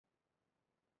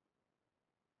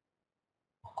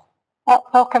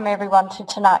Welcome everyone to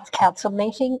tonight's council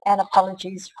meeting, and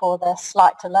apologies for the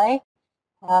slight delay.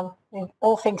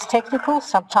 All things technical,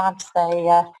 sometimes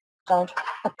they don't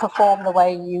perform the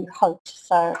way you hoped.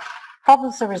 So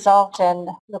problems are resolved, and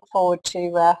look forward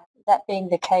to that being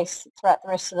the case throughout the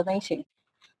rest of the meeting.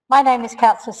 My name is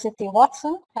Councillor Cynthia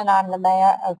Watson, and I'm the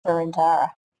Mayor of Boroondara.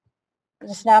 It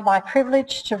is now my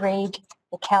privilege to read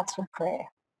the council prayer.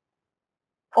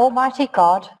 Almighty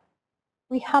God,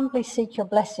 we humbly seek your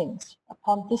blessings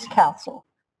upon this council.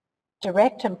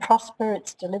 Direct and prosper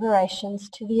its deliberations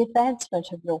to the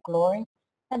advancement of your glory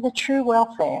and the true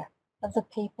welfare of the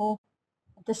people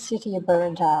of the City of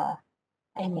Boroondara.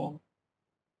 Amen.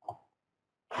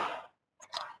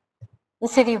 The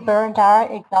City of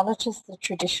Boroondara acknowledges the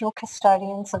traditional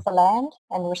custodians of the land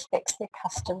and respects their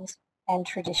customs and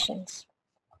traditions.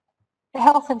 The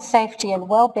health and safety and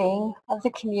well-being of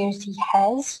the community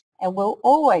has and will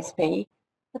always be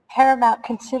the paramount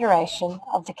consideration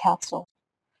of the Council.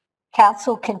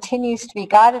 Council continues to be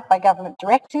guided by government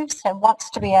directives and wants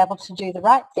to be able to do the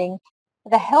right thing for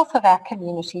the health of our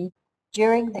community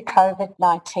during the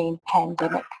COVID-19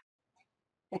 pandemic.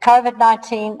 The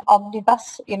COVID-19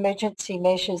 Omnibus Emergency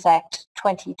Measures Act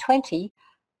 2020,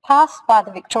 passed by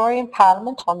the Victorian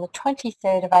Parliament on the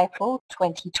 23rd of April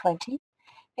 2020,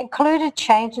 included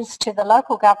changes to the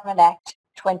Local Government Act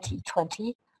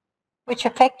 2020, which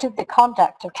affected the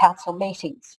conduct of council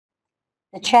meetings.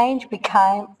 The change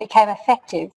became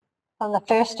effective on the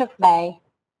 1st of May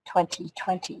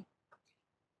 2020.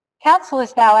 Council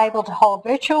is now able to hold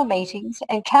virtual meetings,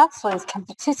 and councillors can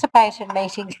participate in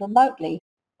meetings remotely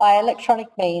by electronic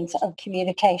means of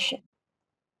communication.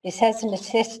 This has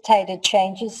necessitated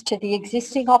changes to the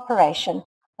existing operation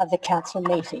of the council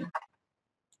meeting.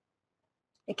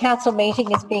 The council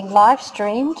meeting is being live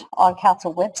streamed on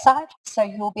council website, so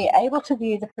you will be able to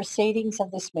view the proceedings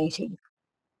of this meeting,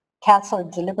 council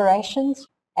deliberations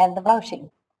and the voting.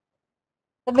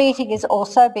 The meeting is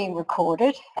also being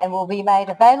recorded and will be made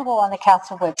available on the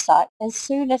council website as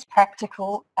soon as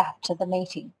practical after the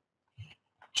meeting.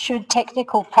 Should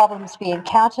technical problems be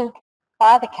encountered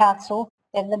by the council,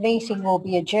 then the meeting will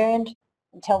be adjourned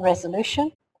until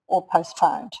resolution or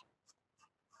postponed.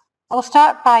 I'll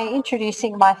start by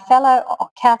introducing my fellow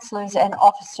councillors and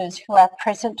officers who are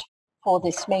present for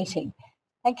this meeting.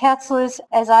 And councillors,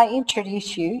 as I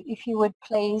introduce you, if you would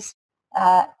please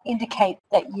indicate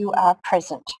that you are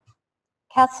present.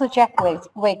 Councillor Jack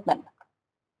Wegman.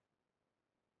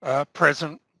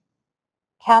 Present.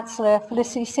 Councillor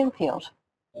Felicity Sinfield.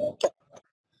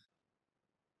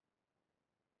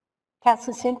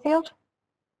 Councillor Sinfield.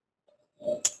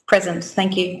 Present,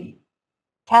 thank you.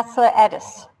 Councillor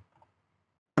Addis.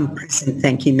 I'm present,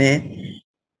 thank you, Mayor.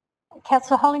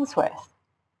 Councillor Hollingsworth.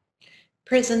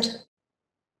 Present.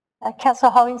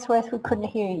 Councillor Hollingsworth, we couldn't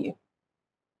hear you.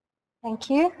 Thank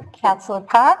you. Councillor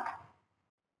Park.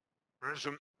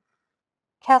 Present.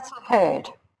 Councillor Hurd.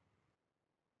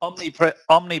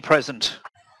 Omnipresent.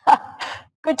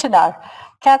 Good to know.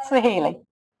 Councillor Healy.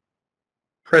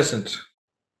 Present.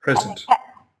 Present.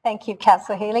 Thank you,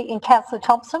 Councillor Healy. And Councillor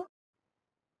Thompson.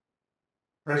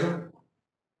 Present.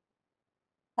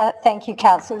 Thank you,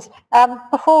 councillors.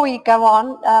 Before we go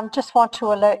on, just want to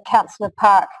alert Councillor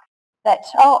Park that,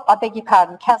 I beg your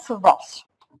pardon, Councillor Ross.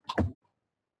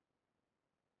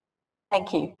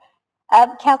 Thank you.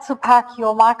 Councillor Park,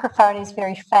 your microphone is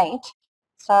very faint,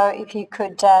 so if you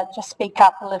could just speak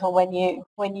up a little when you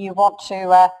want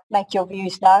to make your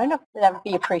views known, that would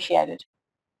be appreciated.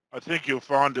 I think you'll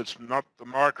find it's not the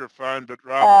microphone, but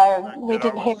rather we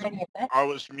didn't hear any of that. I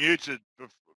was muted.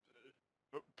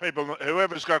 People,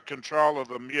 whoever's got control of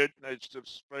the mute needs to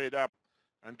speed up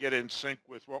and get in sync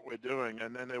with what we're doing,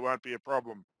 and then there won't be a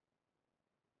problem.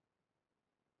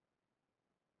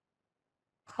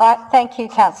 Right, thank you,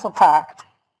 Councillor Park.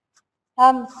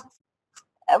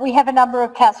 We have a number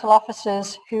of council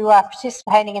officers who are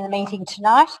participating in the meeting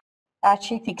tonight. Our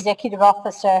Chief Executive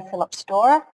Officer, Philip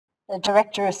Storer, the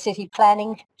Director of City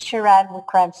Planning, Shiran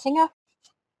Wickramasinghe,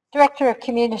 Director of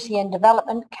Community and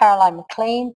Development, Caroline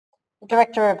McLean, the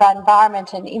Director of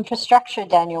Environment and Infrastructure,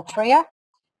 Daniel Freer,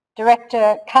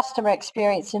 Director, Customer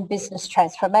Experience and Business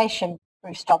Transformation,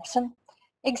 Bruce Dobson,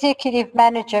 Executive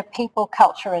Manager, People,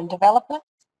 Culture and Development,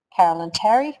 Carolyn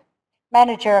Terry,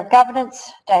 Manager of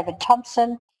Governance, David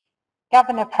Thompson,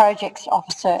 Governor Projects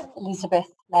Officer,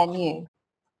 Elizabeth Manu.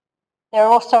 There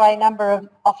are also a number of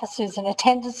officers in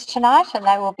attendance tonight, and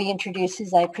they will be introduced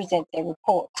as they present their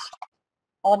reports.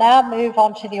 I'll now move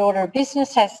on to the order of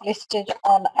business as listed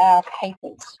on our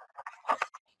papers.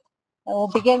 We'll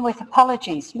begin with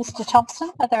apologies. Mr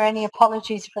Thompson, are there any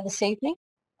apologies for this evening?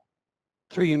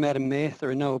 Through you, Madam Mayor,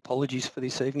 there are no apologies for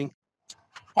this evening.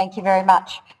 Thank you very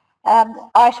much.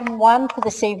 Item 1 for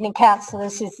this evening,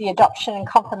 councillors, is the adoption and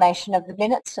confirmation of the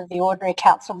minutes of the ordinary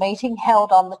council meeting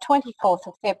held on the 24th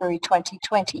of February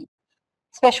 2020,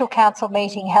 special council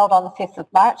meeting held on the 5th of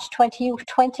March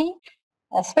 2020,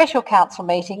 a special council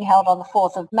meeting held on the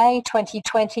 4th of May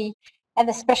 2020, and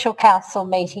the special council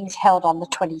meetings held on the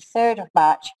 23rd of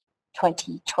March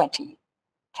 2020.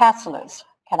 Councillors,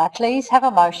 can I please have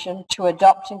a motion to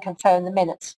adopt and confirm the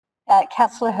minutes?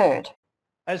 Councillor Hurd.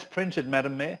 As printed,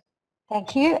 Madam Mayor.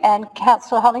 Thank you. And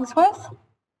Councillor Hollingsworth?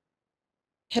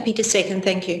 Happy to second,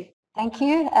 thank you. Thank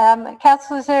you.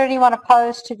 Councillors, is there anyone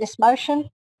opposed to this motion?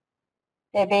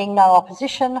 There being no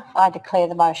opposition, I declare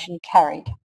the motion carried.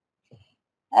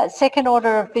 Second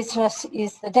order of business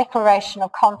is the declaration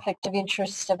of conflict of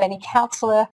interest of any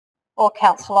councillor or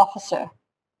council officer.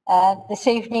 This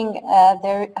evening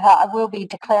I will be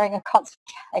declaring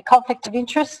a conflict of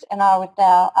interest, and I would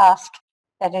now ask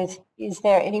that is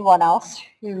there anyone else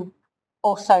who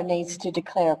also needs to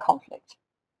declare a conflict?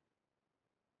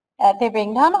 There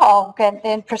being none, I'll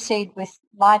then proceed with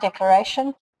my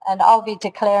declaration, and I'll be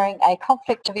declaring a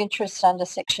conflict of interest under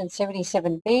section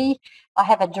 77B. I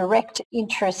have a direct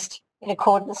interest in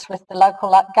accordance with the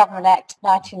Local Government Act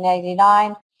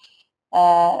 1989,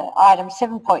 item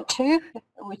 7.2,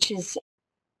 which is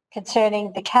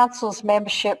concerning the council's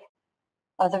membership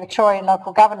of the Victorian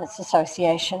Local Governance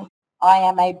Association. I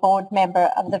am a board member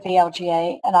of the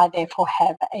VLGA, and I therefore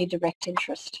have a direct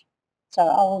interest. So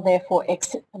I will therefore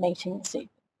exit the meeting this evening.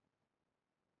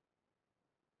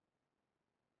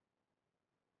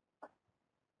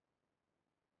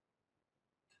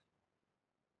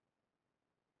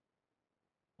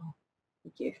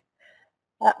 Thank you.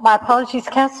 My apologies,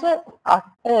 Councillor. I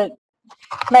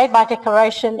made my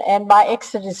declaration and my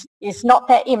exit is not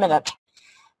that imminent.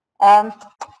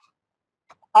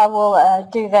 I will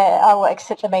do that. I will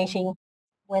exit the meeting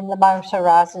when the moment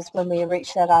arises, when we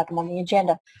reach that item on the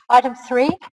agenda. Item 3,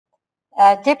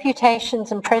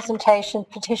 deputations and presentations,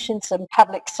 petitions and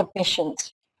public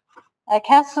submissions.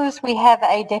 Councillors, we have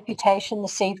a deputation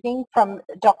this evening from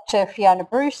Dr. Fiona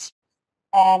Bruce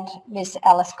and Ms.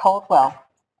 Alice Caldwell.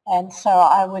 And so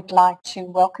I would like to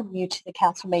welcome you to the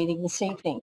council meeting this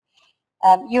evening.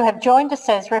 You have joined us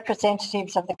as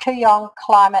representatives of the Kooyong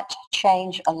Climate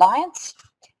Change Alliance,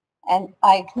 and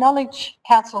I acknowledge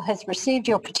council has received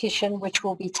your petition, which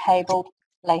will be tabled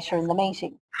later in the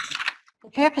meeting. The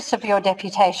purpose of your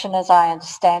deputation, as I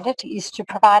understand it, is to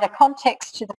provide a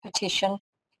context to the petition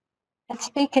and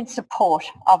speak in support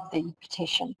of the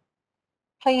petition.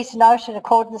 Please note, in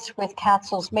accordance with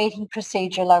council's meeting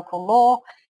procedure local law,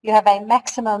 you have a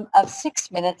maximum of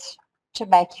 6 minutes to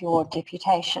make your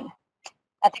deputation.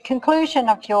 At the conclusion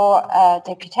of your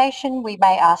deputation, we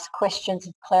may ask questions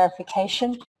of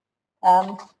clarification.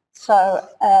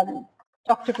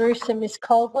 Dr. Bruce and Ms.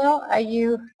 Caldwell, are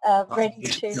you ready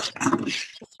to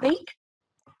speak?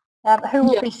 Who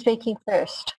will be speaking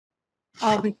first?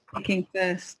 I'll be speaking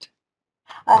first.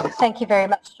 Thank you very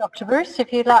much, Dr. Bruce.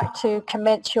 If you'd like to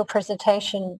commence your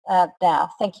presentation now.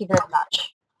 Thank you very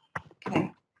much.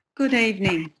 Okay. Good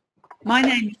evening. My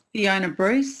name is Fiona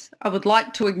Bruce. I would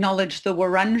like to acknowledge the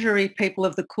Wurundjeri people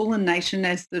of the Kulin Nation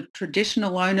as the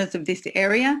traditional owners of this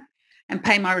area and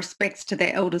pay my respects to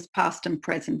their elders past and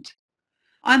present.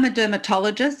 I'm a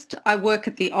dermatologist. I work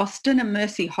at the Austin and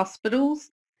Mercy hospitals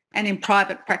and in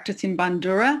private practice in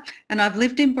Boroondara, and I've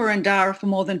lived in Boroondara for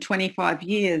more than 25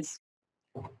 years.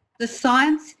 The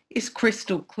science is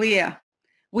crystal clear.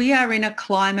 We are in a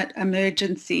climate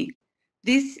emergency.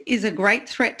 This is a great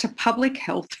threat to public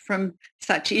health from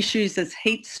such issues as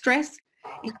heat stress,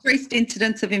 increased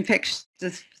incidence of infectious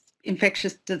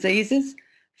diseases,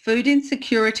 food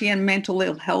insecurity and mental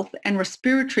ill health, and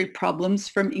respiratory problems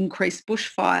from increased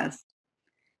bushfires.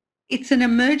 It's an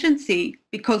emergency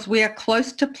because we are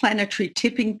close to planetary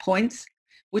tipping points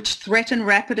which threaten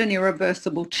rapid and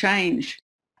irreversible change.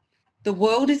 The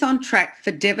world is on track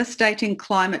for devastating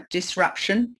climate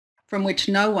disruption from which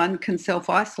no one can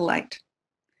self-isolate.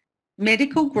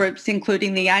 Medical groups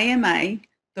including the AMA,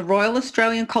 the Royal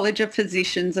Australian College of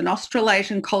Physicians and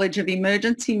Australasian College of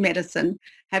Emergency Medicine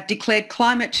have declared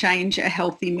climate change a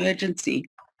health emergency.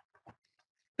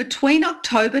 Between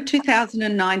October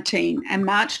 2019 and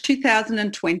March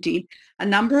 2020, a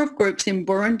number of groups in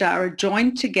Boroondara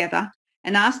joined together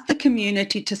and asked the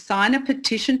community to sign a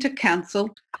petition to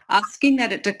Council asking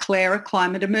that it declare a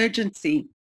climate emergency.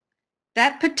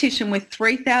 That petition, with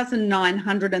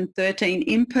 3,913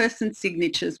 in-person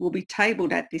signatures, will be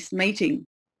tabled at this meeting.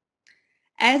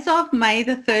 As of May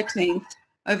the 13th,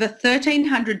 over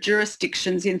 1,300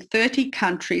 jurisdictions in 30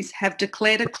 countries have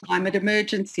declared a climate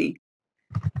emergency.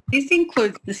 This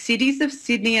includes the cities of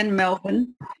Sydney and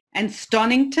Melbourne and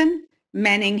Stonington,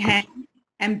 Manningham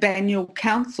and Banyule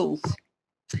councils.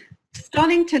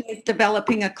 Stonington is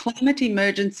developing a climate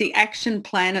emergency action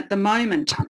plan at the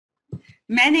moment.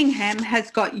 Manningham has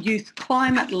got youth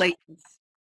climate leaders.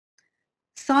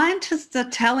 Scientists are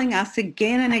telling us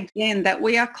again and again that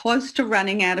we are close to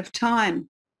running out of time.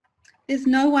 There's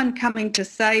no one coming to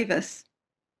save us.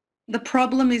 The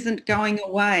problem isn't going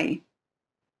away.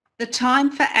 The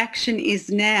time for action is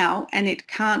now and it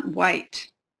can't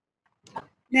wait.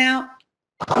 Now,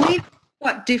 we've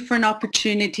got different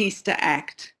opportunities to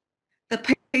act.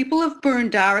 The people of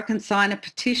Boroondara can sign a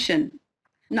petition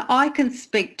and I can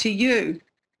speak to you,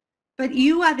 but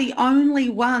you are the only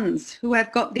ones who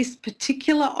have got this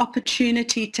particular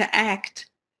opportunity to act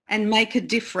and make a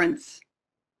difference.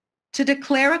 To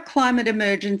declare a climate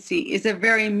emergency is a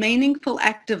very meaningful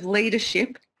act of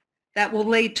leadership that will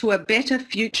lead to a better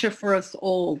future for us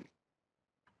all.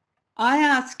 I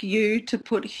ask you to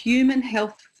put human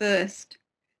health first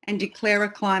and declare a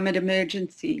climate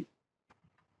emergency.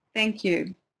 Thank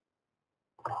you.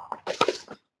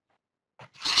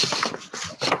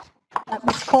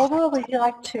 Ms. Caldwell, would you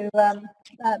like to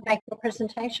make your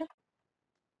presentation?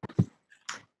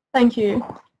 Thank you.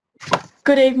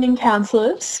 Good evening,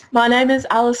 councillors. My name is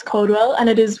Alice Caldwell and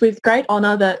it is with great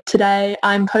honour that today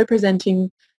I'm co-presenting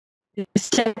this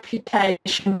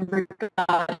deputation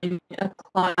regarding a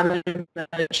climate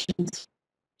emergency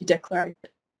declaration.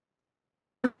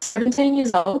 I'm 17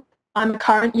 years old. I'm a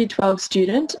current Year 12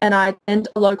 student and I attend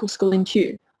a local school in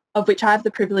Kew, of which I have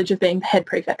the privilege of being the head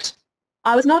prefect.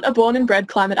 I was not a born and bred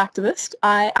climate activist.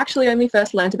 I actually only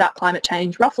first learnt about climate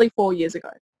change roughly 4 years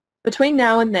ago. Between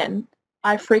now and then,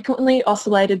 I frequently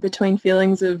oscillated between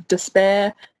feelings of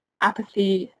despair,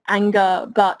 apathy, anger,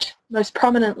 but most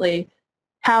prominently,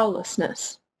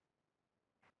 powerlessness.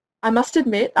 I must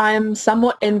admit I am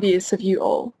somewhat envious of you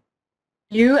all.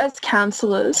 You as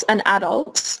councillors and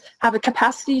adults have a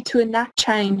capacity to enact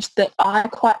change that I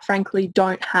quite frankly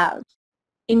don't have.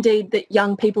 Indeed, that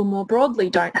young people more broadly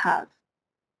don't have.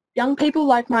 Young people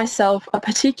like myself are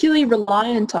particularly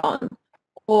reliant on,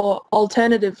 or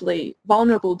alternatively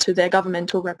vulnerable to, their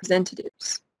governmental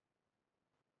representatives.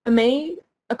 For me,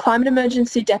 a climate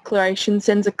emergency declaration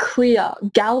sends a clear,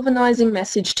 galvanising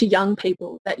message to young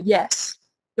people that yes,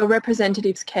 your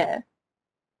representatives care.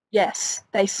 Yes,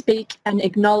 they speak and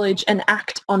acknowledge and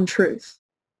act on truth.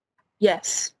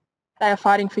 Yes, they are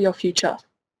fighting for your future.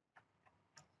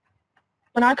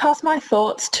 When I cast my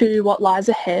thoughts to what lies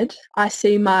ahead, I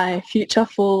see my future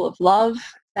full of love,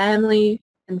 family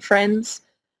and friends.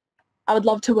 I would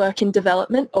love to work in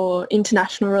development or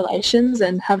international relations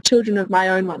and have children of my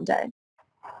own one day.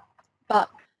 But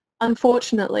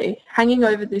unfortunately, hanging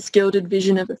over this gilded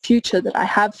vision of a future that I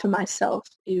have for myself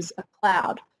is a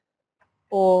cloud,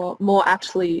 or more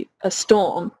aptly, a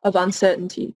storm of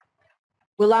uncertainty.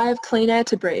 Will I have clean air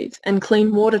to breathe and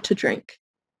clean water to drink?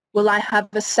 Will I have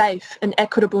a safe and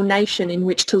equitable nation in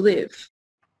which to live?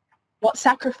 What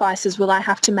sacrifices will I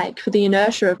have to make for the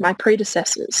inertia of my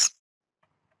predecessors?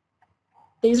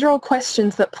 These are all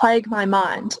questions that plague my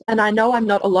mind, and I know I'm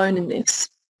not alone in this.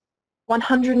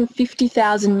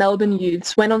 150,000 Melbourne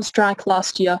youths went on strike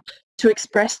last year to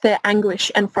express their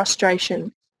anguish and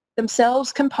frustration,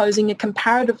 themselves composing a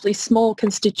comparatively small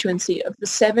constituency of the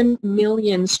 7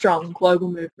 million strong global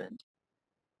movement.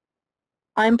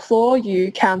 I implore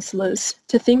you, councillors,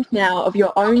 to think now of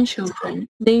your own children,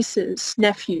 nieces,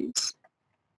 nephews.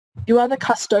 You are the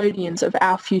custodians of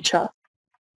our future.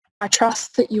 I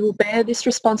trust that you will bear this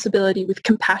responsibility with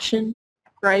compassion,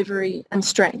 bravery and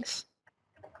strength.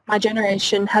 My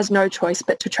generation has no choice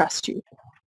but to trust you.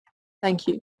 Thank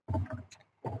you.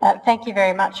 Thank you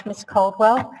very much, Ms.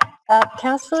 Caldwell.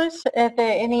 Councillors, are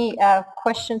there any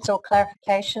questions or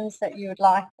clarifications that you would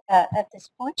like at this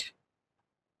point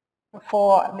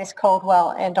before Ms.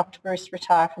 Caldwell and Dr. Bruce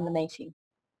retire from the meeting?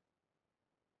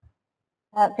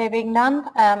 There being none,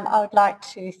 I would like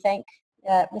to thank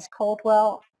Ms.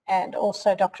 Caldwell and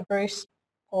also Dr. Bruce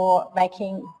for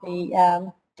making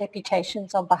the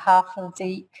deputations on behalf of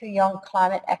the Kooyong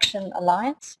Climate Action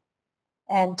Alliance,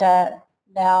 and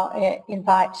now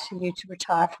invite you to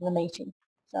retire from the meeting.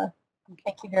 So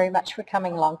thank you very much for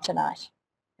coming along tonight.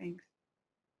 Thanks.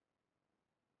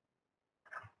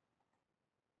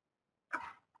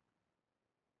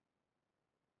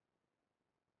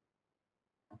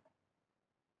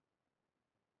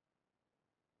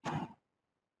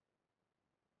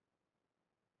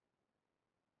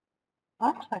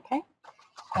 Right, okay.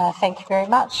 Thank you very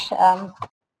much.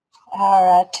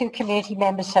 Our two community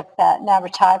members have now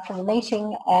retired from the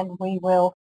meeting, and we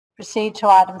will proceed to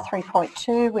item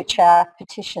 3.2, which are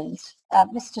petitions.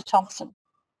 Mr Thompson.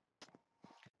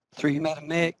 Through you, Madam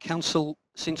Mayor, Council,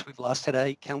 since we've last had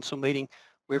a council meeting,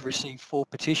 we've received 4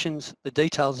 petitions. The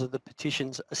details of the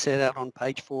petitions are set out on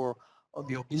page 4 of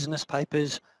your business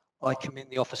papers. I commend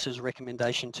the officer's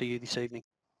recommendation to you this evening.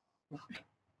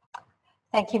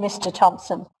 Thank you, Mr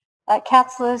Thompson.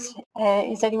 Councillors,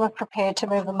 is anyone prepared to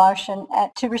move a motion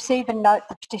to receive and note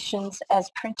the petitions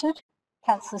as printed?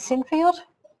 Councillor Sinfield.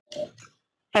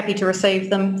 Happy to receive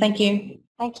them. Thank you.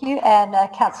 Thank you. And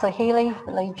Councillor Healy, I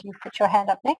believe you put your hand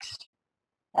up next.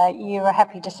 You are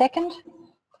happy to second?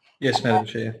 Yes, Madam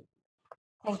Chair.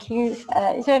 Thank you.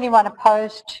 Is there anyone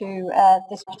opposed to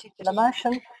this particular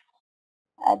motion?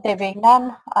 There being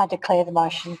none, I declare the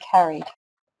motion carried.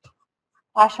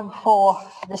 Item 4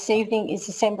 this evening is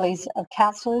assemblies of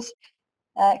councillors.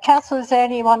 Councillors, is there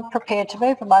anyone prepared to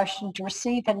move a motion to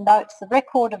receive and note the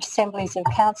record of assemblies of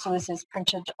councillors as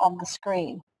printed on the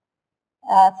screen?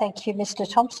 Thank you, Mr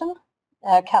Thompson.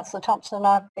 Councillor Thompson,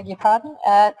 I beg your pardon.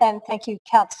 And thank you,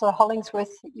 Councillor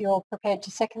Hollingsworth. You're prepared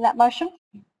to second that motion?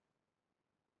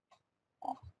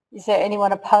 Is there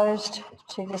anyone opposed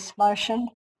to this motion?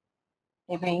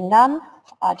 There being none,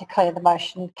 I declare the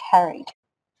motion carried.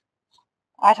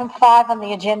 Item 5 on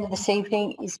the agenda this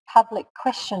evening is public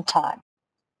question time.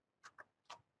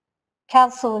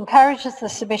 Council encourages the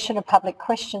submission of public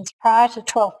questions prior to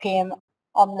 12 p.m.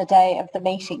 on the day of the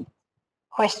meeting.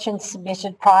 Questions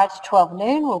submitted prior to 12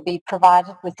 noon will be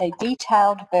provided with a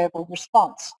detailed verbal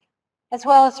response, as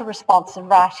well as a response in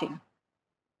writing.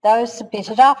 Those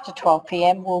submitted after 12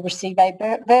 p.m. will receive a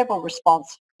verbal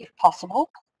response if possible,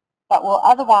 but will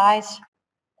otherwise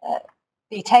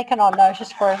be taken on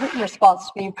notice for a written response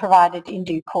to be provided in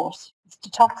due course.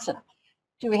 Mr Thompson,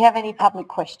 do we have any public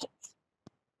questions?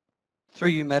 Through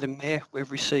you, Madam Mayor, we've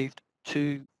received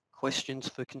 2 questions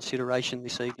for consideration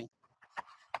this evening.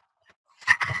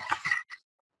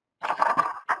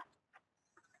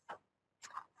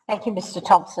 Thank you, Mr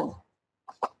Thompson.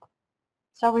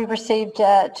 So we've received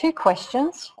 2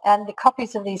 questions, and the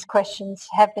copies of these questions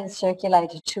have been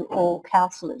circulated to all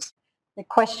councillors. The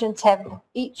questions have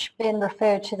each been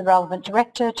referred to the relevant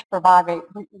director to provide a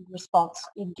written response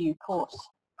in due course.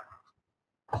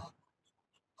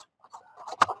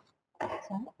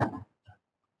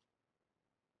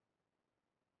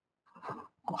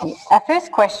 Our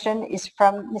first question is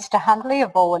from Mr Hundley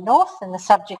of Balwyn North, and the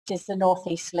subject is the North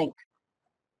East Link.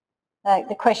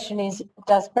 The question is,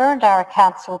 does Boroondara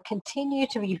Council continue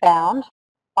to be bound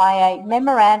by a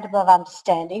Memorandum of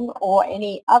Understanding or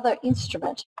any other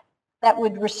instrument that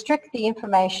would restrict the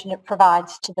information it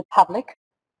provides to the public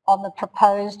on the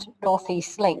proposed North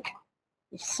East Link?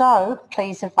 If so,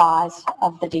 please advise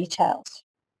of the details.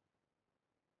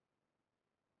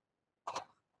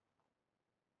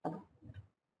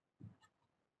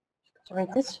 To read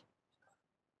this.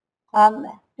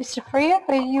 Mr Freer,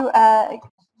 are you,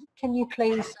 can you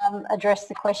please address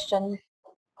the question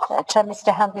that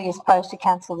Mr Hundley has posed to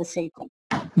Council this evening?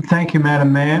 Thank you,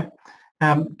 Madam Mayor.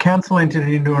 Council entered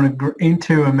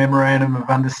into a Memorandum of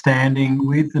Understanding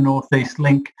with the North East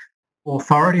Link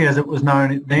Authority, as it was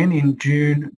known then, in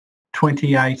June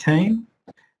 2018.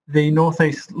 The North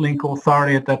East Link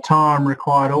Authority at that time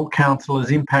required all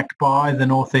councillors impacted by the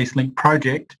North East Link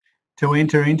project to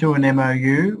enter into an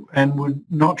MOU and would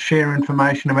not share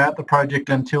information about the project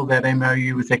until that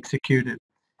MOU was executed.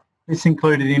 This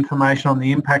included information on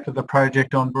the impact of the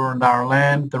project on Boroondara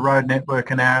land, the road network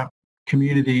and our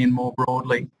community and more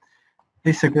broadly.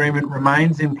 This agreement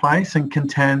remains in place and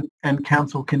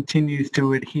Council continues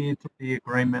to adhere to the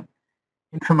agreement.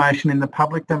 Information in the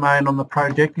public domain on the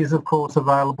project is of course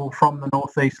available from the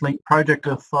North East Link Project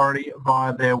Authority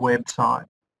via their website.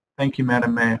 Thank you,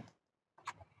 Madam Mayor.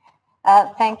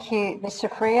 Thank you,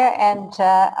 Mr Freer, and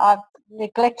I've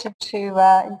neglected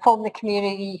to inform the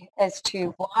community as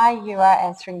to why you are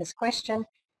answering this question,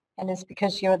 and it's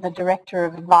because you're the Director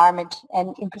of Environment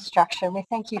and Infrastructure, and we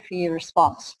thank you for your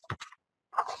response.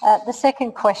 The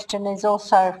second question is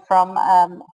also from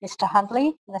Mr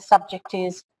Hundley, and the subject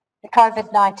is the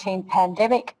COVID-19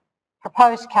 pandemic,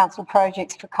 proposed council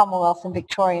projects for Commonwealth and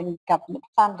Victorian government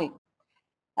funding.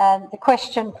 The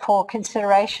question for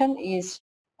consideration is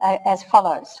as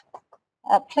follows.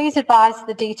 Please advise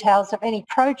the details of any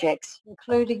projects,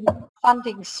 including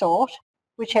funding sought,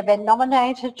 which have been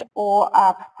nominated or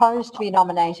are proposed to be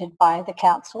nominated by the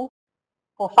Council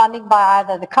for funding by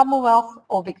either the Commonwealth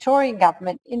or Victorian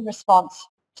Government in response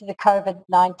to the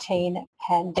COVID-19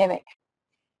 pandemic.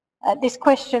 This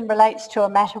question relates to a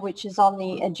matter which is on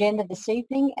the agenda this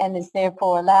evening and is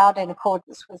therefore allowed in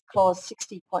accordance with clause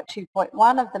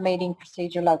 60.2.1 of the Meeting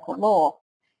Procedure Local Law.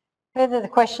 Further, the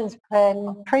questions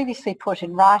been previously put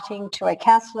in writing to a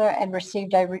councillor and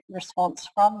received a written response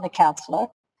from the councillor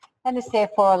and is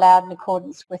therefore allowed in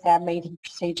accordance with our meeting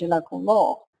procedure local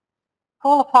law.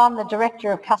 Call upon the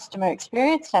Director of Customer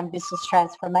Experience and Business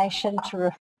Transformation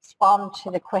to respond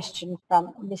to the question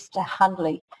from Mr.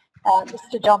 Hundley.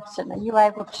 Mr. Johnson, are you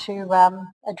able to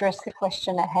address the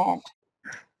question at hand?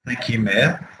 Thank you,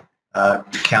 Mayor.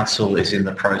 Council is in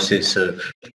the process of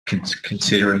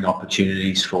considering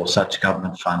opportunities for such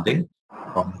government funding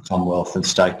from the Commonwealth and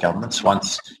state governments.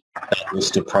 Once that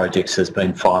list of projects has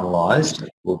been finalised,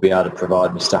 we'll be able to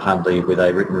provide Mr. Hundley with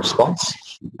a written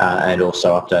response and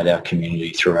also update our community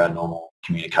through our normal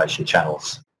communication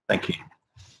channels. Thank you.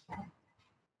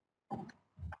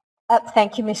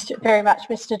 Thank you very much,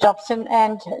 Mr. Dobson.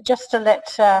 And just to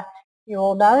let you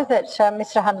all know that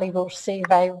Mr. Hundley will receive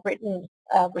a written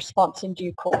response in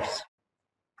due course.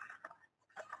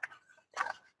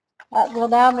 We'll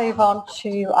now move on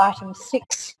to item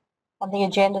 6 on the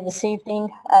agenda this evening,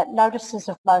 notices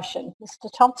of motion.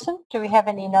 Mr. Thompson, do we have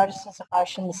any notices of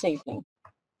motion this evening?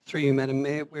 Through you, Madam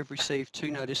Mayor, we've received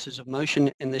 2 notices of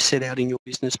motion and they're set out in your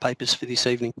business papers for this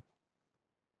evening.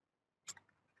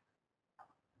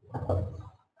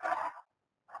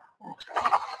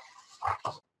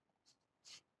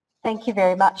 Thank you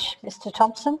very much, Mr.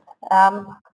 Thompson.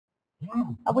 Are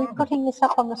we putting this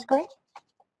up on the screen?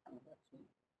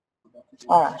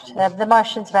 All right, the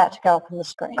motion's about to go up on the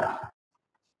screen.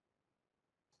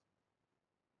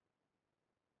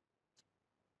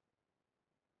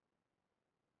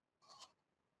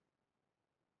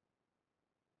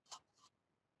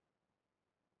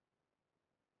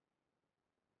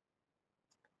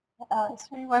 Is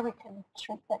there any way we can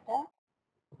shrink that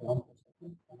down?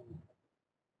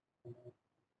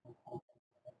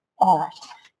 All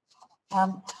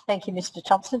right. Thank you, Mr.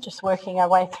 Thompson. Just working our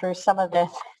way through some of the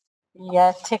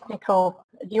technical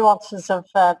nuances of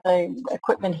the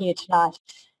equipment here tonight.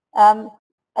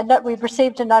 We've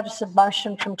received a notice of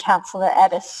motion from Councillor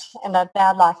Addis, and I'd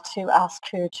now like to ask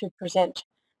her to present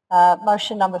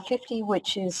motion number 50,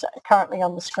 which is currently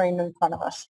on the screen in front of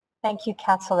us. Thank you,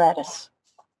 Councillor Addis.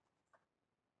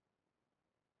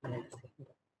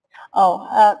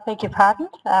 Beg your pardon.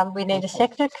 We need a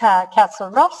seconder.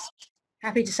 Councillor Ross.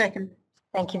 Happy to second.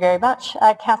 Thank you very much.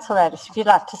 Councillor Addis, if you'd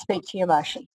like to speak to your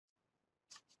motion.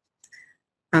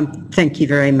 Thank you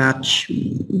very much,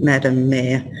 Madam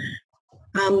Mayor.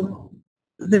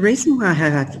 The reason why I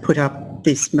have put up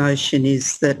this motion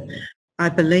is that I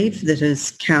believe that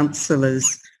as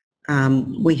councillors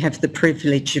we have the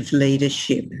privilege of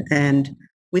leadership, and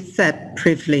with that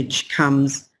privilege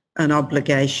comes an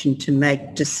obligation to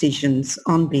make decisions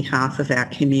on behalf of our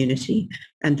community,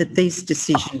 and that these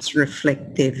decisions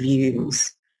reflect their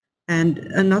views. And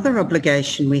another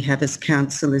obligation we have as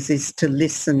councillors is to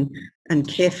listen and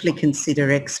carefully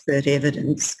consider expert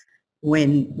evidence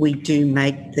when we do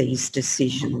make these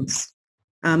decisions.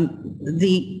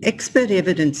 The expert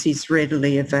evidence is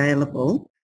readily available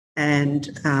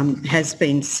and has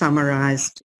been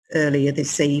summarised earlier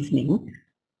this evening,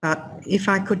 but if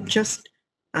I could just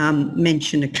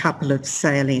mention a couple of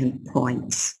salient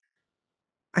points.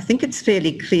 I think it's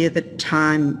fairly clear that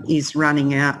time is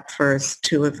running out for us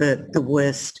to avert the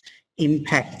worst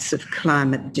impacts of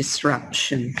climate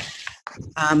disruption.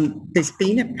 There's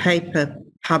been a paper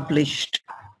published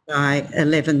by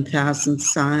 11,000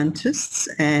 scientists,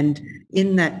 and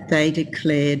in that they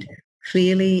declared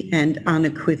clearly and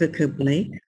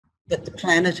unequivocally that the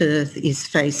planet Earth is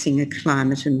facing a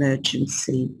climate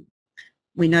emergency.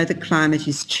 We know the climate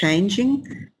is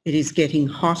changing, it is getting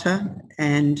hotter,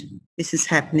 and this is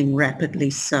happening rapidly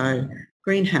so.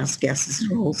 Greenhouse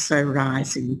gases are also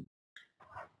rising.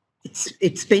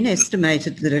 It's been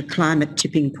estimated that a climate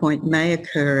tipping point may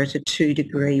occur at a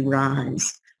 2-degree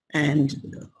rise, and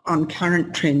on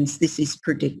current trends this is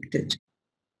predicted.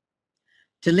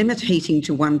 To limit heating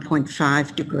to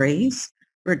 1.5 degrees,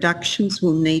 reductions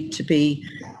will need to be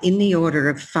in the order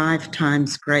of 5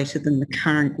 times greater than the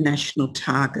current national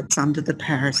targets under the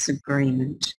Paris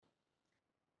Agreement.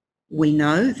 We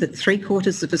know that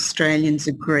 3/4 of Australians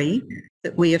agree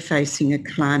that we are facing a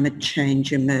climate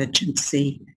change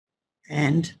emergency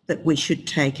and that we should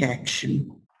take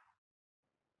action.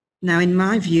 Now, in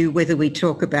my view, whether we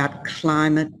talk about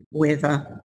climate,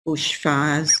 weather,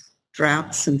 bushfires,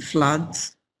 droughts and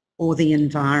floods, or the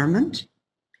environment,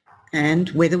 and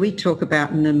whether we talk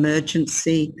about an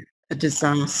emergency, a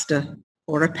disaster,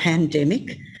 or a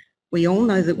pandemic, we all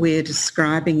know that we are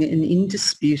describing an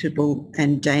indisputable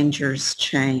and dangerous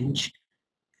change,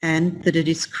 and that it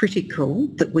is critical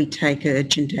that we take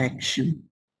urgent action.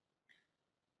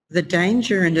 The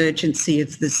danger and urgency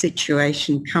of the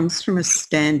situation comes from us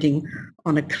standing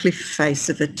on a cliff face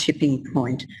of a tipping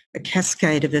point, a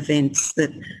cascade of events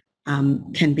that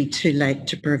can be too late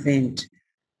to prevent.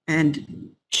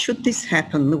 And should this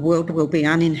happen, the world will be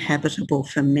uninhabitable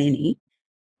for many,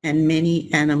 and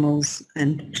many animals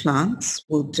and plants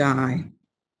will die.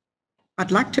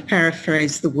 I'd like to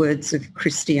paraphrase the words of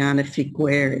Christiana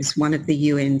Figueres, one of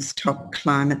the UN's top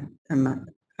climate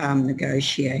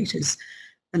negotiators.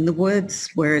 And the words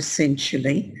were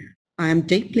essentially, I am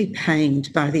deeply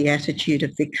pained by the attitude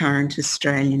of the current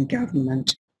Australian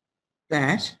government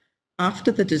that,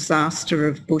 after the disaster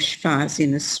of bushfires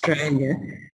in Australia,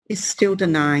 is still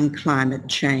denying climate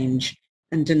change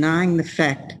and denying the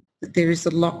fact that there is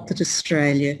a lot that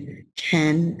Australia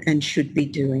can and should be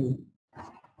doing.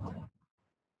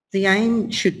 The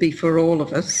aim should be for all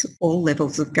of us, all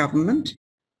levels of government,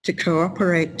 to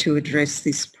cooperate to address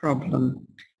this problem.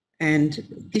 And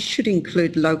this should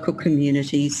include local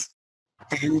communities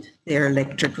and their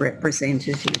elected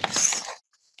representatives.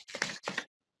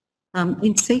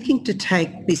 In seeking to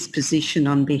take this position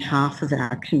on behalf of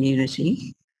our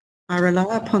community, I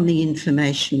rely upon the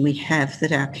information we have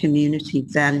that our community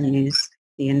values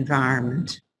the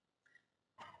environment.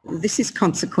 This is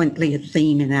consequently a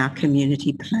theme in our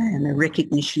community plan, a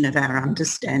recognition of our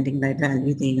understanding they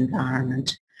value the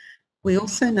environment. We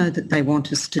also know that they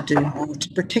want us to do more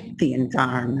to protect the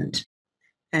environment.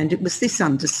 And it was this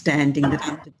understanding that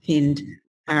underpinned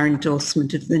our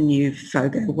endorsement of the new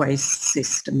FOGO waste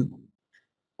system.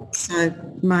 So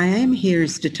my aim here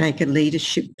is to take a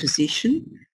leadership position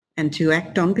and to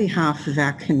act on behalf of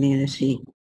our community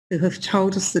who have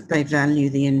told us that they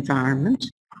value the environment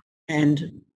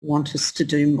and want us to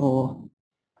do more.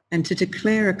 And to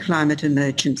declare a climate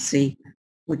emergency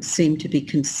would seem to be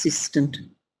consistent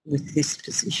with this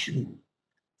position.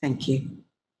 Thank you.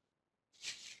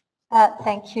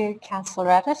 Thank you, Councillor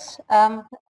Addis.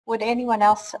 Would anyone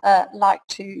else like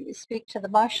to speak to the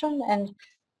motion? And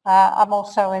I'm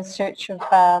also in search of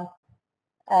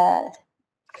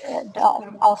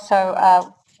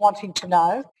wanting to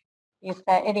know if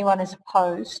anyone is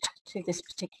opposed to this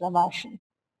particular motion.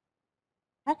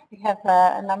 We have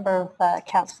a number of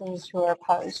councillors who are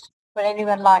opposed. Would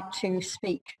anyone like to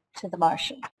speak to the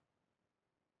motion?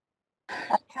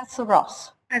 Councillor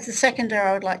Ross. As a seconder,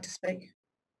 I would like to speak.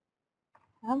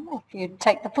 If you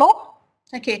take the floor.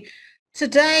 Thank you.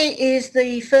 Today is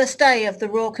the first day of the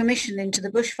Royal Commission into the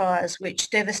bushfires, which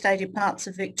devastated parts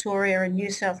of Victoria and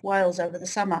New South Wales over the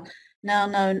summer, now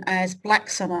known as Black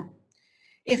Summer.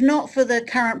 If not for the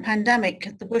current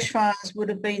pandemic, the bushfires would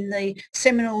have been the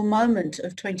seminal moment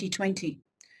of 2020.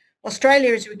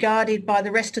 Australia is regarded by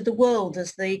the rest of the world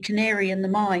as the canary in the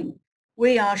mine.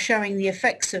 We are showing the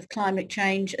effects of climate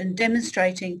change and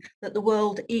demonstrating that the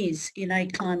world is in a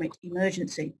climate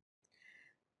emergency.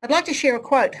 I'd like to share a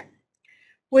quote.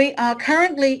 We are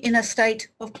currently in a state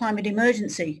of climate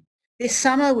emergency. This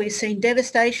summer we've seen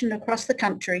devastation across the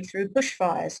country through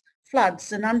bushfires,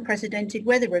 floods and unprecedented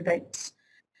weather events.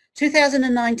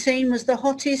 2019 was the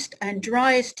hottest and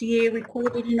driest year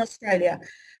recorded in Australia,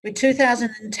 with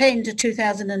 2010 to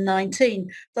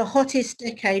 2019 the hottest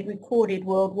decade recorded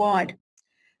worldwide.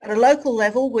 At a local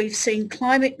level, we've seen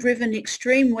climate-driven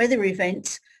extreme weather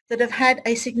events that have had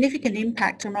a significant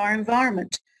impact on our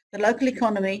environment, the local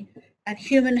economy and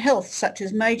human health, such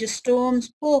as major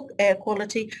storms, poor air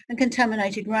quality and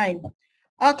contaminated rain.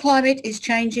 Our climate is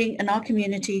changing and our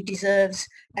community deserves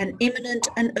an imminent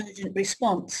and urgent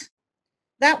response.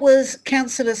 That was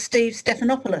Councillor Steve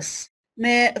Stephanopoulos,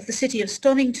 Mayor of the City of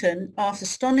Stonington, after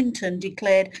Stonington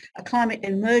declared a climate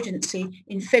emergency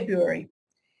in February.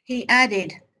 He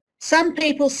added, "Some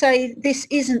people say this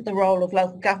isn't the role of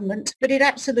local government, but it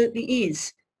absolutely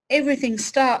is. Everything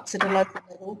starts at a local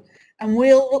level and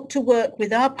we'll look to work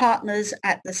with our partners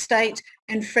at the state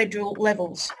and federal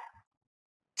levels."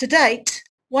 To date,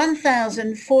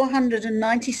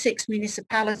 1,496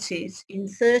 municipalities in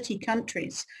 30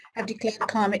 countries have declared a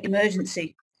climate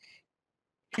emergency.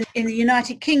 In the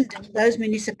United Kingdom, those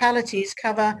municipalities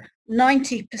cover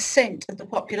 90% of the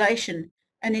population,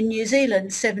 and in New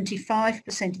Zealand,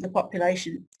 75% of the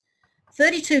population.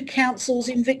 32 councils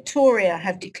in Victoria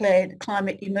have declared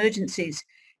climate emergencies,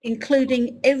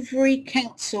 including every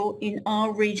council in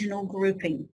our regional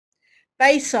grouping.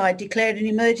 Bayside declared an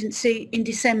emergency in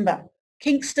December,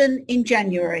 Kingston in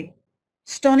January,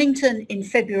 Stonington in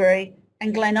February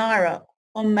and Glen Eira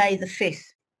on May the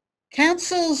 5th.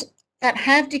 Councils that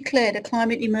have declared a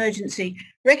climate emergency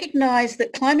recognise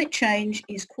that climate change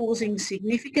is causing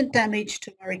significant damage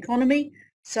to our economy,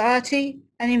 society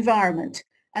and environment,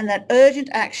 and that urgent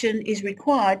action is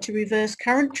required to reverse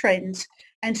current trends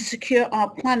and to secure our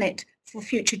planet for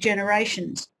future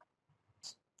generations.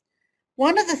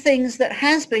 One of the things that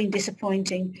has been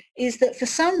disappointing is that for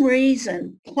some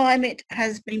reason climate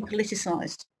has been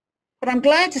politicised. But I'm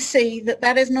glad to see that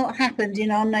that has not happened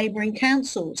in our neighbouring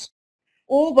councils.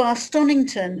 All bar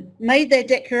Stonington made their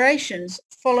declarations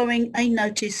following a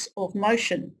notice of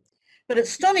motion. But at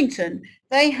Stonington,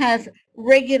 they have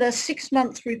regular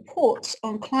 6-month reports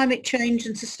on climate change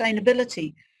and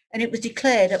sustainability, and it was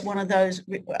declared at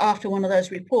after one of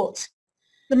those reports.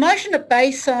 The motion at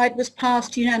Bayside was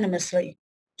passed unanimously.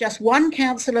 Just one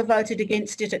councillor voted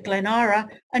against it at Glenara,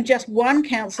 and just one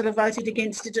councillor voted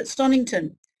against it at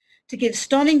Stonington. To give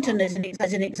Stonington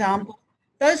as an example,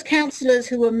 those councillors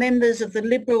who were members of the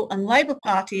Liberal and Labor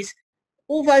parties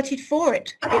all voted for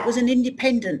it. It was an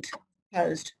independent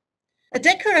proposed. A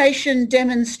declaration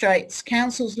demonstrates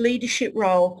Council's leadership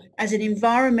role as an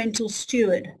environmental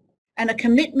steward and a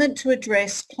commitment to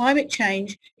address climate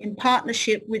change in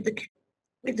partnership with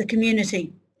the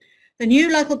community. The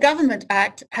new Local Government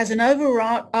Act has an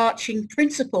overarching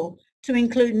principle to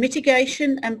include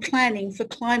mitigation and planning for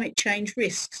climate change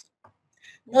risks.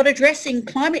 Not addressing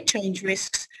climate change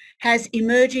risks has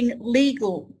emerging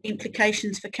legal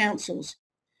implications for councils.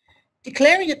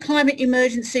 Declaring a climate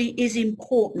emergency is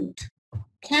important.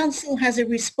 Council has a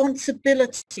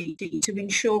responsibility to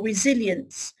ensure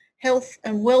resilience, health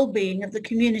and well-being of the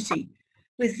community.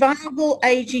 With vulnerable,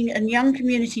 ageing and young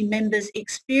community members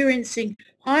experiencing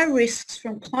high risks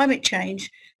from climate change,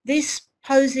 this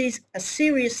poses a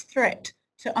serious threat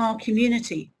to our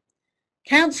community.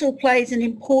 Council plays an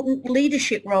important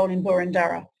leadership role in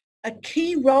Boroondara. A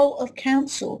key role of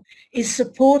Council is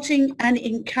supporting and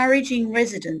encouraging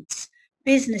residents,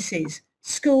 businesses,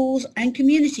 schools and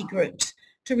community groups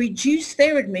to reduce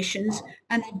their emissions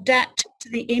and adapt to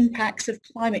the impacts of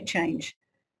climate change.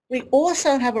 We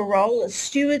also have a role as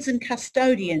stewards and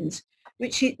custodians,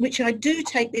 which I do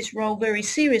take this role very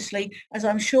seriously, as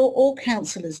I'm sure all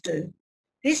councillors do.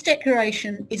 This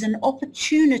declaration is an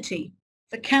opportunity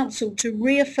for Council to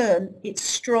reaffirm its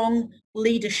strong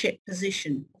leadership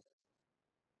position.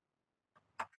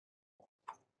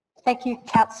 Thank you,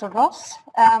 Councillor Ross.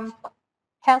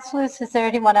 Councillors, is there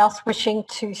anyone else wishing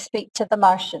to speak to the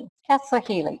motion? Councillor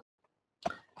Healy.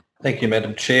 Thank you,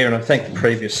 Madam Chair, and I thank the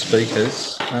previous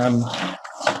speakers. I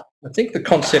think the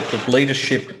concept of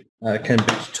leadership can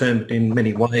be determined in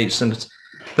many ways, and it's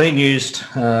been used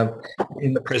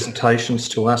in the presentations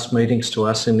to us, meetings to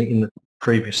us in the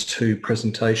previous two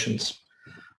presentations.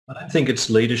 I don't think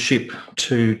it's leadership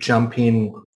to jump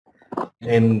in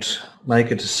and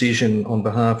make a decision on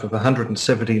behalf of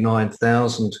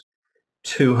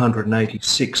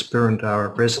 179,286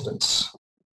 Boroondara residents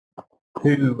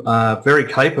who are very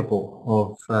capable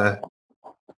of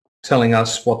telling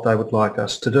us what they would like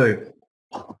us to do.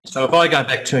 So if I go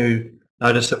back to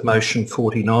Notice of Motion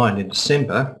 49 in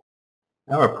December,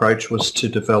 our approach was to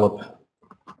develop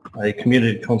a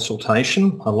community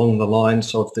consultation along the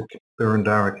lines of the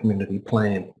Boroondara Community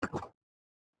Plan.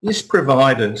 This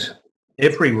provided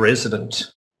every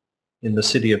resident in the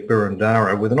City of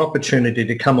Boroondara with an opportunity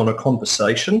to come on a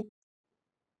conversation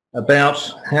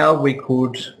about how we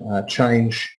could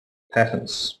change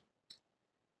patterns.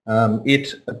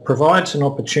 It provides an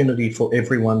opportunity for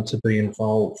everyone to be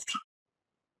involved.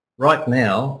 Right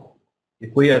now,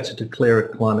 if we are to declare a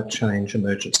climate change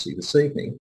emergency this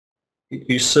evening, it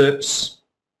usurps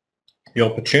the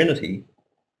opportunity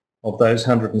of those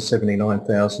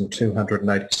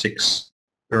 179,286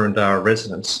 Boroondara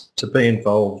residents to be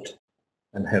involved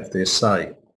and have their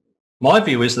say. My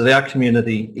view is that our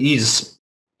community is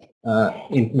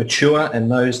mature and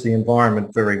knows the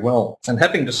environment very well, and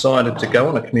having decided to go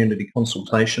on a community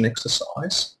consultation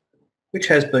exercise, which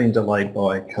has been delayed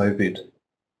by COVID,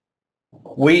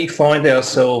 we find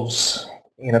ourselves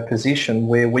in a position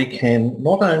where we can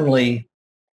not only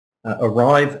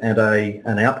arrive at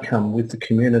an outcome with the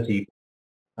community,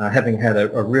 having had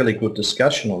a really good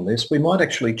discussion on this, we might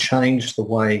actually change the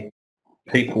way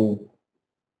people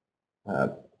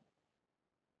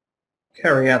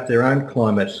carry out their own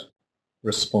climate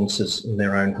responses in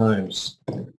their own homes.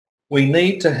 We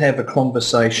need to have a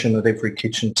conversation at every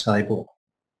kitchen table.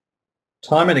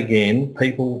 Time and again,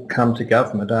 people come to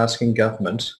government asking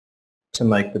government to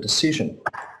make the decision.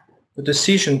 The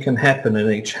decision can happen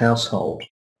in each household.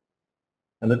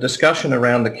 And the discussion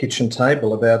around the kitchen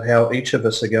table about how each of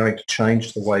us are going to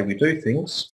change the way we do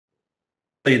things,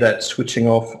 be that switching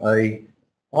off a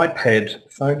iPad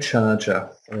phone charger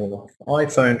or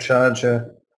iPhone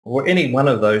charger or any one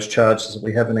of those chargers that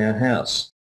we have in our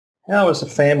house. How as a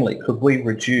family could we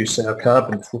reduce our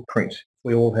carbon footprint if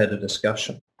we all had a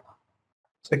discussion?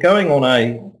 So going on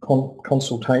a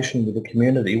consultation with the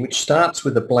community, which starts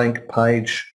with a blank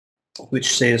page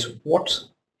which says, what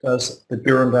does the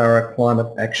Boroondara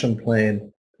Climate Action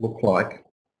Plan look like,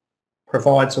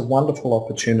 provides a wonderful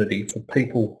opportunity for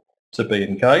people to be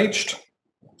engaged,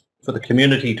 for the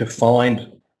community to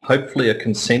find hopefully a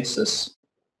consensus.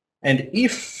 And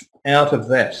if out of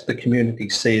that the community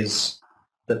says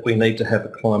that we need to have a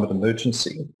climate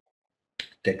emergency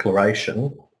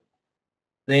declaration,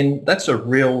 then that's a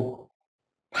real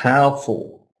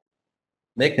powerful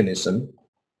mechanism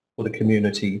for the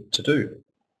community to do.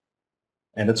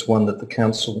 And it's one that the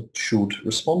council should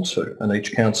respond to, and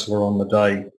each councillor on the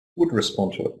day would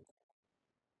respond to it.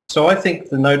 So I think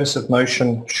the notice of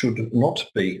motion should not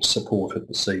be supported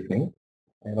this evening,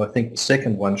 and I think the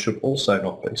second one should also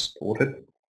not be supported,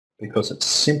 because it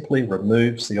simply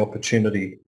removes the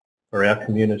opportunity for our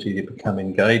community to become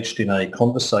engaged in a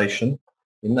conversation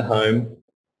in the home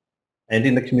and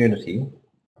in the community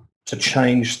to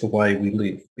change the way we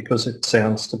live, because it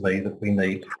sounds to me that we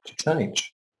need to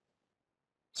change.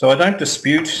 So I don't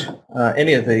dispute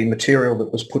any of the material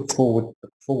that was put forward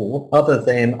before, other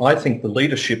than I think the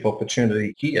leadership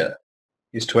opportunity here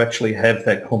is to actually have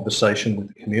that conversation with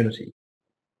the community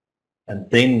and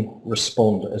then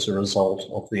respond as a result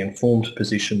of the informed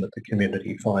position that the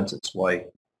community finds its way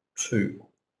to.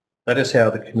 That is how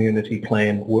the community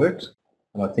plan worked,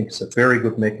 and I think it's a very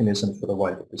good mechanism for the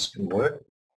way that this can work.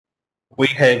 We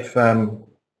have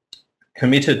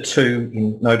committed to,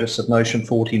 in Notice of Motion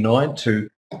 49, to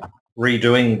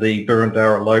redoing the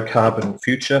Boroondara Low Carbon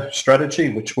Future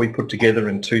Strategy, which we put together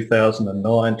in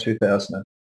 2009,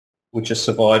 which has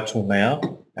survived till now,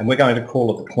 and we're going to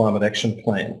call it the Climate Action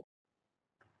Plan.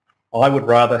 I would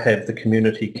rather have the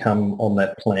community come on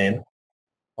that plan.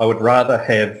 I would rather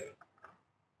have,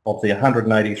 of the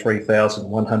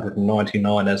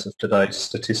 183,199 as of today's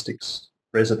statistics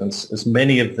residents, as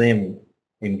many of them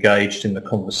engaged in the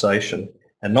conversation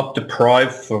and not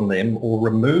deprived from them or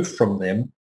removed from them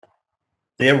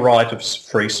their right of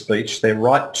free speech, their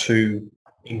right to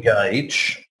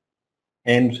engage,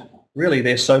 and really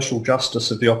their social justice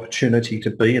of the opportunity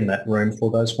to be in that room for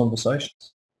those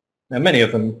conversations. Now, many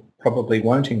of them probably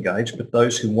won't engage, but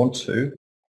those who want to,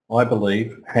 I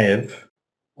believe, have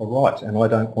a right, and I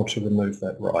don't want to remove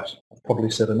that right. I've probably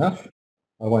said enough.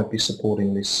 I won't be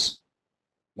supporting this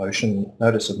motion,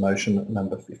 Notice of Motion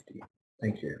number 50.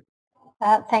 Thank you.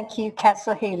 Thank you,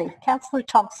 Councillor Healy. Councillor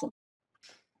Thompson.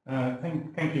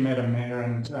 Thank you, Madam Mayor,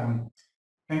 and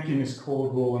thank you, Ms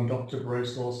Caldwell and Dr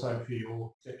Bruce, also for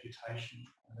your deputation.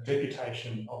 The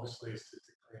deputation obviously is to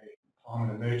declare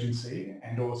climate emergency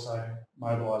and also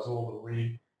mobilise all the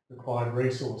required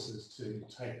resources to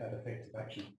take that effective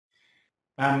action.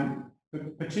 The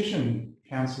petition,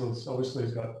 councillors, obviously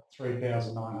has got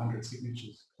 3,900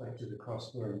 signatures collected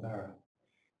across Boroondara.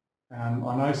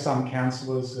 I know some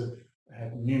councillors have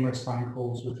had numerous phone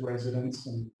calls with residents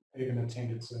and even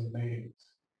attended some meetings.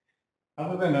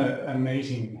 Other than a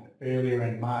meeting earlier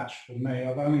in March, for me,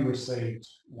 I've only received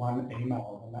one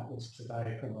email, and that was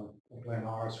today from a Glen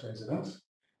Iris resident,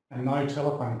 and no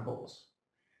telephone calls.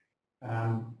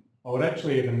 I would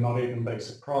actually not even be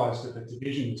surprised if a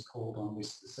division is called on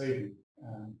this evening.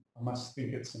 I must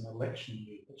think it's an election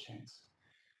year, perchance.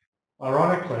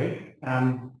 Ironically,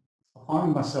 I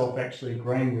find myself actually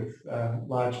agreeing with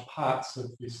large parts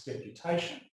of this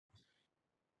deputation.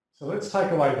 So let's take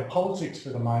away the politics for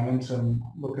the moment and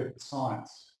look at the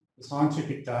science. The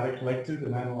scientific data collected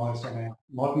and analysed on our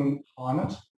modern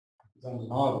climate is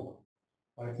undeniable.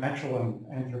 Both natural and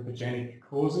anthropogenic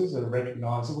causes are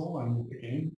recognisable and,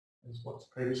 again, as what's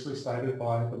previously stated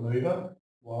by the mover,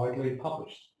 widely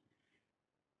published.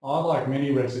 I, like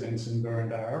many residents in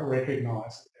Boroondara,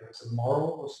 recognise that there is a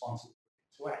moral responsibility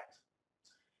to act.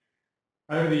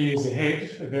 Over the years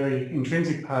ahead, a very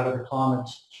intrinsic part of the climate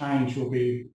change will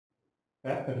be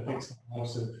that affects the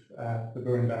lives of the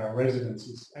Boroondara residents,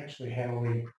 is actually how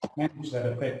we manage that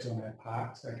effect on our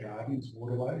parks, our gardens,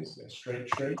 waterways, our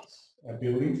streets, our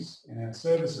buildings and our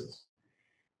services.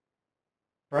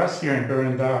 For us here in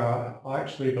Boroondara, I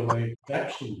actually believe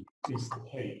adaptation is the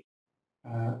key.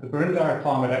 The Boroondara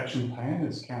Climate Action Plan,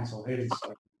 as Council Head has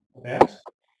spoken about,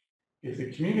 if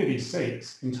the community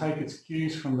seeks, can take its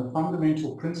cues from the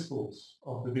fundamental principles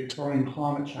of the Victorian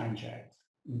Climate Change Act,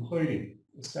 including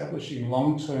establishing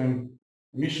long-term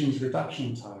emissions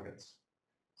reduction targets,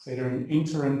 setting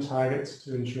interim targets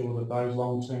to ensure that those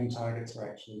long-term targets are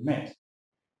actually met,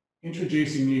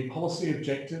 introducing new policy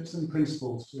objectives and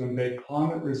principles to embed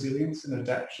climate resilience and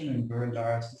adaptation in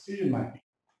Boroondara's decision-making,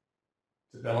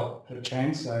 develop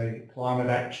perchance a climate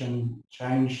action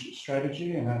change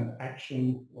strategy and an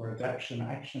action or adaptation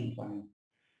action plan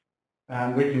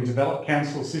We can develop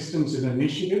council systems and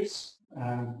initiatives.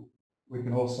 We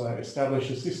can also establish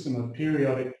a system of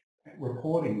periodic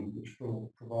reporting which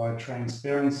will provide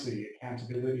transparency,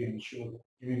 accountability and ensure that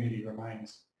the community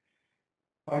remains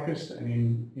focused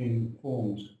and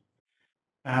informed.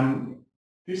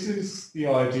 This is the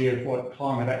idea of what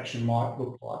climate action might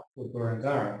look like for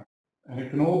Boroondara, and it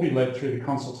can all be led through the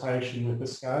consultation with the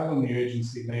scale and the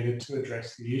urgency needed to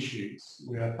address the issues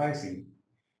we are facing.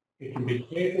 It can be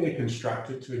carefully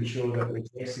constructed to ensure that we're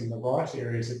addressing the right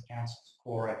areas of Council's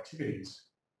core activities,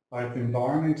 both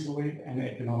environmentally and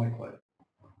economically.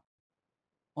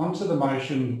 On to the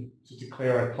motion to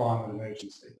declare a climate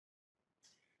emergency.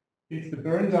 If the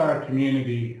Boroondara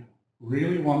community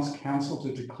really wants Council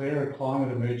to declare a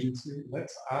climate emergency,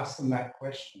 let's ask them that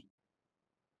question.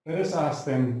 Let us ask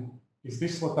them, is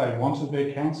this what they want of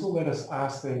their Council? Let us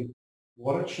ask them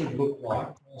what it should look like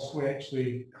whilst we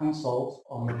actually consult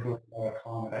on the Boroondara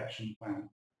Climate Action Plan.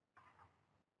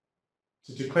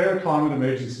 To declare a climate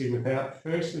emergency without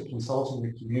firstly consulting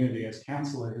the community, as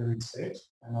Councillor Uri said,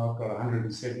 and I've got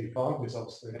 175, there's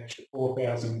obviously an extra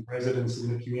 4,000 residents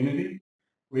in the community,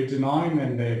 we're denying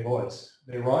them their voice,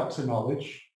 their right to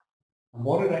knowledge, and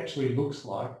what it actually looks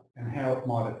like and how it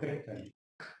might affect them.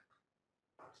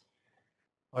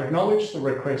 I acknowledge the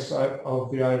request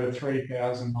of the over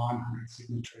 3,900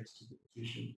 signatories to the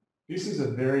petition. This is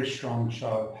a very strong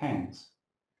show of hands,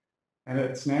 and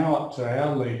it's now up to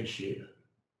our leadership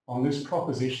on this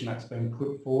proposition that's been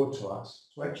put forward to us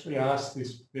to actually ask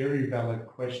this very valid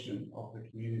question of the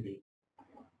community.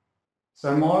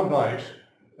 So my vote,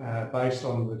 based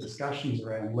on the discussions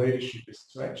around leadership, is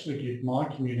to actually give my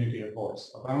community a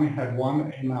voice. I've only had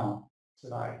one email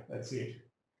today, that's it.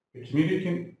 The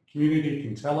community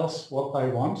can tell us what they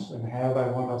want and how they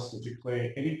want us to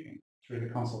declare anything through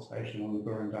the consultation on the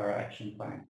Boroondara Action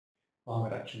Plan,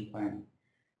 Climate Action Plan.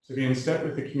 To be in step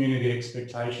with the community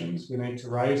expectations, we need to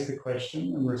raise the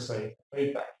question and receive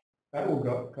feedback. That will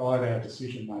guide our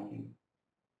decision making.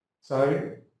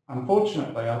 So,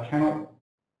 unfortunately, I cannot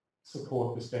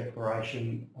support this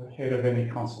declaration ahead of any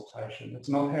consultation. It's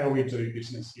not how we do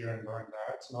business here in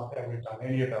Boroondara. It's not how we've done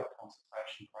any of our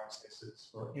consultation processes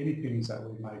for any things that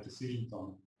we've made decisions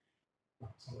on.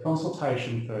 So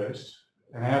consultation first,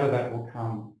 and out of that will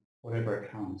come whatever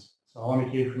it comes. So I want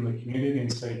to hear from the community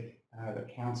and see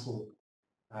that Council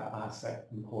asks that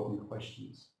important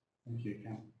questions. Thank you,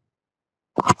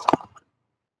 Councillor.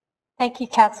 Thank you,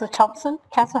 Councillor Thompson.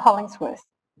 Councillor Hollingsworth.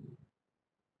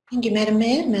 Thank you, Madam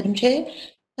Mayor, Madam Chair.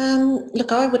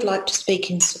 Look, I would like to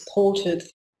speak in support of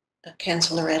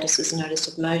Councillor Addis's notice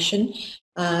of motion.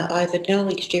 I've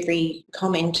acknowledged every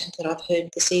comment that I've heard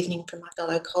this evening from my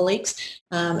fellow colleagues,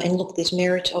 and look, there's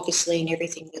merit obviously in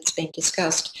everything that's been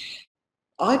discussed.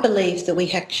 I believe that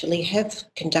we actually have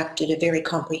conducted a very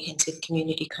comprehensive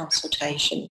community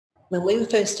consultation. When we were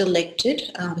first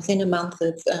elected, within a month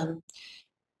of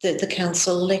the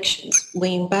council elections,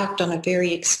 we embarked on a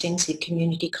very extensive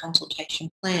community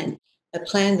consultation plan, a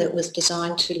plan that was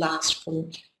designed to last from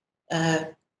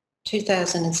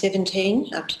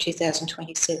 2017 up to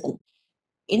 2027.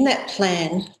 In that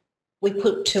plan, we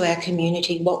put to our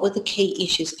community what were the key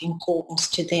issues of importance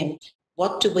to them.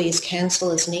 What do we as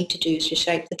councillors need to do to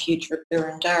shape the future of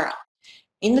Boroondara?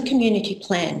 In the community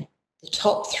plan, the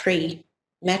top 3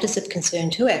 matters of concern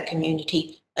to our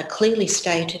community are clearly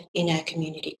stated in our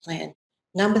community plan.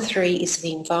 Number 3 is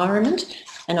the environment,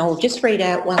 and I'll just read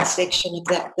out one section of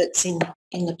that that's in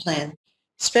the plan.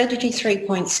 Strategy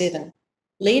 3.7,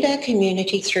 lead our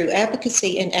community through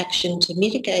advocacy and action to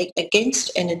mitigate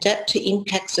against and adapt to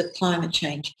impacts of climate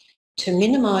change, to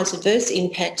minimise adverse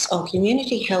impacts on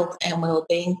community health and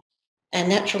wellbeing and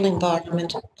natural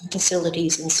environment,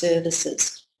 facilities and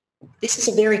services. This is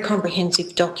a very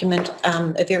comprehensive document,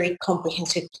 a very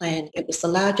comprehensive plan. It was the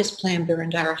largest plan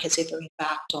Boroondara has ever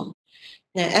embarked on.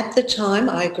 Now, at the time,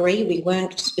 I agree, we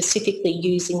weren't specifically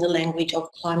using the language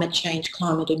of climate change,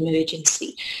 climate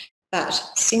emergency, but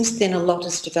since then a lot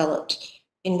has developed.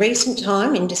 In recent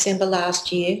time, in December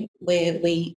last year, where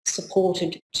we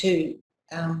supported to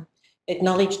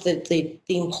acknowledge the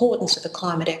importance of a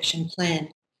climate action plan,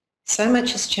 so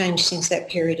much has changed since that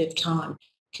period of time.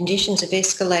 Conditions have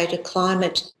escalated,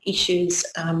 climate issues,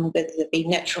 whether it be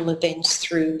natural events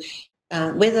through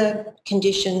weather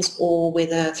conditions or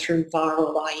whether through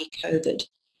viral, i.e. COVID.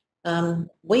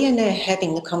 We are now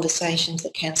having the conversations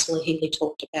that Councillor Healy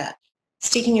talked about,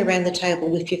 sitting around the table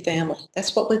with your family.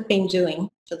 That's what we've been doing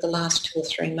for the last 2 or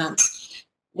 3 months.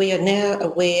 We are now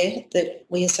aware that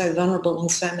we are so vulnerable in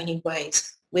so many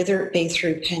ways, whether it be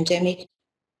through pandemic,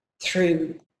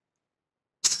 through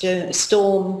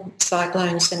storm,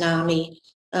 cyclone, tsunami,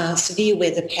 severe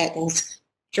weather patterns,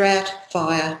 drought,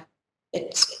 fire.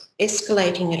 It's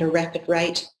escalating at a rapid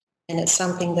rate, and it's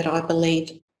something that I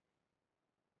believe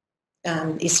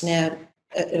is now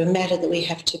a matter that we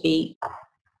have to be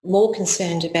more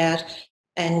concerned about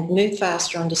and move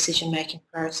faster on decision-making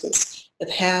process of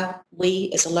how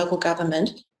we as a local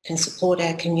government can support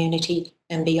our community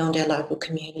and beyond our local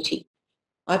community.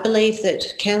 I believe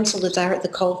that councillors are at the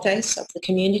coalface of the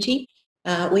community.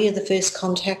 We are the first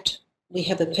contact. We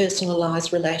have a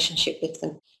personalised relationship with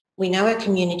them. We know our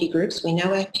community groups, we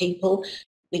know our people,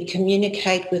 we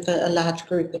communicate with a large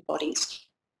group of bodies.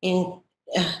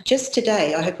 Just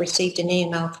today I have received an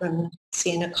email from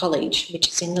Siena College, which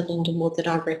is in the Linden ward that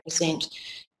I represent,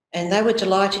 and they were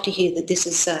delighted to hear that this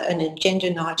is an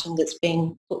agenda item that's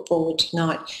been put forward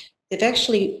tonight. They've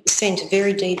actually sent a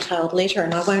very detailed letter,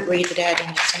 and I won't read it out in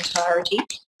its entirety,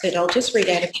 but I'll just read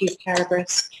out a few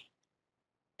paragraphs.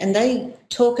 And they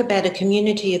talk about a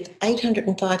community of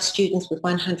 805 students with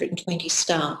 120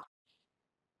 staff.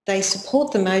 They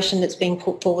support the motion that's been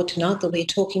put forward tonight that we're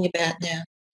talking about now.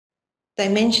 They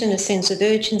mention a sense of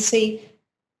urgency,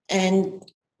 and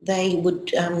they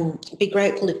would be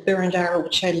grateful if Boroondara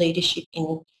would show leadership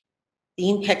in the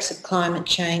impacts of climate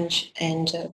change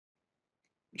and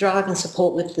drive and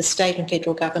support with the state and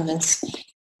federal governments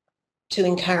to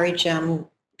encourage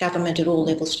government at all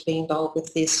levels to be involved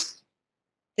with this.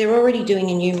 They're already doing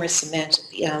a numerous amount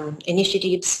of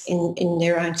initiatives in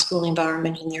their own school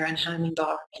environment and their own home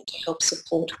environment to help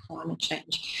support climate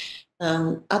change.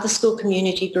 Other school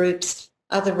community groups,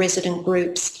 other resident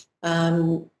groups.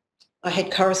 I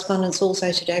had correspondence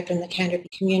also today from the Canterbury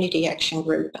Community Action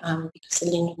Group because the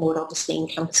Linden ward obviously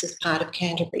encompasses part of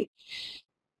Canterbury.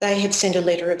 They have sent a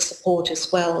letter of support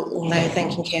as well, and they are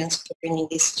thanking Council for bringing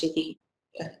this to the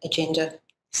agenda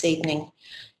this evening.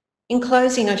 In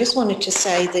closing, I just wanted to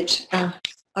say that,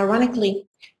 ironically,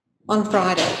 on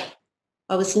Friday,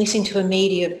 I was listening to a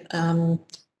media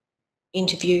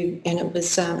interview, and it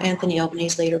was Anthony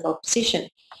Albanese, Leader of Opposition.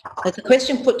 But the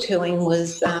question put to him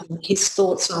was his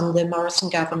thoughts on the Morrison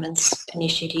government's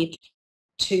initiative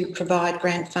to provide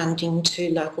grant funding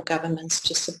to local governments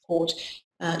to support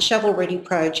shovel-ready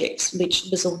projects, which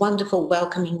was a wonderful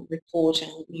welcoming report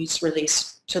and news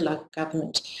release to local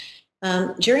government.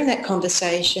 During that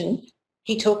conversation,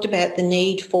 he talked about the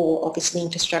need for, obviously,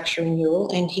 infrastructure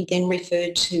renewal, and he then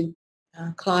referred to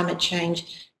climate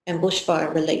change and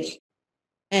bushfire relief.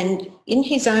 And in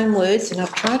his own words, and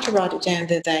I've tried to write it down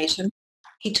verbatim,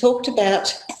 he talked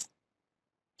about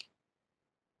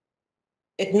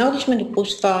acknowledgement of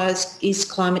bushfires is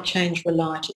climate change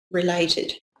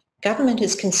related. Government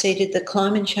has conceded that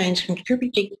climate change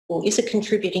is a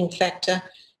contributing factor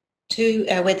to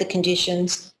our weather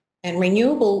conditions, and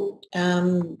renewable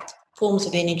forms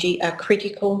of energy are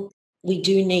critical. We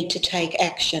do need to take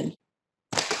action.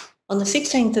 On the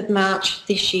 16th of March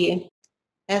this year,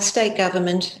 our state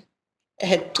government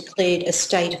had declared a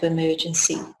state of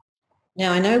emergency.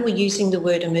 Now, I know we're using the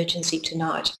word emergency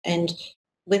tonight, and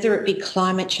whether it be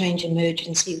climate change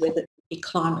emergency, whether it be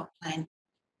climate plan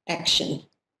action,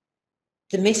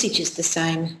 the message is the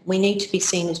same. We need to be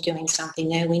seen as doing something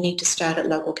now. We need to start at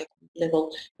local government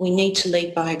level. We need to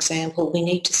lead by example. We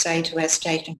need to say to our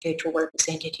state and federal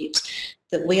representatives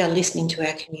that we are listening to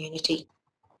our community.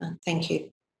 Thank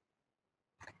you.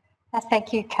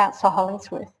 Thank you, Councillor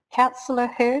Hollingsworth. Councillor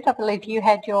Hurd, I believe you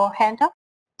had your hand up.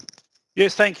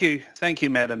 Yes, thank you. Thank you,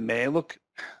 Madam Mayor. Look,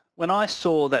 when I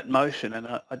saw that motion, and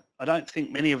I don't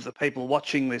think many of the people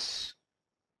watching this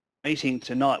meeting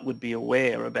tonight would be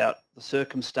aware about the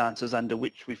circumstances under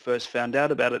which we first found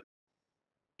out about it.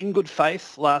 In good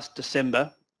faith, last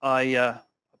December, I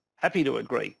happy to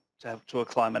agree to a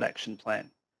climate action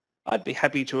plan. I'd be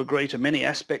happy to agree to many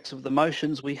aspects of the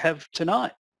motions we have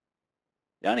tonight.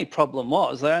 The only problem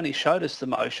was they only showed us the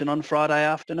motion on Friday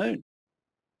afternoon.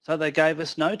 So they gave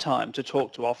us no time to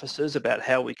talk to officers about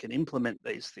how we can implement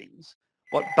these things,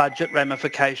 what budget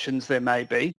ramifications there may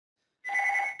be,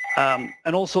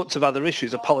 and all sorts of other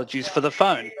issues. Apologies for the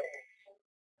phone.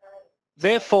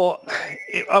 Therefore,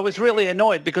 I was really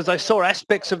annoyed because I saw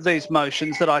aspects of these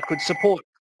motions that I could support.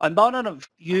 I might not have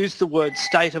used the word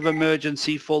state of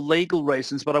emergency for legal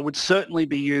reasons, but I would certainly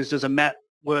be used as a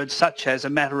word such as a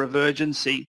matter of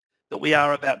urgency, that we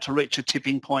are about to reach a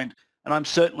tipping point, and I'm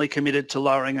certainly committed to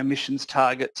lowering emissions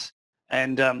targets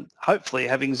and hopefully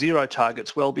having zero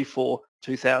targets well before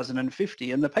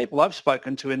 2050. And the people I've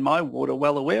spoken to in my ward are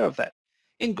well aware of that.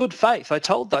 In good faith, I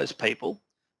told those people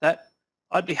that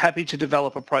I'd be happy to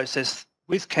develop a process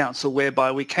with council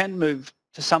whereby we can move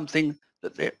to something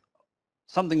the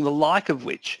like of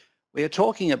which we are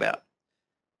talking about.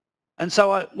 And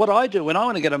so what I do when I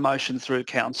want to get a motion through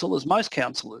council, as most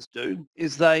councillors do,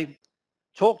 is they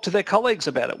talk to their colleagues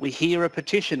about it. We hear a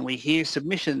petition, we hear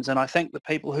submissions, and I thank the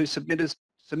people who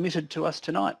submitted to us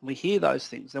tonight. We hear those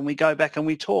things, then we go back and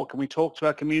we talk to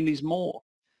our communities more,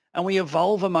 and we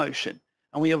evolve a motion,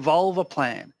 and we evolve a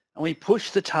plan, and we push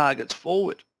the targets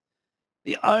forward.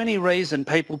 The only reason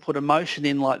people put a motion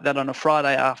in like that on a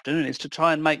Friday afternoon is to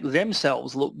try and make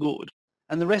themselves look good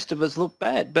and the rest of us look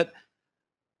bad. But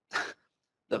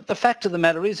the fact of the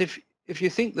matter is, if you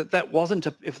think that wasn't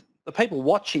if the people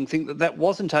watching think that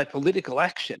wasn't a political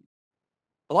action,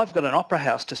 well, I've got an opera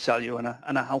house to sell you,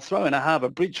 and I'll throw in a harbour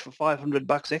bridge for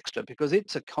 $500 extra, because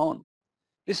it's a con.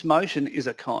 This motion is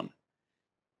a con.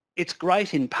 It's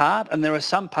great in part, and there are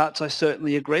some parts I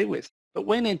certainly agree with, but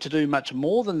we need to do much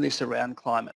more than this around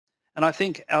climate. And I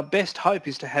think our best hope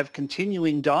is to have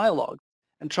continuing dialogue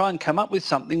and try and come up with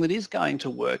something that is going to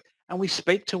work. And we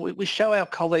show our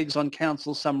colleagues on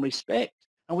council some respect,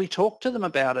 and we talk to them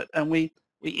about it, and we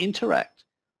interact.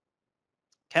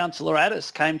 Councillor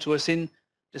Addis came to us in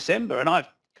December, and I've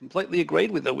completely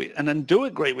agreed with her, and do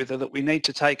agree with her, that we need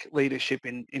to take leadership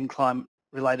in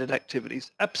climate-related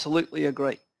activities. Absolutely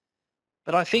agree.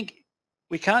 But I think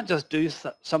we can't just do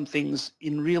some things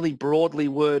in really broadly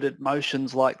worded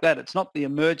motions like that. It's not the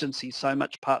emergency so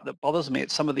much part that bothers me.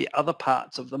 It's some of the other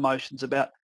parts of the motions about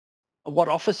what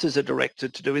officers are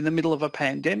directed to do in the middle of a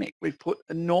pandemic. We've put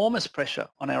enormous pressure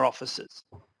on our officers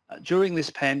during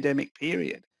this pandemic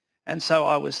period. And so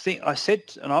I've said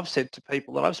to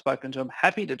people that I've spoken to, I'm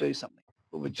happy to do something,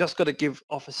 but we've just got to give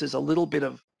officers a little bit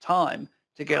of time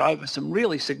to get over some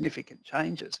really significant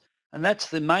changes. And that's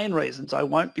the main reasons I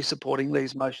won't be supporting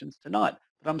these motions tonight.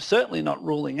 But I'm certainly not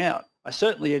ruling out. I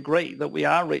certainly agree that we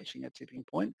are reaching a tipping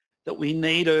point, that we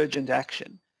need urgent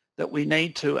action, that we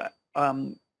need to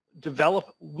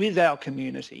develop with our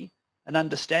community an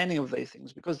understanding of these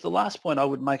things. Because the last point I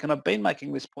would make, and I've been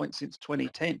making this point since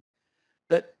 2010,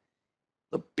 that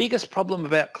the biggest problem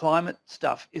about climate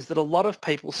stuff is that a lot of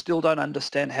people still don't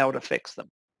understand how it affects them.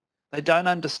 They don't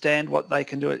understand what they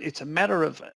can do. It's a matter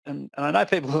of, and I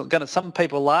know some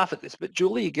people laugh at this, but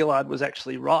Julia Gillard was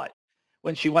actually right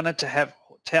when she wanted to have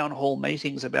town hall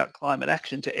meetings about climate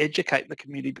action to educate the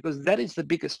community, because that is the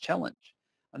biggest challenge.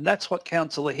 And that's what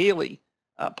Councillor Healy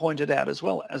pointed out as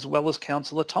well as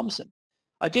Councillor Thompson.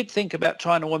 I did think about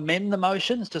trying to amend the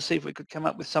motions to see if we could come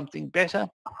up with something better,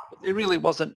 but there really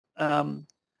wasn't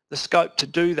the scope to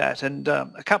do that. And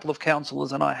a couple of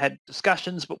councillors and I had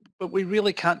discussions, but we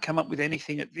really can't come up with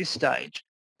anything at this stage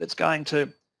that's going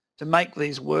to make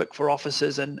these work for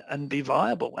officers and be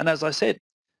viable. And as I said,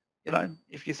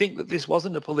 if you think that this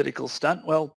wasn't a political stunt,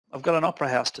 well, I've got an opera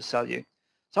house to sell you.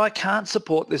 So I can't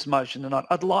support this motion, and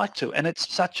I'd like to, and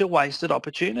it's such a wasted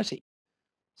opportunity.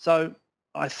 So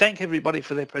I thank everybody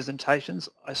for their presentations.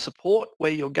 I support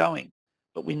where you're going,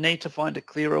 but we need to find a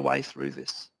clearer way through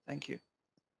this. Thank you.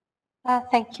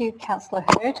 Thank you, Councillor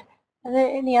Hurd. Are there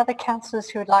any other councillors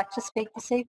who would like to speak this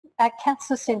evening?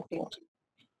 Councillor Sinfield.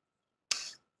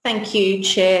 Thank you,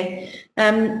 Chair.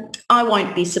 I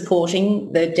won't be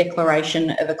supporting the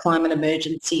declaration of a climate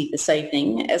emergency this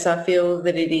evening, as I feel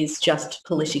that it is just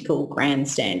political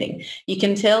grandstanding. You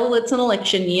can tell it's an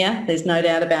election year, there's no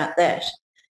doubt about that.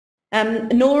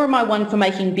 Nor am I one for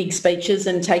making big speeches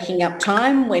and taking up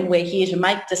time when we're here to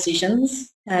make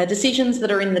decisions, decisions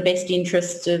that are in the best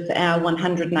interests of our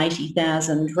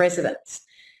 180,000 residents,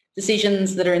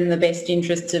 decisions that are in the best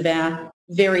interests of our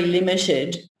very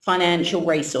limited financial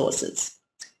resources.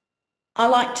 I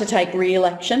like to take real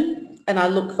action, and I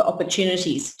look for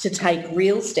opportunities to take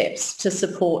real steps to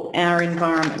support our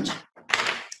environment.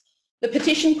 The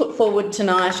petition put forward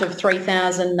tonight of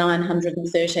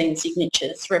 3,913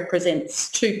 signatures represents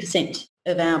 2%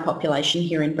 of our population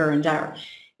here in Boroondara.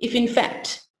 If in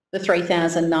fact the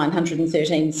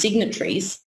 3,913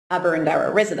 signatories are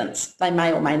Boroondara residents, they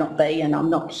may or may not be, and I'm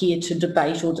not here to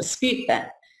debate or dispute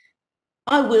that.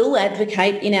 I will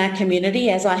advocate in our community,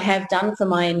 as I have done for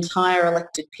my entire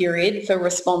elected period, for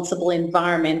responsible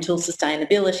environmental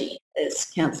sustainability, as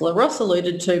Councillor Ross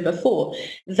alluded to before.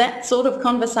 That sort of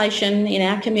conversation in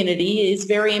our community is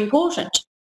very important.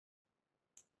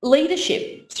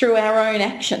 Leadership through our own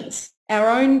actions, our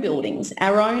own buildings,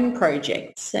 our own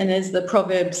projects, and as the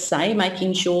proverbs say,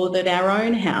 making sure that our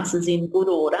own house is in good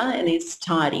order and is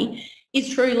tidy, is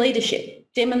true leadership,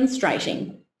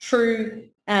 demonstrating true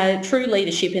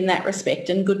leadership in that respect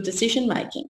and good decision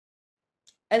making.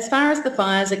 As far as the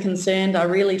fires are concerned, I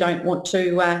really don't want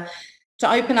to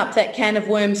to open up that can of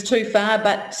worms too far,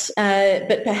 but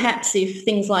perhaps if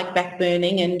things like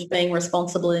backburning and being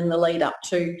responsible in the lead up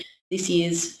to this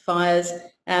year's fires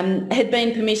had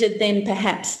been permitted, then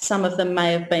perhaps some of them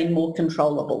may have been more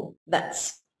controllable.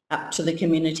 That's up to the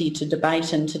community to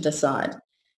debate and to decide.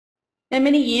 Now,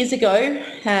 many years ago,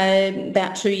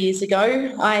 about 2 years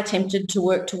ago, I attempted to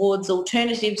work towards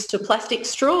alternatives to plastic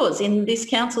straws in this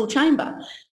council chamber.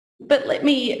 But let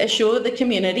me assure the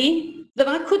community that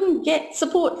I couldn't get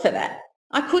support for that.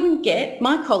 I couldn't get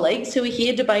my colleagues who are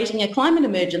here debating a climate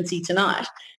emergency tonight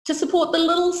to support the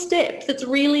little step that's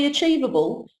really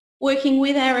achievable, working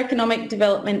with our economic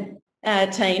development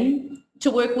team,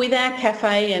 to work with our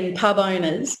cafe and pub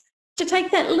owners, to take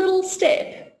that little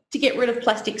step to get rid of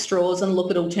plastic straws and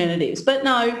look at alternatives. But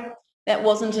no, that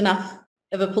wasn't enough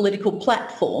of a political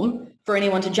platform for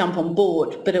anyone to jump on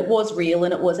board, but it was real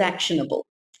and it was actionable.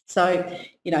 So,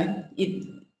 you know,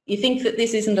 you think that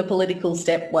this isn't a political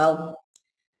step, well,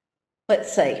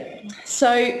 let's see.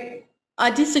 So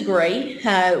I disagree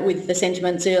with the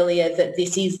sentiments earlier that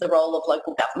this is the role of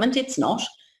local government. It's not.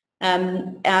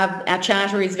 Our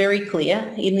charter is very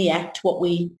clear in the Act what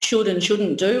we should and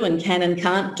shouldn't do and can and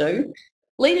can't do.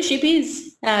 Leadership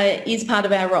is part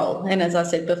of our role, and as I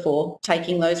said before,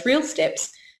 taking those real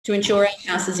steps to ensure our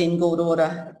house is in good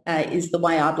order is the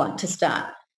way I'd like to start.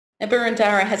 Now,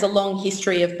 Boroondara has a long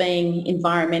history of being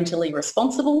environmentally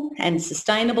responsible and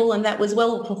sustainable, and that was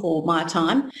well before my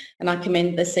time, and I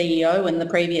commend the CEO and the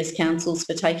previous councils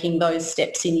for taking those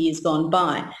steps in years gone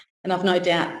by. And I've no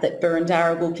doubt that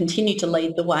Boroondara will continue to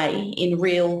lead the way in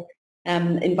real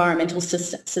environmental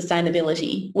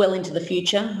sustainability well into the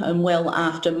future and well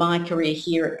after my career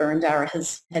here at Boroondara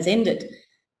has ended.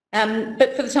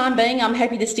 But for the time being, I'm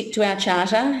happy to stick to our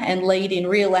charter and lead in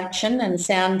real action and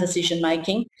sound decision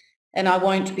making, and I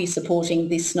won't be supporting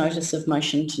this notice of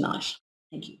motion tonight.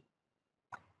 Thank you.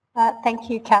 Thank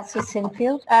you, Councillor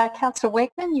Sinfield. Councillor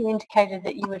Wegman, you indicated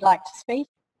that you would like to speak.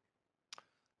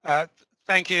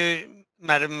 Thank you,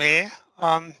 Madam Mayor.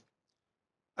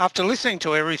 After listening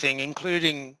to everything,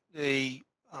 including the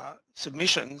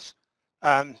submissions,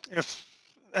 and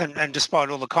despite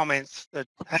all the comments that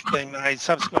have been made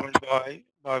subsequently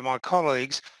by my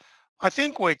colleagues, I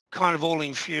think we're kind of all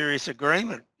in furious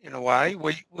agreement in a way.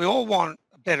 We all want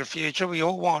a better future. We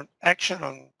all want action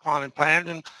on climate plan,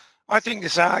 and I think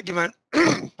this argument,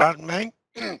 pardon me,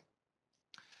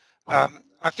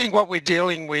 I think what we're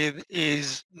dealing with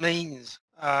is means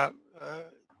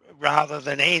rather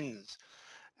than ends.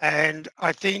 And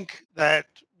I think that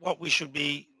what we should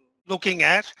be looking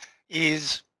at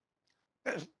is,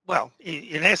 well,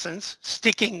 in essence,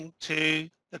 sticking to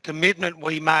the commitment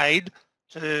we made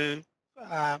to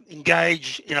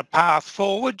engage in a path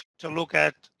forward to look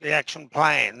at the action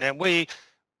plan. And we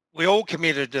all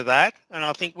committed to that, and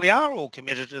I think we are all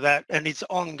committed to that, and it's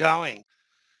ongoing.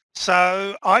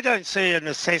 So I don't see a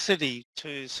necessity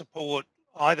to support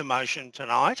either motion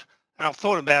tonight, and I've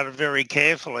thought about it very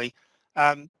carefully.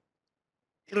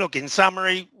 Look, in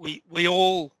summary, we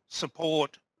all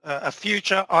support a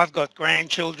future. I've got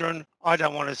grandchildren. I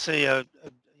don't want to see a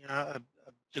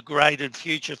degraded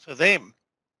future for them.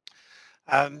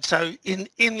 So in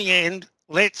the end,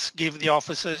 let's give the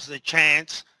officers the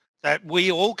chance that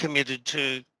we all committed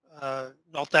to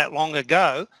not that long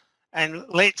ago, and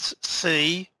let's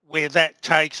see where that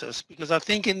takes us, because I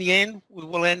think in the end we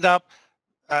will end up,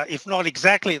 if not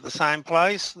exactly at the same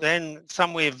place, then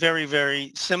somewhere very,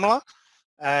 very similar.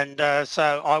 And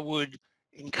so I would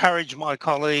encourage my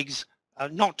colleagues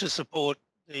not to support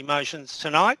the motions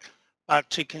tonight, but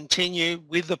to continue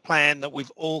with the plan that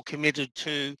we've all committed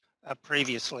to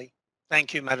previously.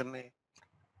 Thank you, Madam Mayor.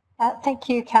 Thank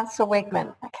you, Councillor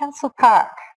Wegman. Councillor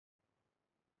Park.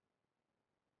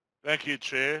 Thank you,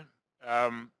 Chair.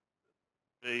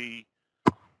 The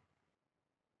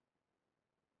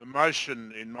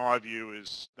motion, in my view,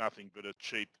 is nothing but a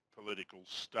cheap political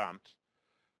stunt.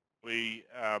 We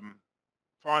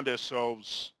find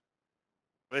ourselves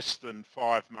less than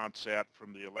 5 months out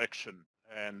from the election,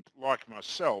 and like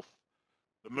myself,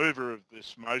 the mover of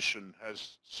this motion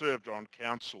has served on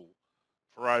council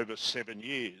for over 7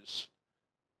 years,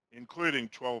 including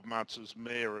 12 months as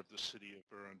Mayor of the City of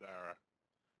Boroondara.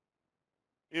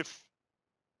 If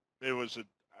there was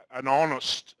an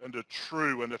honest and a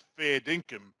true and a fair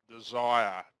dinkum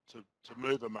desire to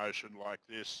move a motion like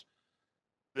this,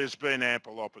 there's been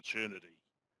ample opportunity.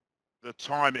 The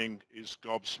timing is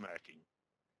gobsmacking.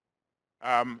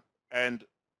 And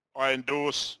I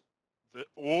endorse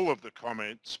all of the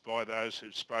comments by those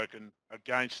who've spoken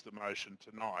against the motion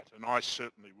tonight, and I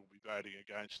certainly will be voting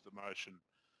against the motion.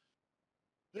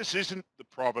 This isn't the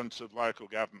province of local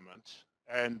government.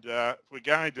 And if we're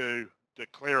going to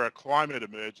declare a climate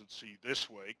emergency this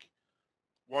week,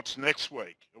 what's next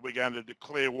week? Are we going to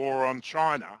declare war on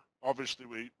China? Obviously,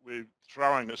 we're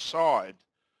throwing aside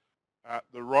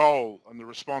the role and the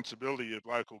responsibility of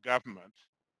local government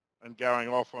and going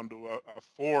off onto a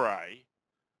foray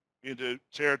into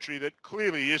territory that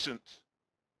clearly isn't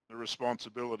the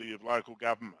responsibility of local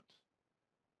government.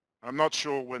 I'm not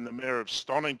sure when the Mayor of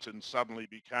Stonington suddenly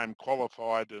became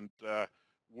qualified and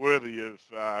worthy of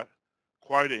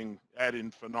quoting ad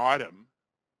infinitum.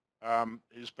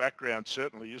 His background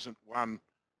certainly isn't one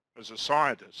as a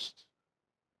scientist.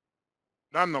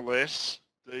 Nonetheless,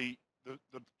 the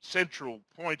central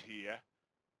point here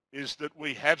is that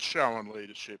we have shown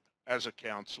leadership as a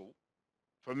council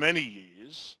for many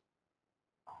years.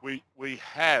 We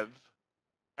have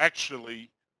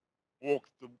actually walked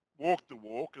the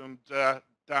walk and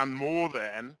done more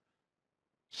than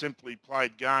simply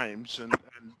played games and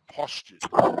postured.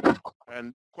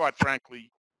 And quite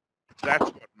frankly, that's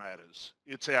what matters.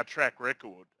 It's our track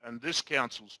record. And this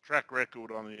council's track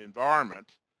record on the environment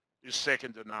is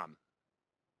second to none.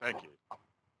 Thank you.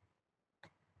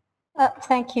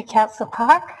 Thank you, Councillor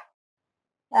Park.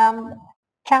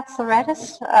 Councillor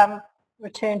Addis,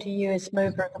 return to you as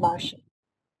mover of the motion.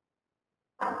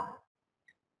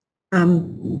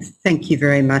 Thank you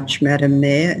very much, Madam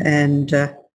Mayor, and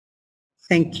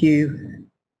thank you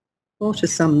more to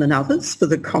some than others for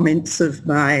the comments of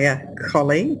my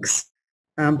colleagues,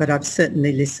 but I've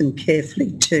certainly listened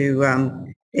carefully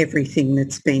to everything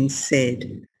that's been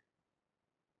said.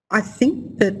 I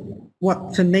think that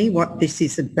what this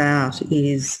is about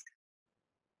is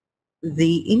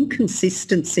the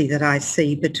inconsistency that I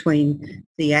see between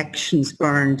the actions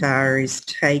Boroondara is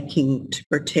taking to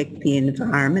protect the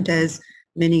environment. As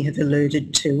many have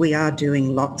alluded to, we are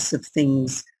doing lots of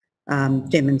things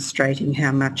demonstrating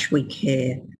how much we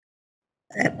care.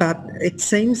 But it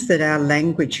seems that our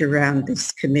language around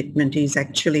this commitment is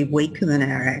actually weaker than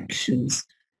our actions.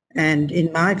 And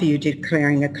in my view,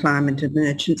 declaring a climate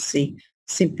emergency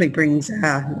simply brings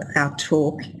our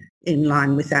talk in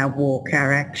line with our walk,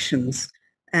 our actions.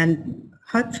 And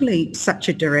hopefully such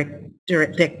a direct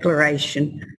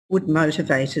declaration would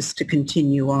motivate us to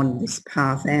continue on this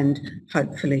path and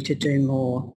hopefully to do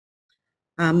more.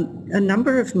 A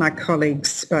number of my colleagues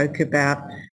spoke about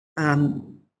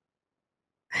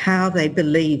how they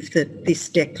believe that this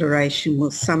declaration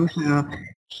will somehow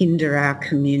hinder our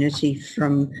community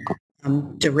from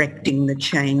directing the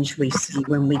change we see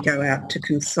when we go out to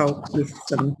consult with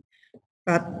them.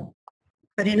 But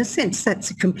in a sense, that's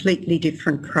a completely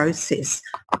different process.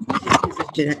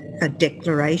 This is a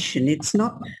declaration. It's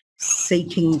not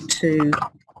seeking to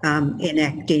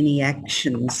enact any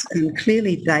actions, and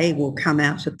clearly they will come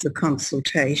out of the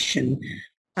consultation.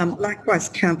 Likewise,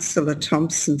 Councillor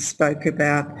Thompson spoke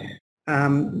about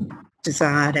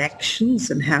desired actions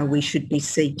and how we should be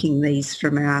seeking these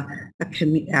from our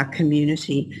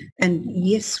community. And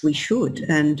yes, we should.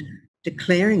 And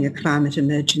declaring a climate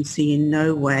emergency in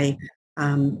no way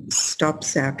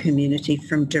stops our community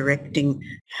from directing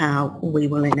how we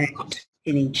will enact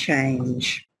any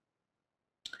change.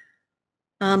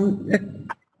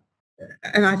 And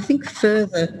I think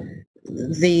further,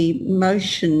 the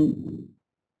motion,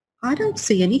 I don't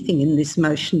see anything in this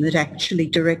motion that actually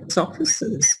directs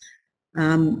officers.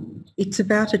 It's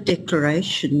about a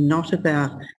declaration, not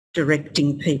about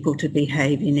directing people to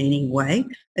behave in any way.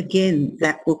 Again,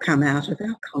 that will come out of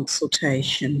our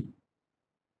consultation.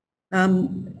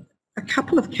 A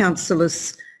couple of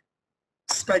councillors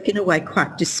spoke in a way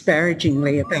quite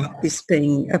disparagingly about this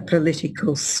being a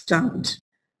political stunt.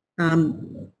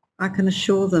 I can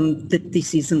assure them that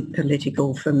this isn't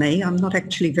political for me. I'm not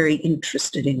actually very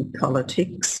interested in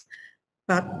politics,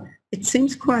 but it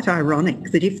seems quite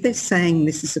ironic that if they're saying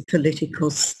this is a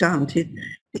political stunt,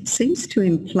 it seems to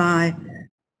imply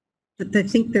that they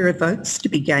think there are votes to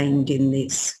be gained in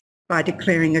this by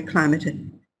declaring a climate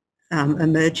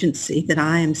emergency, that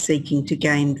I am seeking to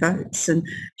gain votes. And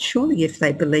surely if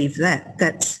they believe that,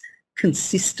 that's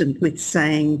consistent with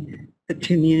saying the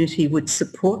community would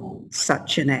support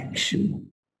such an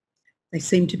action. They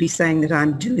seem to be saying that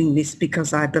I'm doing this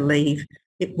because I believe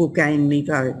it will gain me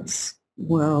votes.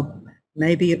 Well,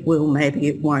 maybe it will, maybe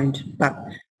it won't, but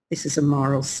this is a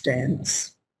moral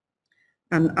stance.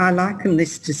 I liken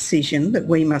this decision that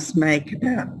we must make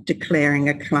about declaring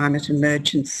a climate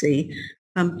emergency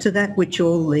to that which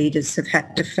all leaders have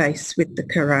had to face with the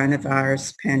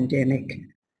coronavirus pandemic.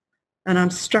 And I'm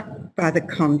struck by the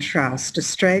contrast.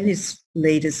 Australia's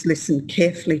leaders listened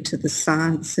carefully to the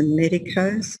science and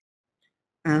medicos.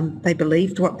 They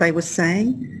believed what they were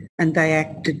saying and they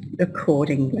acted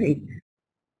accordingly.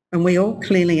 And we all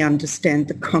clearly understand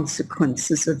the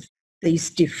consequences of these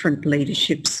different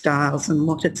leadership styles and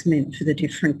what it's meant for the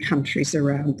different countries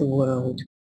around the world.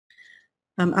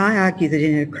 I argue that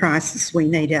in a crisis we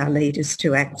need our leaders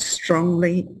to act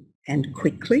strongly and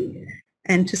quickly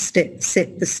and to set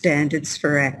the standards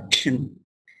for action.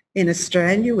 In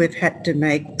Australia, we've had to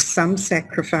make some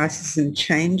sacrifices and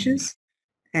changes,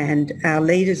 and our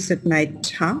leaders have made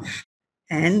tough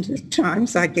and at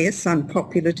times, I guess,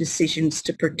 unpopular decisions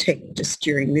to protect us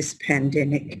during this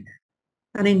pandemic.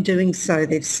 And in doing so,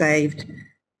 they've saved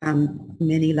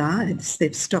many lives.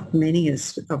 They've stopped many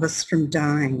of us from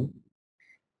dying.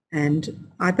 And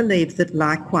I believe that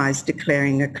likewise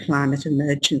declaring a climate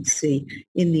emergency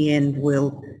in the end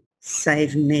will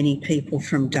save many people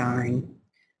from dying.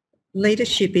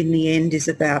 Leadership in the end is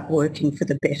about working for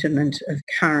the betterment of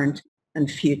current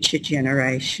and future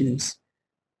generations.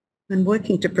 And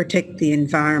working to protect the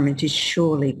environment is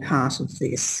surely part of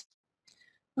this.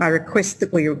 I request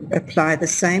that we apply the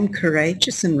same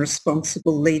courageous and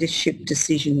responsible leadership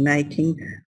decision-making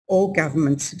all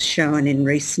governments have shown in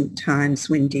recent times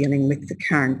when dealing with the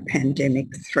current pandemic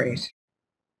threat.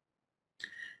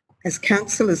 As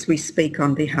councillors, we speak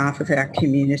on behalf of our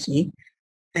community,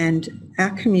 and our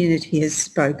community has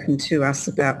spoken to us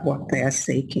about what they are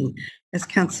seeking. As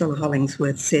Councillor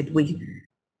Hollingsworth said,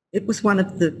 it was one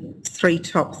of the 3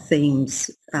 top themes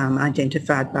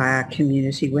identified by our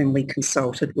community when we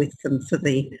consulted with them for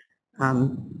the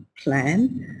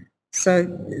plan.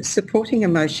 So supporting a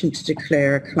motion to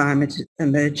declare a climate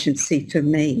emergency for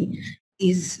me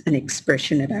is an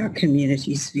expression of our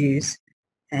community's views,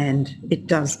 and it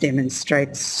does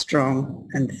demonstrate strong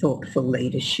and thoughtful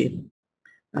leadership.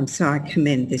 So I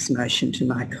commend this motion to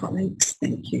my colleagues.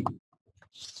 Thank you.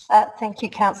 Thank you,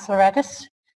 Councillor Addis.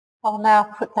 I'll now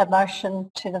put the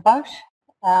motion to the vote.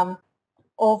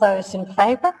 All those in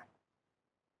favour?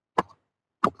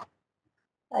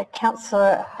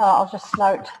 Councillor, I'll just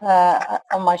note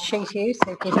on my sheet here,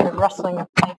 so you hear the rustling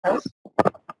of papers.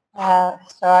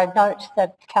 So I note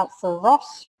that Councillor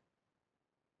Ross,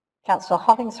 Councillor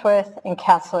Hollingsworth and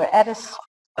Councillor Addis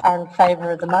are in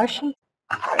favour of the motion.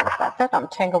 Sorry about that, I'm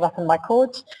tangled up in my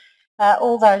cords.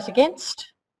 All those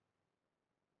against?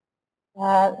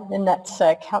 Then that's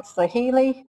Councillor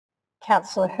Healy,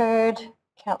 Councillor Hurd,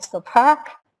 Councillor Park,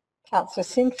 Councillor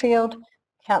Sinfield,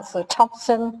 Councillor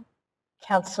Thompson,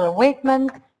 Councillor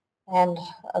Wegman, and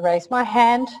I raise my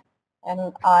hand,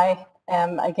 and I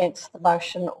am against the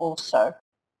motion also.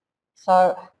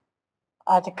 So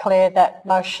I declare that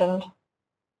motion,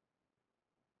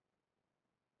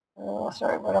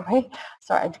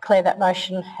 I declare that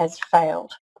motion has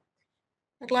failed.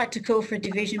 I'd like to call for a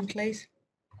division, please.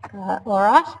 All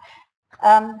right.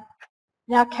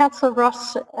 Now, Councillor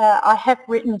Ross, I have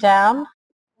written down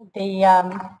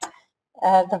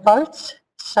the votes.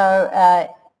 So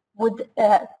would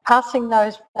passing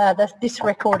this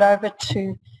record over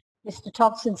to Mr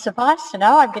Thompson suffice?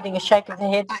 No, I'm getting a shake of the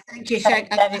head. Thank you, Shake.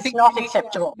 That is not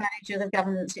acceptable. Manager of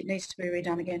governance, it needs to be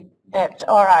redone again. Yep.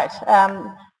 All right.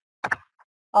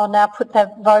 I'll now put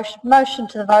the motion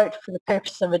to the vote for the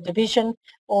purpose of a division.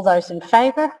 All those in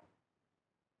favour?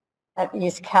 That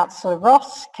is Councillor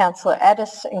Ross, Councillor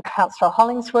Addis and Councillor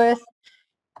Hollingsworth.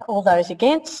 All those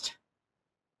against?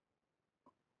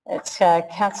 It's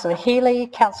Councillor Healy,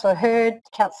 Councillor Hurd,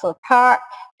 Councillor Park,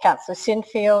 Councillor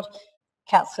Sinfield,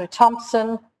 Councillor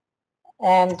Thompson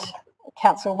and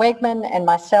Councillor Wegman and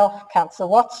myself, Councillor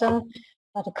Watson.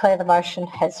 I declare the motion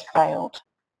has failed.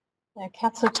 Now,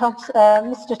 Councillor Thompson,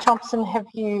 Mr Thompson, have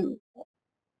you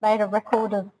made a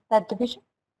record of that division?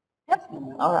 Yep.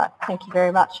 All right, thank you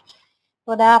very much.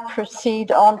 We'll now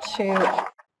proceed on to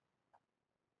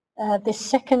the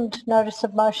second notice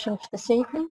of motion for this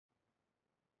evening.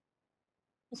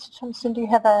 Mr Thompson, do you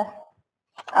have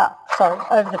sorry,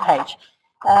 over the page.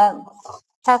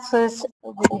 Councillors,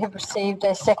 we have received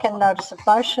a second notice of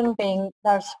motion, being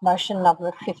notice of motion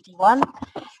number 51,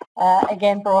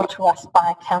 again brought to us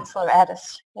by Councillor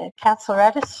Addis. Councillor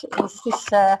Addis, is this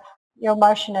your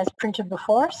motion as printed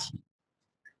before us?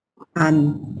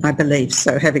 I believe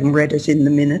so, having read it in the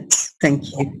minutes.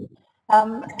 Thank you.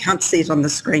 I can't see it on the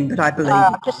screen, but I believe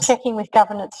I'm just checking with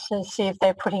governance to see if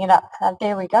they're putting it up.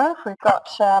 There we go. We've got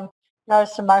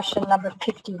notice of motion number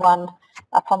 51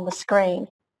 up on the screen.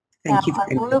 Thank you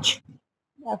very much.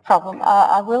 No problem.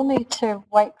 I will need to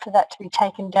wait for that to be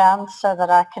taken down so that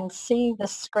I can see the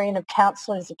screen of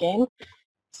councillors again,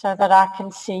 so that I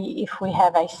can see if we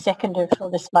have a seconder for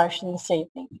this motion this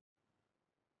evening.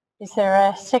 Is there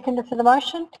a seconder for the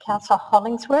motion? Councillor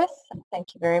Hollingsworth.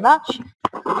 Thank you very much.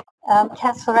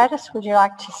 Councillor Addis, would you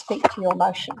like to speak to your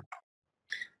motion?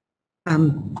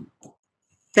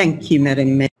 Thank you,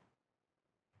 Madam Mayor.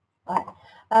 Right.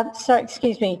 Sorry,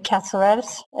 excuse me, Councillor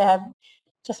Addis.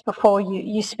 Just before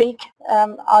you speak,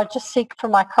 I'll just seek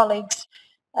from my colleagues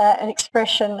an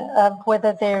expression of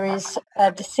whether there is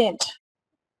a dissent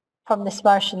from this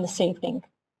motion this evening.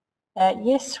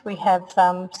 Yes, we have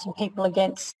some people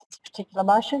against this particular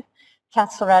motion.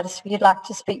 Councillor Addis, if you'd like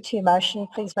to speak to your motion,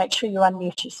 please make sure you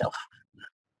unmute yourself.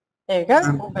 There you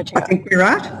go. I think we're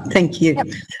right. Thank you. Yep.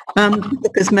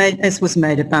 Because as was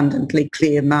made abundantly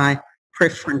clear, my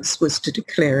preference was to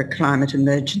declare a climate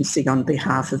emergency on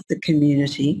behalf of the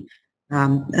community.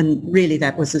 And really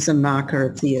that was as a marker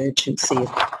of the urgency of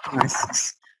the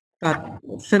crisis. But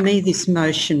for me, this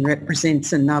motion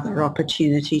represents another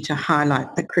opportunity to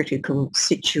highlight the critical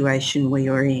situation we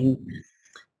are in.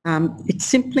 It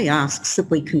simply asks that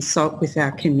we consult with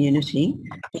our community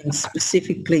and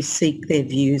specifically seek their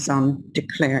views on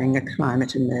declaring a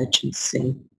climate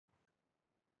emergency.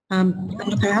 And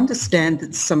I understand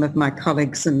that some of my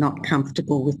colleagues are not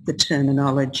comfortable with the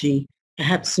terminology,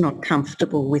 perhaps not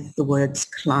comfortable with the words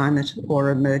climate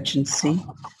or emergency.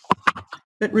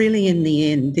 But really in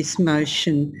the end, this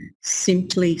motion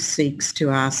simply seeks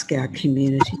to ask our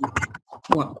community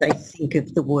what they think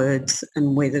of the words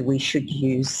and whether we should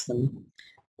use them.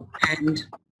 And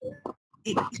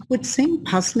it would seem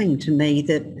puzzling to me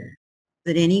that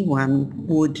anyone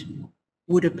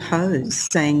would oppose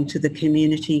saying to the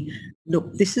community,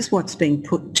 look, this is what's been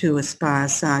put to us by a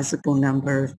sizable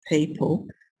number of people,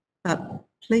 but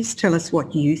please tell us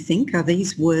what you think. Are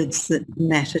these words that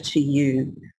matter to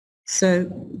you?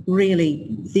 So really,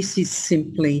 this is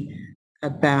simply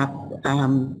about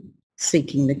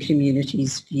seeking the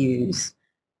community's views.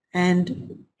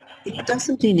 And it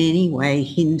doesn't in any way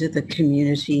hinder the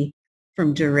community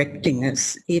from directing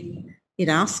us. It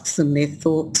asks them their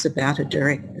thoughts about a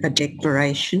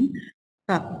declaration,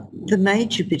 but the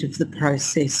major bit of the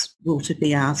process will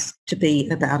be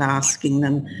about asking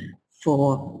them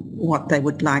for what they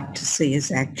would like to see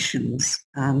as actions.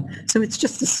 So it's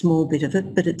just a small bit of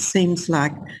it, but it seems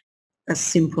like a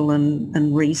simple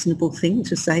and reasonable thing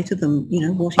to say to them, you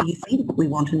know, what do you think? We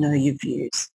want to know your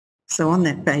views. So on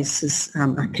that basis,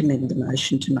 I commend the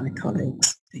motion to my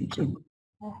colleagues. Thank you.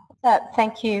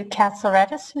 Thank you, Councillor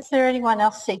Addis. Is there anyone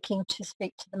else seeking to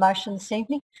speak to the motion this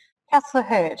evening? Councillor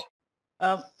Hurd.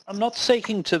 I'm not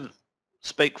seeking to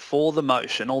speak for the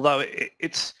motion, although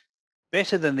it's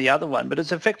better than the other one, but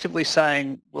it's effectively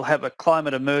saying we'll have a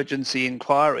climate emergency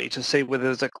inquiry to see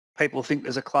whether people think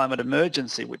there's a climate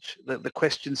emergency, which the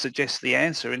question suggests the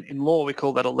answer. In law, we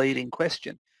call that a leading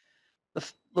question.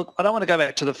 Look, I don't want to go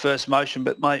back to the first motion,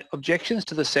 but my objections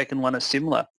to the second one are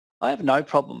similar. I have no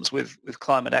problems with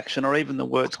climate action or even the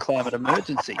words climate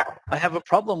emergency. I have a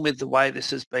problem with the way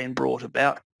this has been brought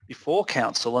about before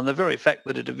council, and the very fact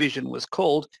that a division was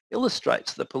called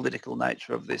illustrates the political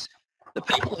nature of this. The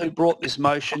people who brought this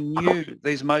motion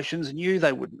these motions knew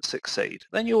they wouldn't succeed.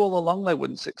 They knew all along they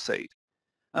wouldn't succeed.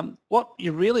 What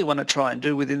you really want to try and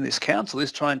do within this council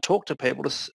is try and talk to people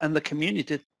and the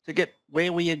community to get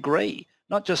where we agree,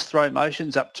 not just throw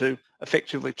motions up to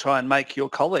effectively try and make your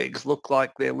colleagues look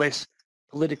like they're less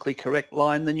politically correct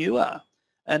line than you are.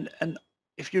 And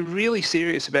if you're really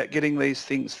serious about getting these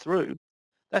things through,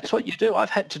 that's what you do. I've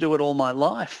had to do it all my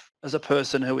life as a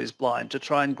person who is blind, to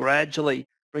try and gradually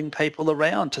bring people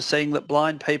around to seeing that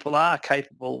blind people are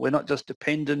capable. We're not just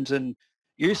dependent and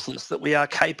useless, that we are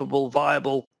capable,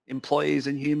 viable employees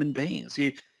and human beings.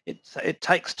 It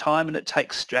takes time and it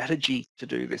takes strategy to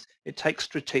do this. It takes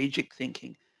strategic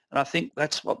thinking. And I think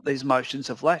that's what these motions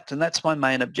have lacked. And that's my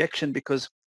main objection, because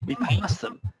we pass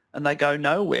them and they go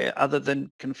nowhere other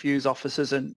than confuse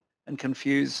officers and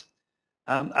confuse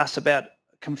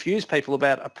confuse people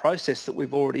about a process that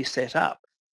we've already set up.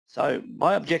 So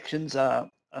my objections are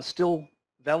still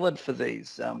valid for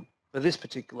this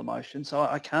particular motion, so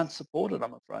I can't support it,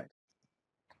 I'm afraid.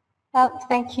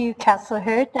 Thank you, Councillor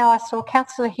Hurd. Now I saw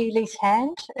Councillor Healy's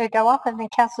hand go up, and then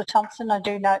Councillor Thompson, I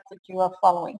do note that you are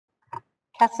following.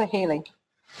 Councillor Healy.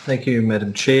 Thank you,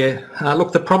 Madam Chair.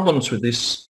 Look, the problems with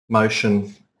this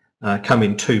motion come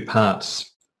in two parts.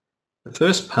 The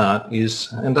first part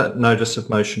is, under notice of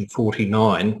motion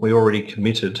 49, we already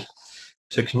committed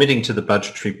to the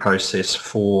budgetary process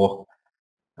for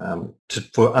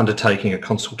undertaking a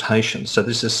consultation. So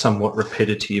this is somewhat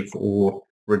repetitive or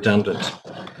redundant.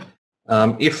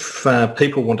 If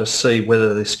people want to see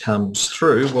whether this comes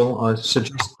through, well, I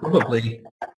suggest probably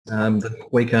the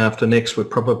week after next we'll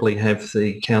probably have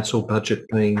the council budget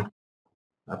being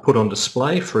put on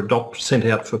display sent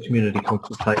out for community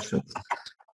consultation.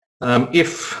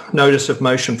 If notice of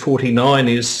motion 49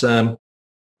 is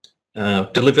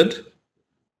delivered,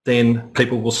 then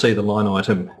people will see the line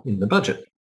item in the budget.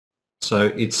 So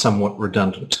it's somewhat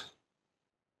redundant.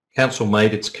 Council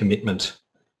made its commitment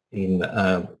in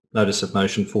Notice of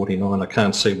Motion 49. I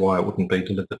can't see why it wouldn't be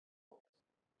delivered.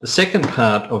 The second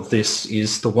part of this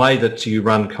is the way that you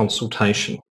run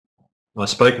consultation. I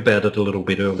spoke about it a little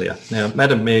bit earlier. Now,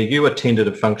 Madam Mayor, you attended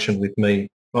a function with me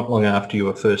not long after you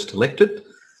were first elected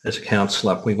as a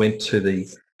councillor. We went to the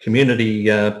Community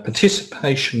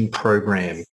Participation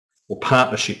Program or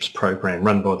Partnerships Program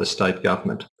run by the state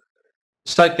government.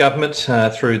 State government,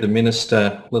 through the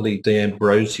Minister Lily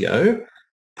D'Ambrosio,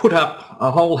 put up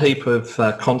a whole heap of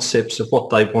concepts of what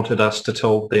they wanted us to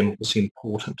tell them was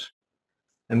important.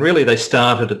 And really they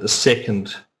started at the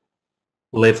second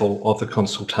level of the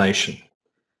consultation.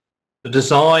 The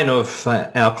design of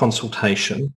our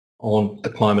consultation on the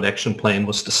Climate Action Plan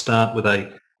was to start with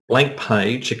a blank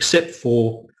page, except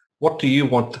for what do you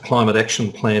want the Climate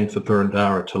Action Plan for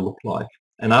Boroondara to look like?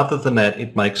 And other than that,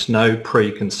 it makes no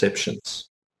preconceptions.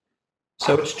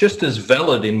 So it's just as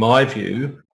valid, in my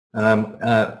view,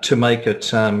 to make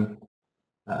it,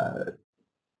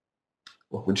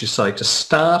 what would you say, to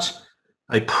start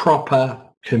a proper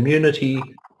community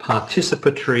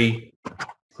participatory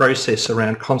process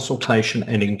around consultation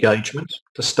and engagement,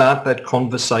 to start that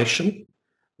conversation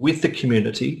with the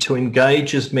community, to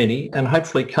engage as many and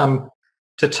hopefully come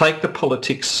to take the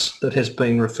politics that has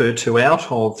been referred to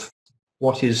out of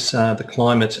what is the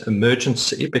climate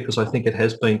emergency, because I think it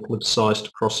has been politicised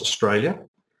across Australia.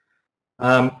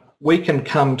 We can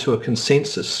come to a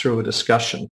consensus through a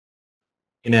discussion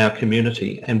in our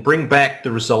community and bring back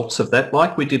the results of that,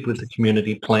 like we did with the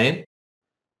community plan,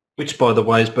 which, by the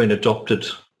way, has been adopted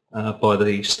by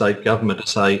the state government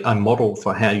as a model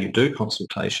for how you do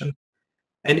consultation.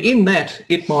 And in that,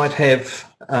 it might have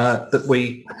that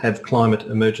we have climate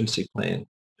emergency plan.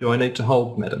 Do I need to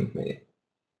hold, Madam Mayor?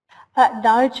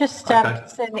 No, just Okay.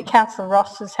 saying that Councillor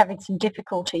Ross is having some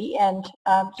difficulty and...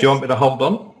 Do you want me to hold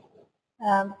on?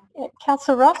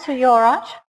 Councillor Ross, are you all right?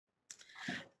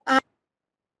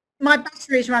 My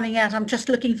battery is running out. I'm just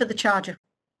looking for the charger.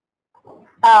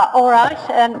 All right,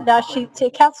 and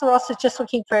Councillor Ross is just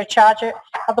looking for a charger.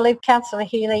 I believe Councillor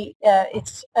Healy,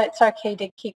 it's okay to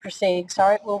keep proceeding.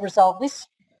 Sorry, we'll resolve this.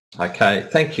 Okay,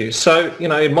 thank you. So, you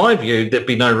know, in my view, there'd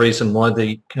be no reason why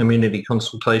the community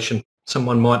consultation,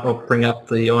 someone might not bring up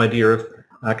the idea of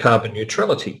carbon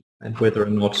neutrality and whether or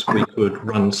not we could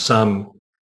run some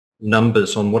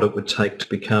numbers on what it would take to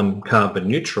become carbon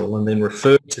neutral and then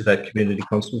refer to that community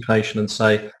consultation and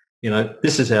say, you know,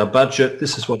 this is our budget,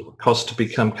 this is what it would cost to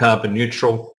become carbon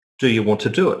neutral. Do you want to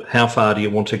do it? How far do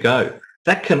you want to go?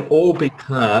 That can all be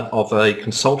part of a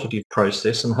consultative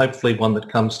process and hopefully one that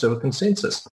comes to a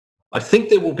consensus. I think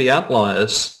there will be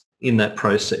outliers in that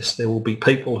process. There will be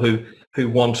people who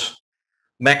want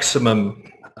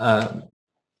maximum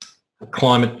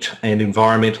climate and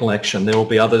environmental action. There will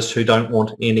be others who don't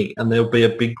want any, and there will be a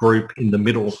big group in the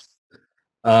middle.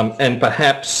 And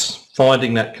perhaps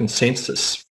finding that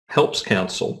consensus helps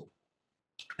council.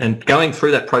 And going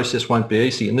through that process won't be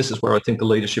easy, and this is where I think the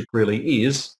leadership really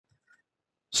is.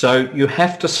 So you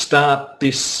have to start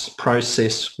this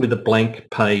process with a blank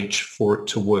page for it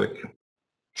to work.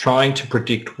 Trying to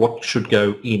predict what should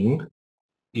go in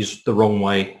is the wrong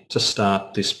way to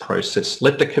start this process.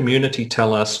 Let the community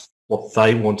tell us what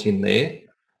they want in there,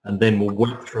 and then we'll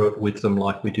work through it with them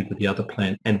like we did with the other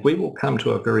plan, and we will come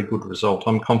to a very good result.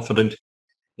 I'm confident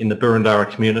in the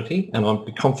Boroondara community, and I'm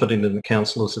confident in the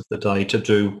councillors of the day to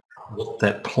do what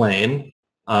that plan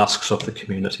asks of the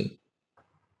community.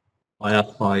 I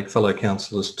ask my fellow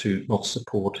councillors to not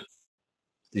support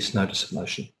this notice of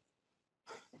motion.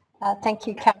 Thank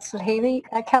you, Councillor Healy.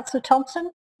 Councillor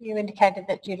Thompson, you indicated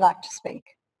that you'd like to speak.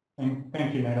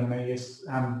 Thank you, Madam Mayor. Yes,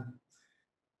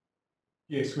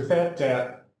 yes, without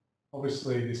doubt,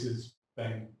 obviously this has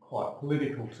been quite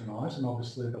political tonight, and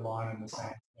obviously the line in the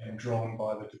sand and drawn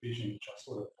by the division, which I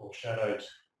sort of foreshadowed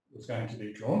was going to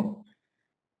be drawn.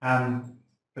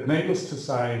 But needless to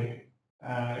say,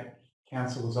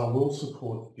 councillors, I will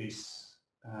support this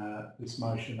this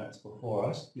motion that's before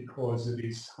us because it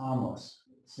is harmless.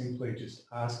 It's simply just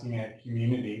asking our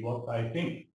community what they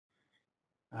think.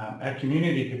 Our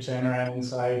community could turn around and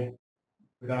say,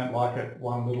 we don't like it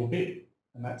one little bit,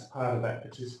 and that's part of that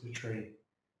participatory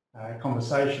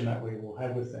conversation that we will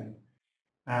have with them.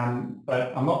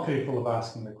 But I'm not fearful of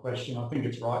asking the question. I think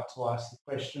it's right to ask the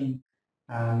question.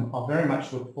 I very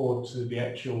much look forward to the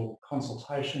actual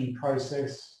consultation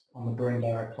process on the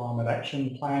Boroondara Climate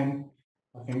Action Plan.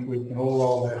 I think we can all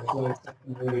roll our sleeves up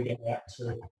and really get out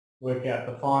to work out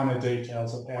the finer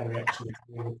details of how we actually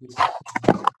deal with this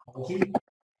technology.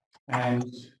 And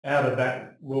out of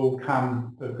that will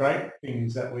come the great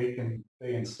things that we can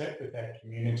be in step with our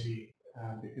community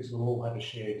because we'll all have a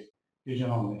shared vision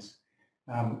on this.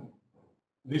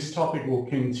 This topic will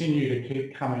continue to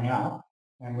keep coming up,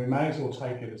 and we may as well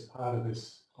take it as part of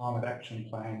this climate action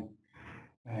plan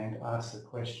and ask the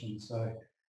question. So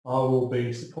I will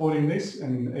be supporting this,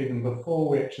 and even before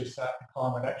we actually start the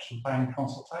climate action plan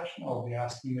consultation, I'll be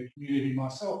asking the community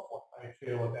myself what they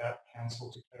feel about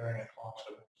council declaring a climate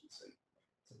emergency.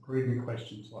 It's a prudent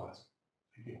question to ask.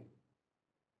 Thank you.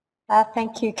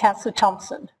 Thank you, Councillor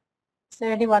Thompson. Is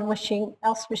there anyone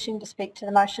else wishing to speak to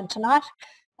the motion tonight?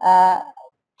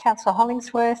 Councillor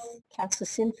Hollingsworth, Councillor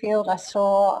Sinfield, I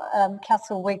saw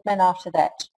Councillor Wigman after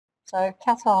that. So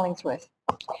Councillor Hollingsworth.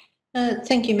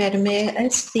 Thank you, Madam Mayor.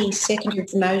 As the seconder of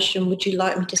the motion, would you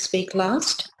like me to speak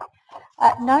last?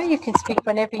 No, you can speak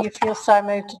whenever you feel so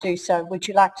moved to do so. Would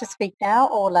you like to speak now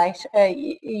or later?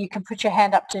 You can put your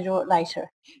hand up to do it later.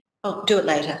 I'll do it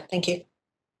later. Thank you.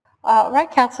 Right,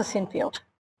 Councillor Sinfield.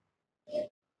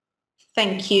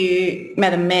 Thank you,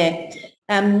 Madam Mayor.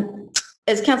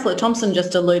 As Councillor Thompson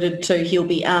just alluded to, he'll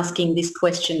be asking this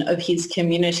question of his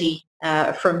community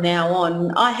from now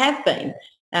on. I have been.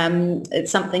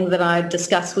 It's something that I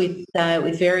discuss with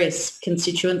various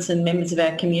constituents and members of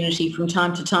our community from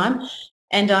time to time,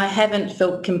 and I haven't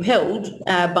felt compelled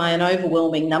by an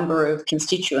overwhelming number of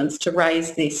constituents to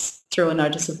raise this through a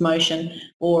notice of motion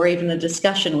or even a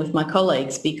discussion with my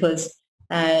colleagues, because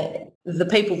the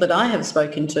people that I have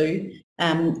spoken to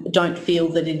don't feel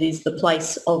that it is the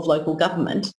place of local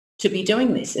government to be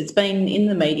doing this. It's been in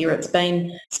the media, it's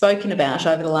been spoken about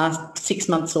over the last 6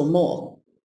 months or more.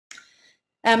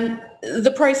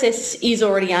 The process is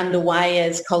already underway,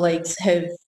 as colleagues have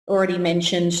already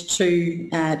mentioned, to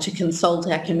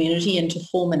consult our community and to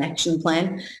form an action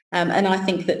plan. And I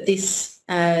think that this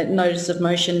notice of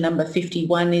motion number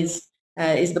 51 is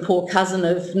the poor cousin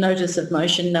of notice of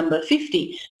motion number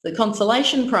 50, the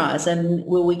consolation prize. And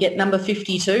will we get number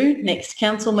 52 next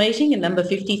council meeting and number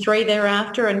 53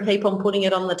 thereafter, and keep on putting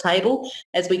it on the table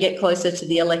as we get closer to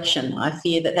the election? I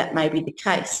fear that that may be the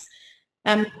case.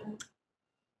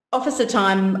 Officer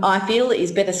time, I feel,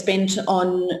 is better spent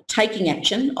on taking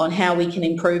action on how we can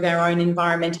improve our own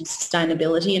environmental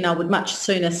sustainability, and I would much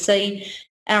sooner see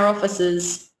our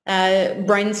officers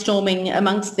brainstorming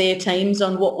amongst their teams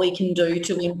on what we can do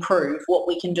to improve,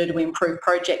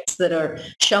 projects that are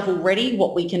shovel ready,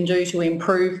 what we can do to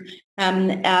improve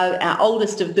our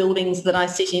oldest of buildings that I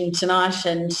sit in tonight,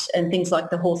 and things like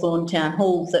the Hawthorn Town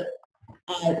Hall that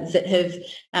have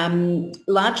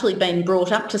largely been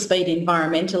brought up to speed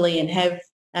environmentally and have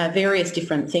various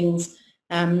different things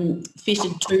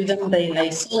fitted to them, be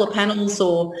they solar panels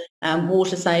or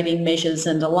water saving measures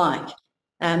and the like.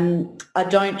 I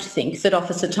don't think that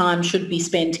officer time should be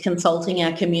spent consulting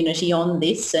our community on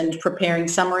this and preparing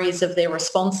summaries of their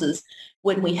responses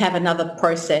when we have another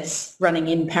process running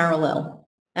in parallel.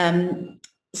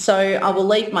 So I will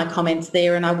leave my comments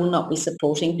there, and I will not be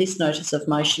supporting this notice of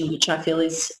motion, which I feel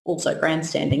is also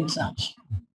grandstanding such.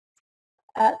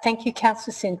 Thank you,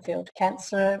 Councillor Sinfield.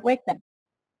 Councillor Wegman.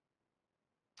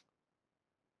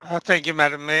 Thank you,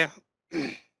 Madam Mayor.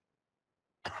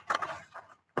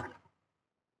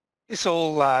 This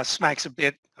all smacks a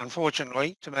bit,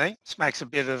 unfortunately to me, smacks a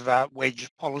bit of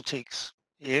wedge politics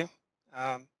here.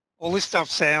 All this stuff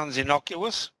sounds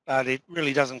innocuous, but it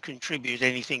really doesn't contribute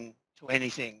anything to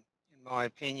anything, in my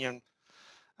opinion.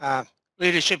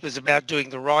 Leadership is about doing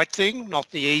the right thing, not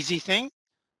the easy thing.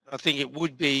 I think it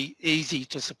would be easy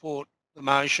to support the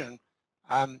motion.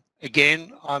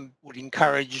 Again, I would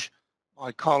encourage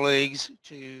my colleagues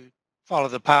to follow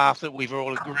the path that we've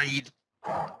all agreed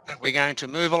that we're going to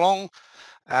move along,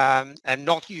 and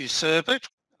not usurp it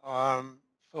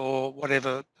for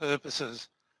whatever purposes.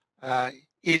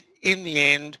 In the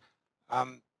end,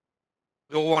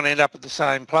 we all want to end up at the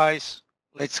same place.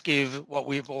 Let's give what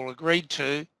we've all agreed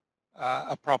to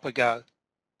a proper go.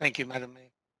 Thank you, Madam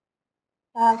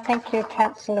Mayor. Thank you,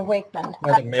 Councillor Wegman.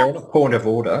 Madam Mayor, on a point of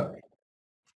order,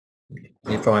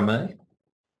 if I may.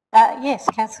 Yes,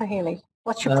 Councillor Healy.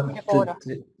 What's your point of order?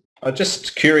 I'm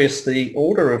just curious, the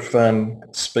order of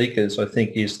speakers, I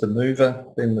think, is the mover,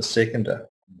 then the seconder.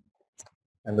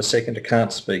 And the seconder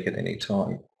can't speak at any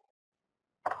time.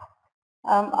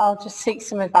 I'll just seek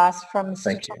some advice from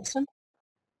Mr. Thompson.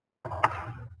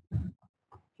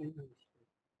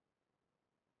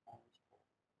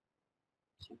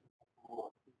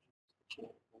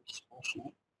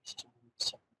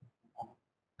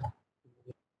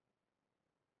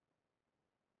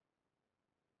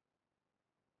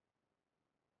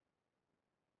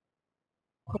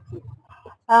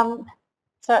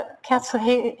 So,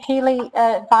 Councillor Healy,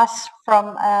 advice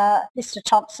from Mr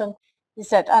Thompson is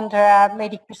that under our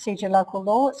meeting procedure local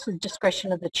law, it's the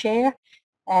discretion of the chair,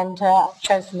 and I've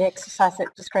chosen to exercise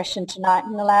that discretion tonight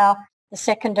and allow the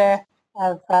seconder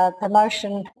of the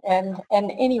motion and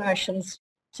any motions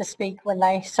to speak when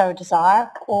they so desire,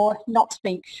 or not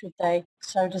speak should they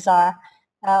so desire.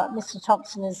 Mr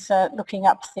Thompson is looking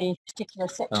up the particular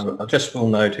section. I just will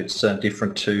note it's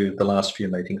different to the last few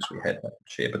meetings we had, Madam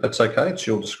Chair, but that's okay, it's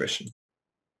your discretion.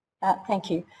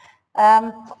 Thank you.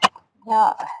 Now,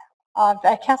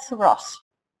 Councillor Ross.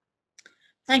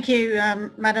 Thank you,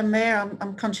 Madam Mayor.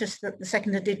 I'm conscious that the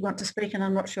seconder did want to speak, and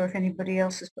I'm not sure if anybody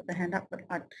else has put their hand up, but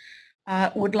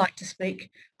I would like to speak.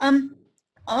 I'm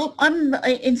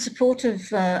in support of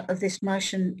this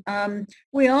motion.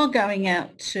 We are going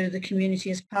out to the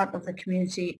community as part of the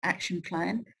community action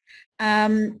plan.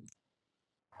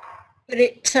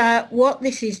 But what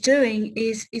this is doing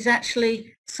is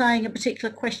actually saying a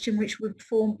particular question which would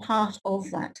form part of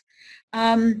that.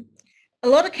 A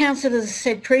lot of councillors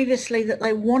said previously that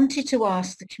they wanted to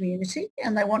ask the community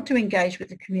and they want to engage with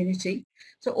the community.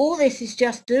 So all this is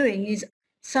just doing is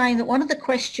saying that one of the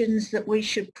questions that we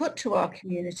should put to our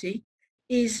community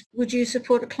is, would you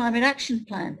support a climate action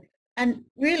plan? And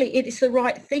really it is the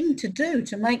right thing to do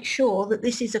to make sure that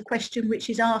this is a question which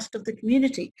is asked of the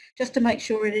community, just to make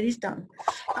sure it is done.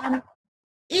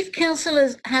 If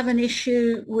councillors have an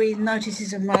issue with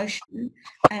notices of motion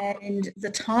and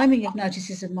the timing of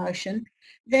notices of motion,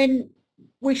 then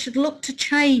we should look to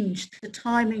change the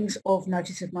timings of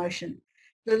notice of motion.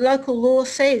 The local law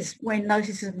says when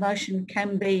notices of motion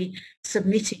can be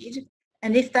submitted,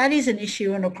 and if that is an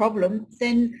issue and a problem,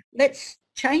 then let's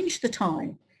change the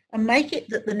time and make it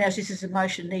that the notices of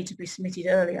motion need to be submitted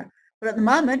earlier. But at the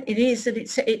moment it is that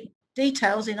it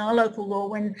details in our local law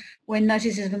when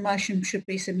notices of motion should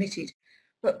be submitted.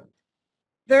 But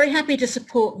very happy to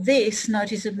support this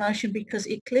notice of motion because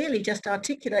it clearly just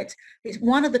articulates, it's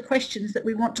one of the questions that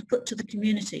we want to put to the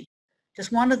community.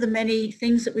 Just one of the many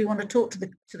things that we want to talk to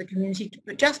the community,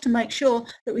 but just to make sure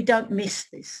that we don't miss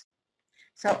this.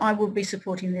 So I will be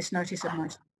supporting this notice of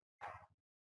motion.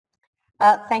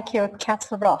 Thank you,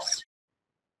 Councillor Ross.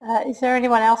 Is there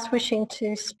anyone else wishing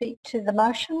to speak to the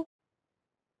motion?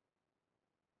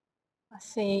 I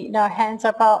see no hands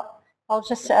up. I'll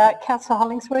just, Councillor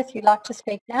Hollingsworth, you'd like to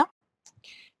speak now?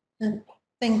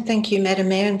 Thank you, Madam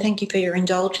Mayor, and thank you for your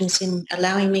indulgence in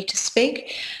allowing me to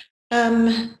speak.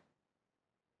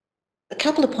 A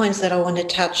couple of points that I want to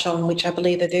touch on, which I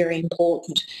believe are very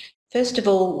important. First of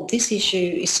all, this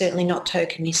issue is certainly not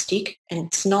tokenistic and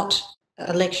it's not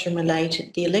election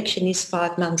related. The election is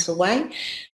 5 months away,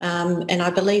 and I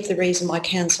believe the reason why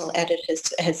Council Added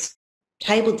has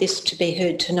tabled this to be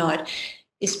heard tonight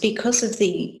is because of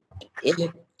the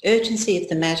urgency of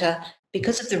the matter,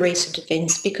 because of the recent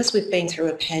events, because we've been through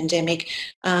a pandemic,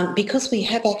 because we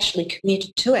have actually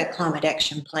committed to our climate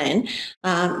action plan,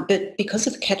 but because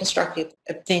of catastrophic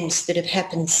events that have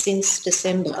happened since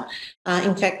December,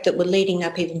 in fact that were leading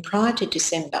up even prior to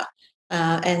December,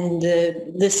 and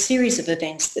the series of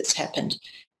events that's happened,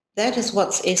 that is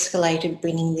what's escalated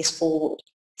bringing this forward.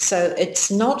 So it's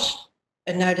not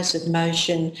a notice of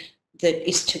motion that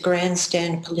is to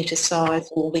grandstand, politicise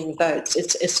or win votes.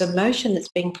 It's a motion that's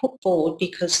been put forward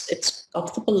because it's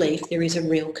of the belief there is a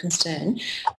real concern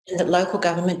and that local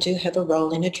government do have a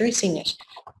role in addressing it.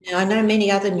 Now, I know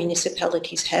many other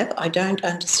municipalities have. I don't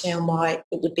understand why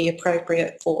it would be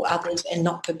appropriate for others and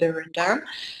not for Boroondara.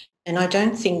 And I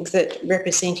don't think that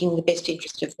representing the best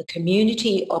interest of the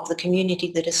community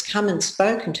that has come and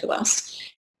spoken to us,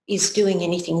 is doing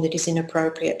anything that is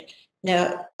inappropriate.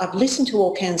 Now, I've listened to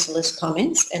all councillors'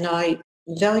 comments and I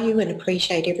value and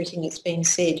appreciate everything that's been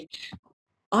said.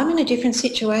 I'm in a different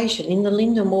situation. In the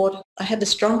Linden ward, I have a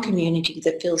strong community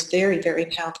that feels very, very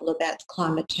powerful about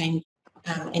climate change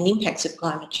and impacts of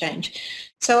climate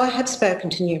change. So I have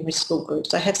spoken to numerous school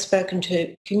groups. I have spoken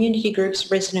to community groups,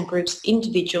 resident groups,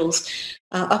 individuals.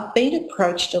 I've been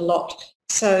approached a lot.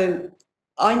 So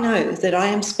I know that I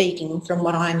am speaking from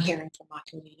what I'm hearing from my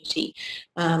community,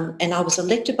 and I was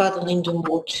elected by the Linden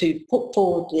ward to put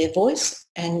forward their voice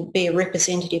and be a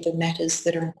representative of matters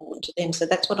that are important to them. So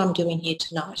that's what I'm doing here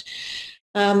tonight.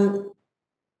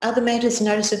 Other matters,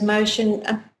 notice of motion,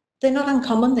 they're not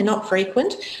uncommon, they're not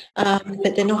frequent,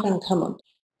 but they're not uncommon.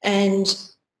 And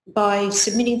by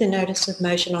submitting the notice of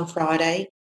motion on Friday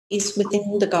is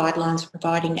within the guidelines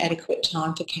providing adequate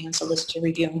time for councillors to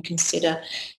review and consider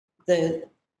the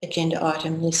agenda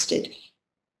item listed.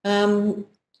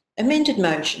 Amended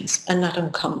motions are not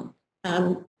uncommon.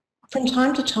 From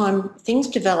time to time, things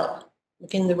develop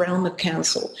within the realm of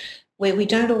council where we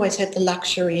don't always have the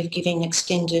luxury of giving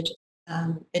extended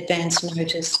advance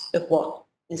notice of what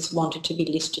is wanted to be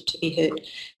listed to be heard.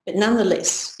 But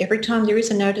nonetheless, every time there is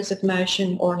a notice of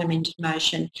motion or an amended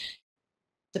motion,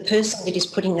 the person that is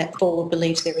putting that forward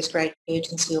believes there is great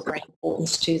urgency or great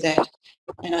importance to that.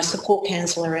 And I support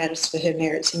Councillor Addis for her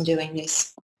merits in doing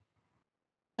this.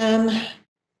 I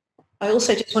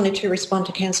also just wanted to respond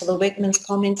to Councillor Weckman's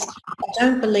comments. I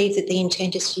don't believe that the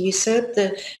intent is to usurp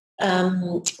the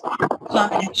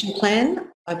Climate Action Plan.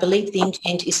 I believe the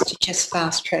intent is to just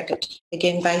fast track it,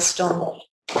 again based on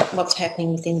what's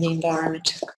happening within the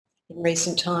environment in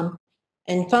recent time.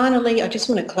 And finally, I just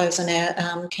want to close on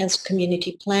our Council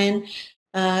Community Plan.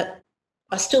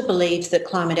 I still believe that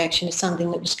climate action is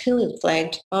something that was clearly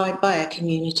flagged by our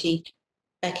community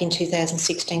back in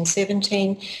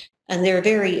 2016-17, and there are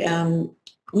very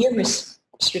numerous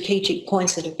strategic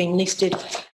points that have been listed.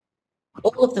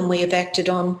 All of them we have acted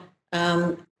on.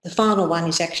 The final one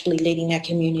is actually leading our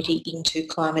community into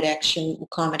climate action or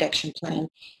climate action plan.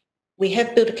 We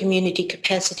have built a community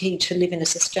capacity to live in a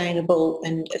sustainable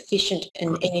and efficient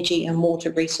and energy and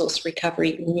water resource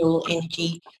recovery, renewable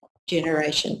energy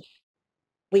generation.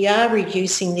 We are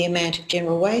reducing the amount of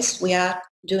general waste. We are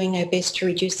doing our best to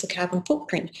reduce the carbon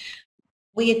footprint.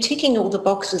 We are ticking all the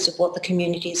boxes of what the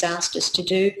community has asked us to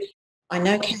do. I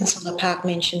know Councillor Park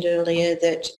mentioned earlier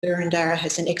that Boroondara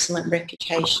has an excellent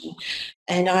reputation,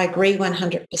 and I agree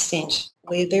 100%.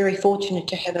 We're very fortunate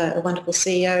to have a wonderful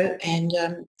CEO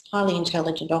and highly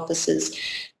intelligent officers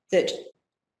that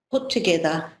put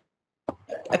together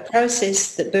a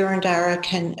process that Boroondara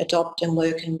can adopt and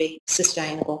work and be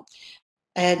sustainable.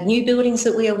 New buildings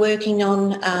that we are working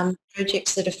on,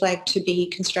 projects that are flagged to be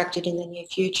constructed in the near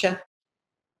future,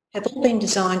 have all been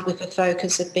designed with a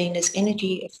focus of being as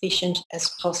energy efficient as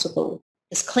possible,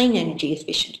 as clean energy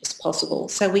efficient as possible.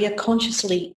 So we are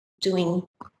consciously doing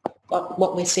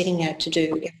what we're setting out to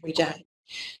do every day.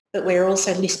 But we're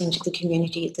also listening to the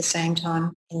community at the same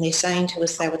time, and they're saying to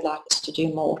us they would like us to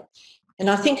do more. And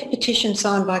I think a petition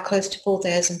signed by close to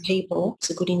 4,000 people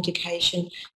is a good indication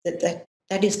that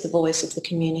that is the voice of the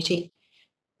community.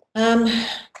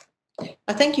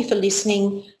 I thank you for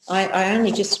listening. I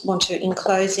only just want to, in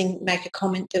closing, make a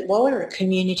comment that while we're a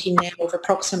community now of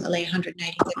approximately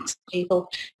 180,000 people,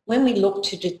 when we look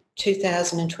to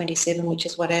 2027, which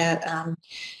is what our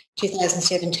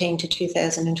 2017 to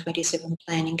 2027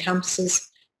 plan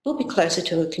encompasses, we'll be closer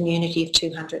to a community of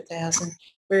 200,000.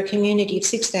 We're a community of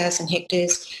 6,000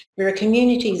 hectares. We're a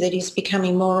community that is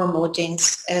becoming more and more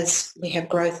dense as we have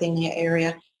growth in the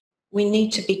area. We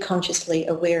need to be consciously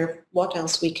aware of what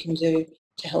else we can do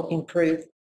to help improve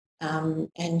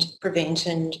and prevent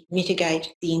and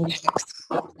mitigate the impacts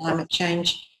of climate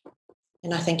change.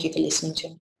 And I thank you for listening to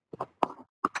me.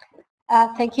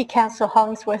 Thank you, Councillor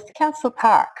Hollingsworth. Councillor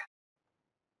Park.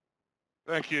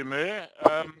 Thank you, Mayor.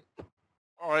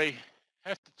 I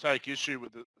have to take issue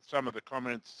with some of the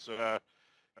comments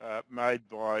made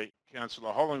by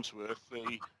Councillor Hollingsworth.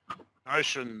 The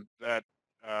notion that,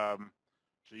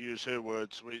 to use her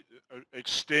words,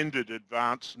 extended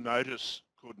advance notice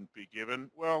couldn't be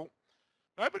given. Well,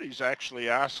 nobody's actually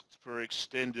asked for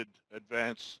extended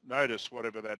advance notice,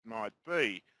 whatever that might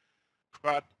be.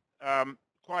 But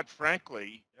quite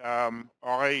frankly,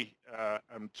 I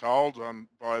am told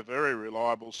by a very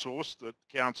reliable source that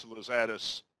Councillors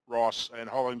Addis, Ross and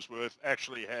Hollingsworth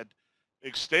actually had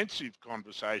extensive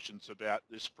conversations about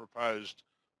this proposed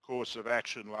course of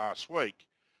action last week.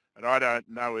 And I don't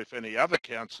know if any other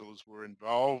councillors were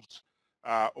involved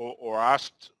or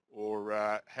asked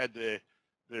or had their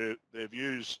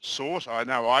views sought. I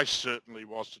know I certainly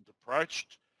wasn't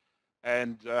approached.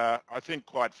 And I think,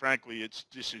 quite frankly, it's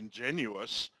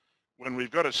disingenuous when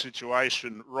we've got a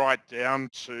situation right down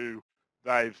to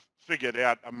they've figured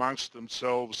out amongst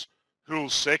themselves who'll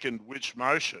second which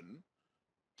motion,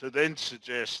 to then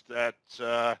suggest that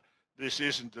this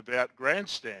isn't about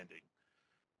grandstanding.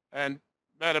 And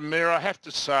Madam Mayor, I have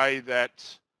to say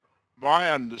that my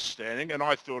understanding, and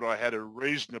I thought I had a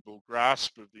reasonable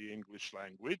grasp of the English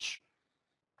language,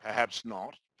 perhaps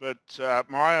not, but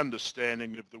my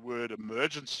understanding of the word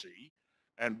emergency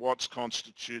and what's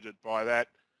constituted by that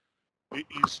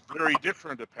is very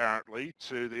different apparently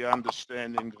to the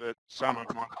understanding that some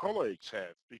of my colleagues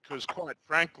have, because quite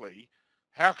frankly,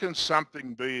 how can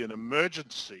something be an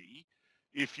emergency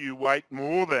if you wait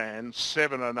more than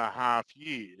 7.5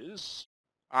 years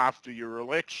after your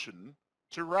election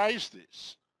to raise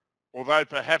this? Although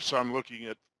perhaps I'm looking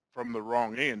at from the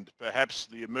wrong end. Perhaps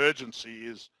the emergency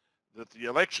is that the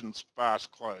election's fast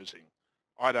closing.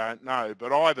 I don't know.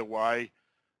 But either way,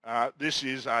 This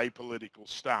is a political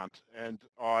stunt, and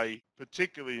I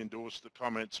particularly endorse the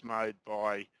comments made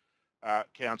by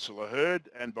Councillor Hurd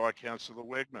and by Councillor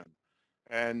Wegman.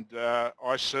 And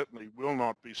I certainly will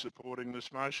not be supporting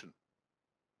this motion.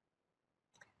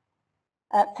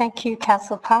 Thank you,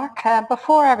 Councillor Park.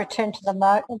 Before I return to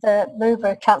the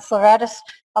mover, Councillor Addis,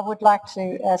 I would like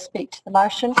to speak to the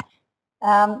motion.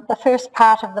 The first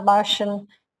part of the motion,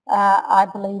 I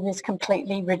believe, is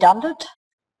completely redundant.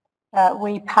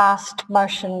 We passed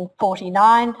motion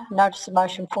 49, notice of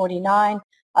motion 49.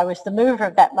 I was the mover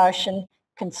of that motion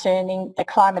concerning the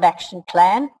Climate Action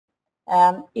Plan.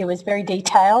 It was very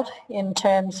detailed in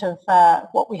terms of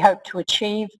what we hope to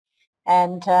achieve,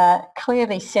 and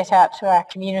clearly set out to our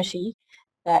community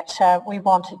that we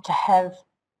wanted to have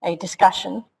a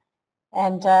discussion.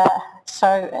 And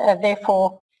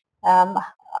therefore,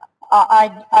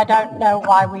 I don't know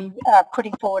why we are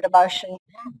putting forward a motion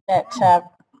that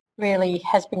really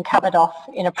has been covered off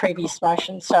in a previous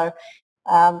motion. So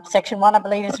section 1, I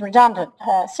believe, is redundant.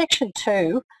 Section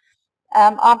 2,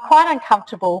 I'm quite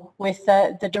uncomfortable with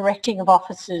the directing of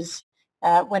officers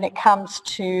when it comes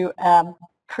to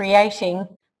creating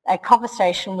a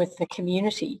conversation with the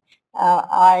community.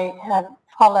 I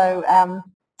follow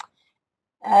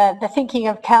the thinking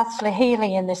of Councillor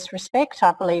Healy in this respect.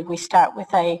 I believe we start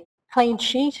with a clean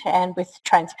sheet and with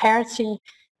transparency.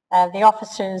 The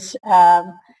officers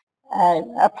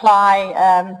apply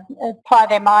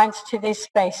their minds to this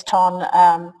based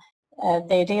on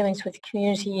their dealings with the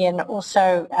community and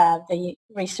also the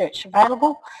research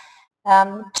available.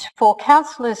 For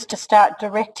councillors to start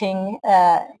directing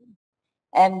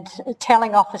and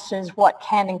telling officers what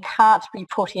can and can't be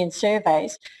put in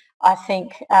surveys, I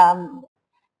think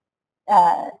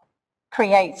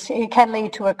it can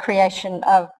lead to a creation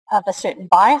of a certain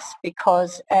bias,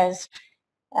 because as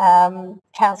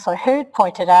Councillor Hurd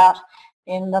pointed out,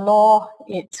 in the law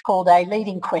it's called a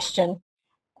leading question.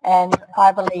 And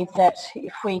I believe that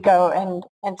if we go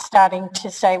and starting to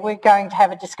say we're going to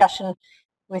have a discussion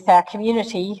with our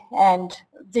community and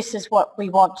this is what we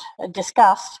want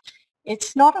discussed,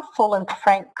 it's not a full and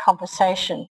frank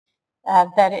conversation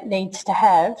that it needs to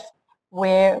have,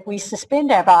 where we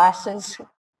suspend our biases,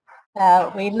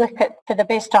 we look for the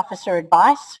best officer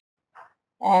advice,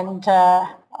 and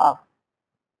so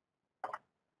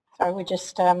we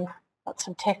just got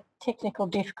some technical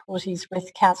difficulties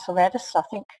with Councillor Addis. I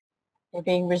think they're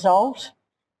being resolved.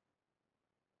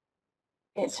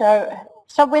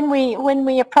 So when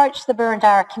we approach the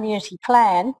Boroondara Community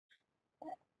Plan,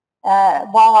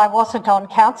 while I wasn't on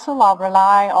council, I'll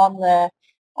rely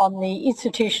on the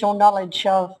institutional knowledge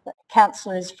of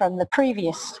councillors from the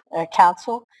previous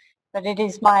council. But it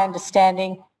is my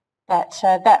understanding that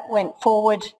that went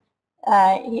forward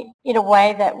in a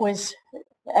way that was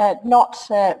not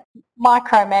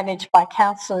micromanaged by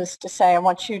councillors to say, I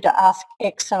want you to ask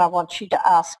X and I want you to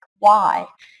ask Y.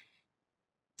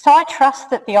 So I trust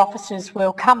that the officers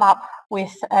will come up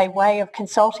with a way of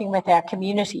consulting with our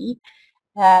community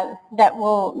that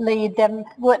will lead them,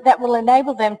 that will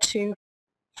enable them to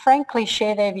frankly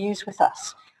share their views with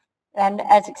us. And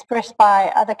as expressed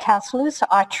by other councillors,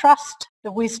 I trust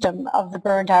the wisdom of the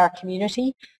Boroondara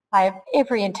community. I have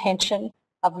every intention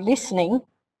of listening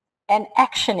and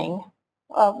actioning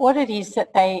what it is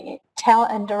that they tell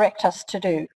and direct us to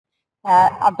do.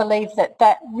 I believe that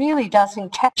that really does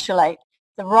encapsulate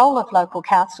the role of local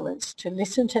councillors, to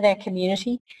listen to their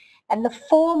community, and the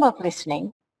form of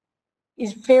listening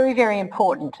is very, very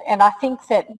important. And I think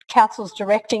that councils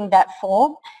directing that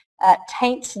form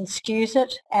taints and skews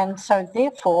it, and so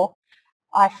therefore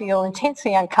I feel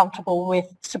intensely uncomfortable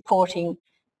with supporting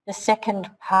the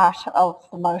second part of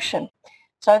the motion.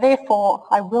 So therefore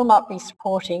I will not be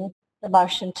supporting the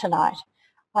motion tonight.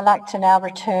 I'd like to now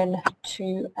return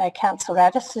to Councillor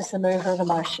Addis as the mover of the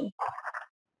motion.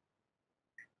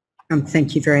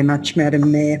 Thank you very much, Madam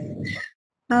Mayor.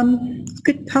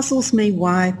 It puzzles me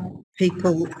why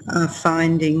people are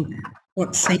finding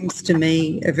what seems to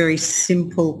me a very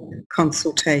simple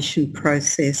consultation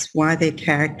process, why they're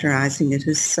characterising it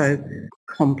as so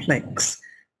complex.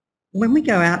 When we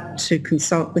go out to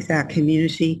consult with our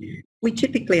community, we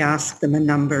typically ask them a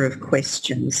number of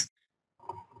questions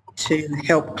to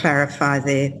help clarify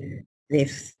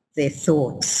their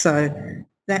thoughts. So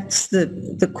that's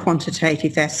the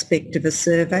quantitative aspect of a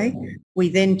survey. We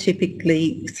then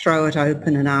typically throw it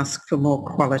open and ask for more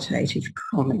qualitative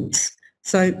comments.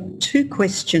 So 2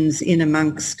 questions in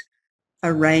amongst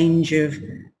a range of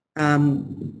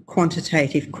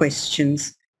quantitative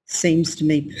questions seems to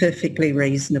me perfectly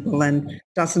reasonable and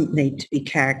doesn't need to be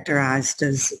characterised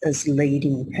as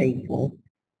leading people.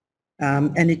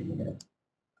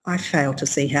 I fail to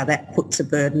see how that puts a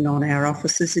burden on our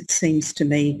officers. It seems to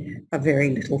me a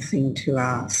very little thing to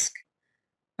ask.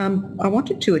 I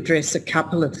wanted to address a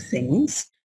couple of things.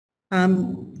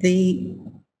 The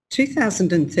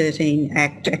 2013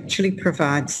 Act actually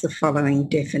provides the following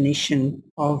definition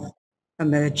of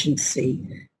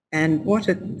emergency, and what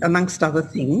it, amongst other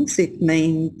things,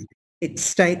 it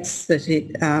states that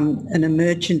an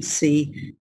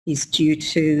emergency is due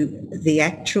to the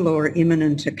actual or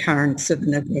imminent occurrence of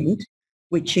an event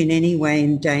which in any way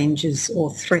endangers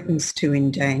or threatens to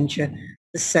endanger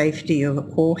the safety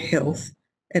or health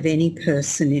of any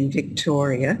person in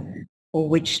Victoria, or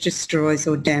which destroys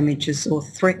or damages or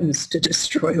threatens to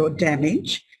destroy or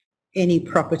damage any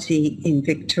property in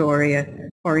Victoria,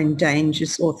 or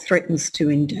endangers or threatens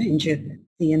to endanger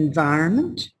the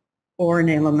environment or an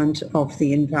element of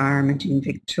the environment in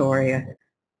Victoria.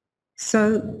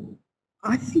 So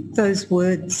I think those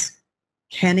words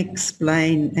can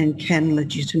explain and can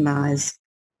legitimise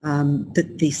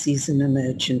that this is an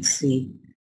emergency.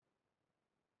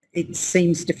 It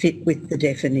seems to fit with the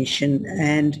definition,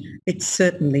 and it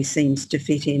certainly seems to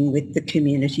fit in with the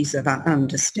community's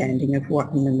understanding of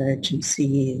what an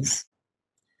emergency is.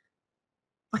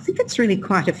 I think it's really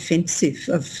quite offensive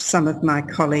of some of my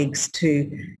colleagues to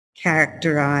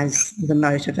characterise the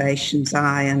motivations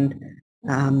I and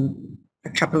a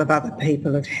couple of other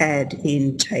people have had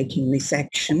in taking this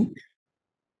action.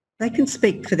 They can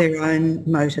speak for their own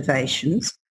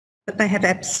motivations, but they have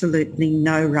absolutely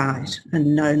no right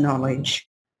and no knowledge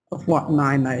of what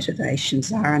my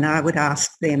motivations are, and I would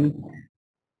ask them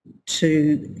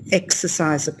to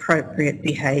exercise appropriate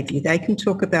behaviour. They can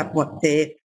talk about what their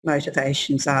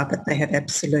motivations are, but they have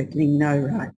absolutely no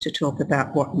right to talk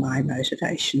about what my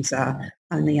motivations are.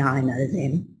 Only I know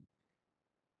them.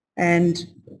 And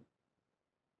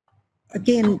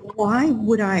again, why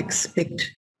would I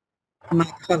expect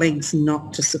my colleagues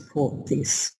not to support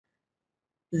this?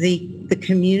 The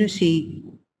community's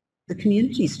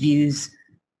views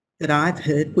that I've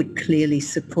heard would clearly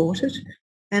support it.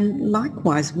 And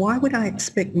likewise, why would I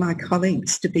expect my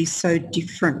colleagues to be so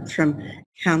different from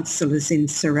councillors in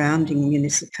surrounding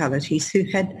municipalities who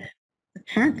had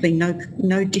apparently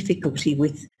no difficulty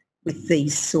with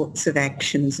these sorts of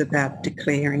actions about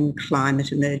declaring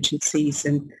climate emergencies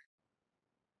and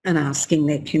asking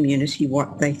their community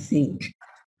what they think.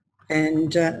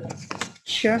 And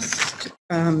just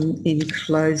in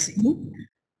closing,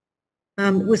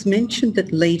 it was mentioned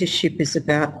that leadership is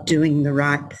about doing the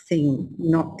right thing,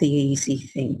 not the easy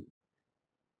thing.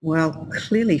 Well,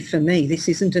 clearly for me, this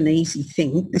isn't an easy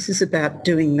thing. This is about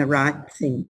doing the right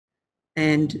thing.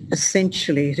 And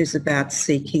essentially it is about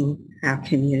seeking our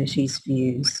community's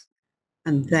views.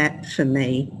 And that for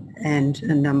me and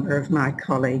a number of my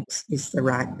colleagues is the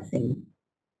right thing.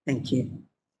 Thank you.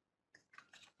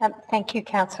 Thank you,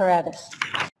 Councillor Addis.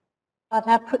 I'll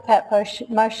now put that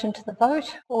motion to the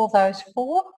vote. All those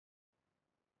for?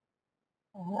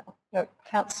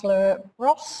 Councillor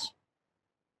Ross,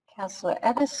 Councillor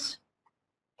Addis,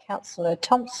 Councillor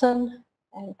Thompson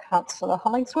and Councillor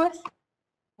Hollingsworth.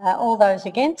 All those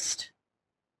against?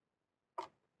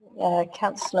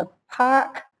 Councillor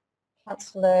Park,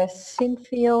 Councillor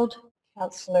Sinfield,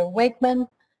 Councillor Wegman,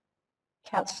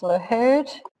 Councillor Hurd,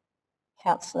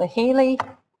 Councillor Healy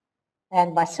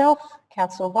and myself,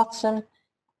 Councillor Watson.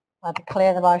 I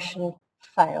declare the motion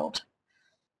failed.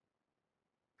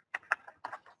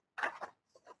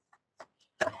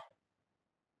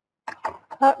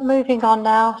 Moving on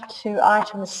now to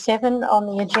item 7 on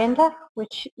the agenda,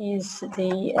 which is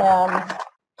the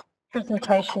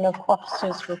presentation of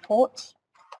officers' reports.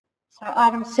 So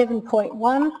item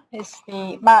 7.1 is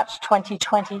the March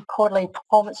 2020 quarterly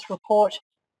performance report,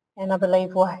 and I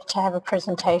believe we'll have to have a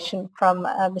presentation from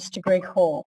Mr. Greg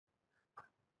Hall.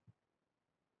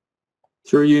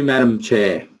 Through you, Madam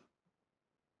Chair.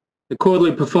 The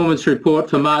quarterly performance report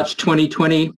for March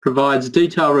 2020 provides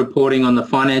detailed reporting on the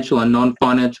financial and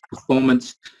non-financial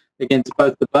performance against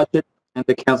both the budget and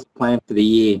the council plan for the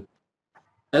year.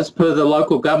 As per the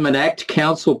Local Government Act,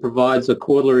 council provides a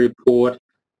quarterly report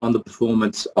on the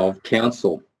performance of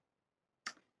council.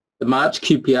 The March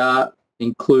QPR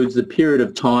includes the period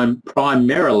of time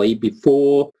primarily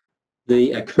before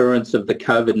the occurrence of the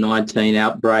COVID-19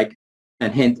 outbreak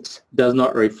and hence does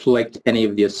not reflect any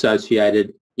of the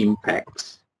associated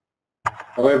impacts.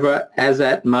 However, as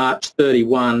at March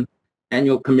 31,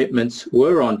 annual commitments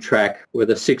were on track with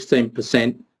a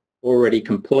 16% already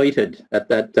completed at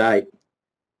that date.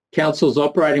 Council's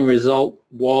operating result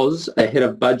was ahead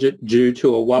of budget due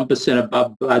to a 1%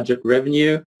 above budget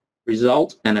revenue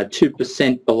result and a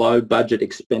 2% below budget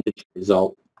expenditure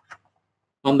result.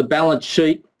 On the balance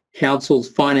sheet, Council's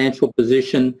financial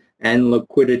position and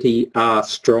liquidity are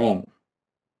strong.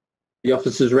 The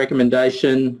officer's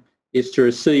recommendation is to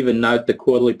receive and note the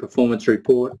quarterly performance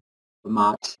report for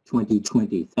March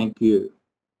 2020. Thank you.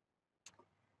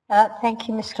 Thank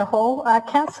you, Mr Hall.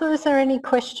 Councillor, is there any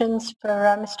questions for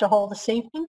Mr Hall this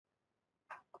evening?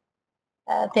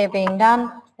 There being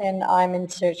none, then I'm in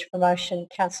search for motion.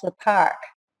 Councillor Park.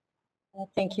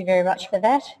 Thank you very much for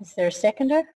that. Is there a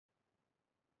seconder?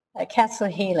 Councillor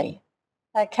Healy.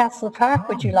 Councillor Park,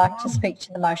 would you like to speak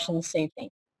to the motion this evening?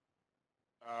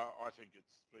 I think it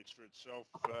speaks for itself,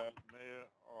 Mayor.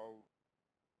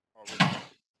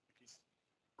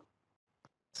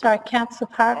 Sorry, Councillor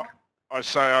Park. I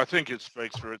say I think it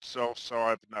speaks for itself, so I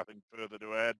have nothing further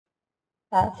to add.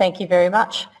 Thank you very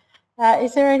much.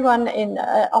 Is there anyone in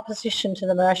opposition to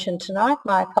the motion tonight?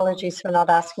 My apologies for not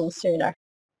asking sooner.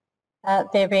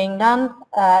 There being none,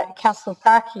 Councillor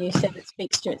Park, you said it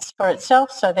speaks for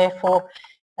itself, so therefore,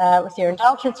 with your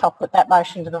indulgence, I'll put that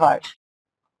motion to the vote.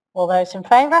 All those in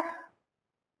favour?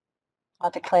 I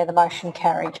declare the motion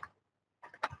carried.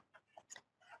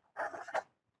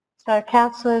 So,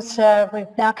 councillors,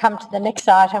 we've now come to the next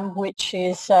item, which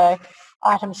is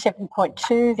item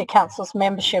 7.2, the council's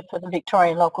membership of the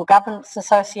Victorian Local Governance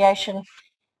Association.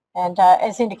 And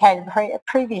as indicated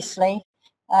previously,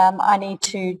 I need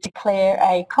to declare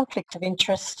a conflict of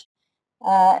interest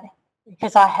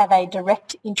because I have a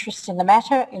direct interest in the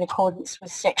matter in accordance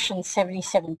with section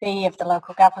 77B of the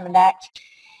Local Government Act.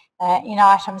 In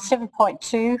item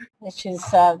 7.2, which is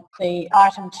the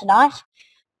item tonight,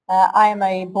 I am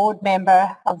a board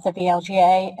member of the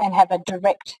VLGA and have a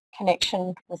direct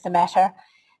connection with the matter.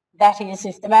 That is,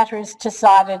 if the matter is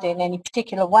decided in any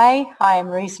particular way, I am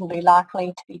reasonably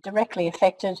likely to be directly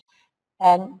affected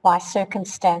and my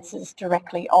circumstances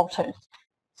directly altered.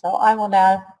 So I will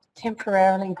now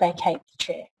temporarily vacate the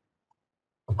chair.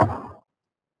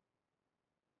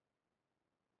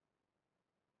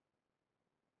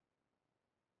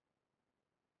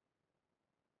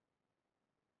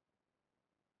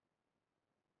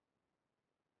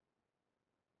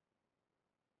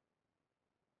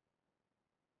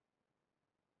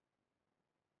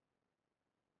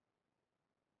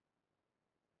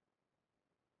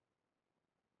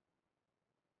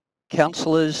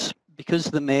 Councillors, because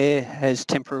the Mayor has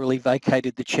temporarily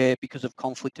vacated the chair because of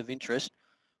conflict of interest,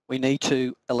 we need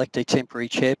to elect a temporary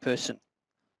chairperson.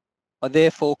 I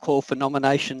therefore call for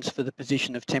nominations for the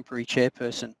position of temporary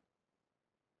chairperson.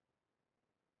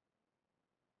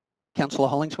 Councillor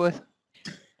Hollingsworth.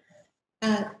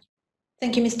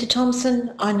 Thank you, Mr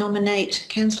Thompson. I nominate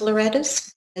Councillor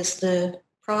Addis as the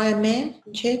prior Mayor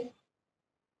and Chair.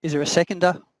 Is there a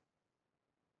seconder?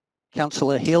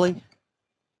 Councillor Healy.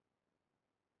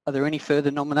 Are there any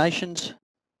further nominations?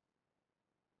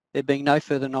 There being no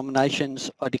further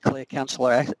nominations, I declare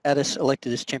Councillor Addis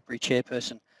elected as temporary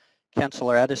chairperson.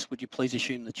 Councillor Addis, would you please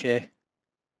assume the chair?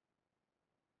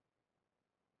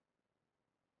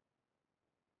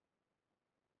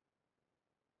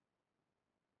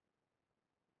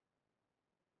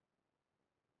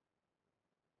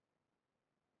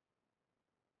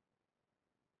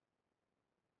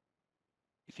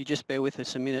 If you just bear with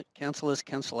us a minute, councillors,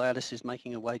 Councillor Addis is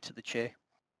making her way to the chair.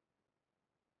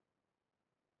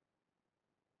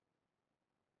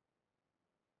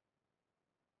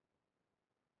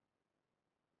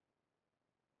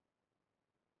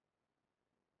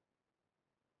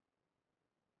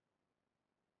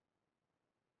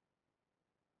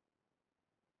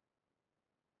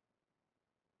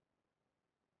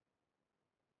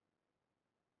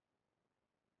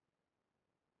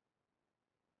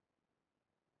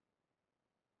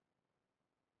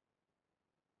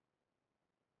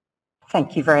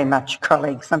 Thank you very much,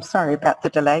 colleagues. I'm sorry about the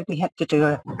delay. We had to do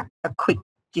a quick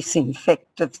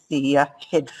disinfect of the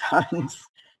headphones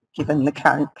given the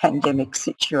current pandemic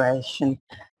situation.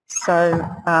 So,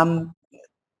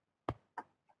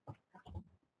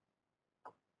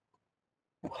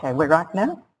 okay, we're right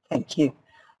now? Thank you.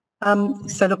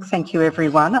 So look, thank you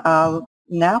everyone. I'll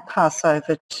now pass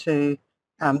over to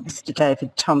Mr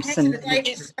David Thompson.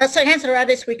 Councillor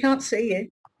Addis, we can't see you.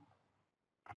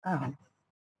 Oh.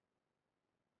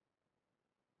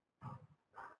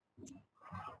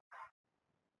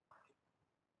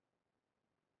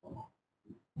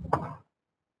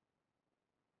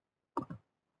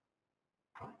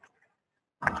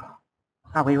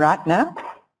 Are we right now?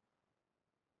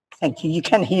 Thank you. You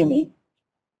can hear me?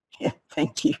 Yeah,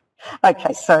 thank you.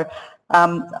 Okay, so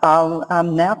I'll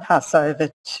now pass over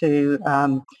to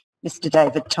Mr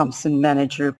David Thompson,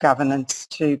 Manager of Governance,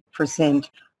 to present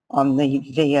on the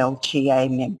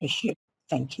VLGA membership.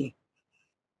 Thank you.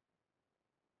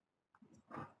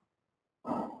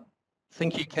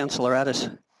 Thank you, Councillor Addis.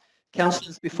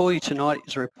 Councillors, before you tonight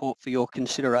is a report for your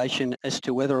consideration as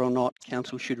to whether or not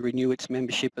Council should renew its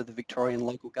membership of the Victorian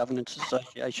Local Governance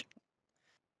Association.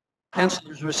 Council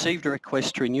has received a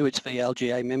request to renew its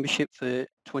VLGA membership for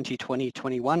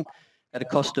 2020-21 at a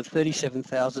cost of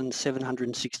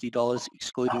 $37,760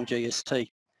 excluding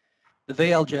GST. The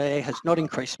VLGA has not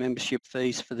increased membership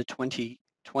fees for the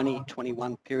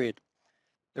 2020-21 period.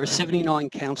 There are 79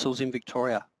 councils in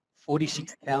Victoria.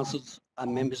 46 councils are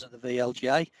members of the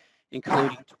VLGA,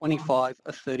 including 25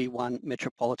 of 31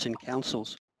 metropolitan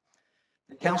councils.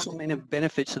 The council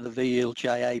benefits of the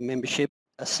VLGA membership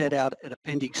are set out at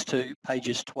Appendix 2,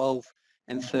 pages 12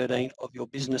 and 13 of your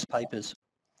business papers.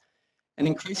 An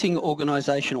increasing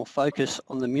organisational focus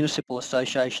on the Municipal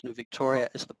Association of Victoria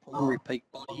as the primary peak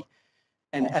body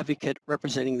and advocate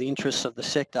representing the interests of the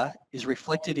sector is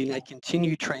reflected in a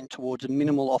continued trend towards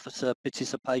minimal officer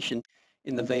participation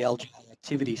in the VLGA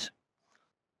activities.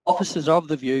 Officers are of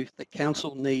the view that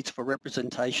council needs for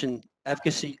representation,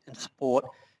 advocacy and support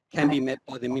can be met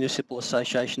by the Municipal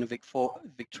Association of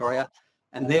Victoria,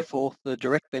 and therefore the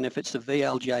direct benefits of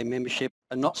VLGA membership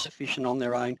are not sufficient on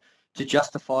their own to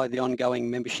justify the ongoing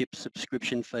membership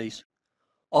subscription fees.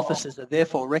 Officers are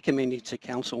therefore recommending to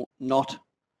council not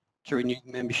to renew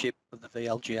membership of the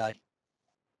VLGA.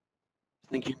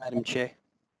 Thank you, Madam Chair.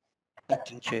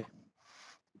 Acting Chair.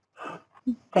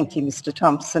 Thank you, Mr.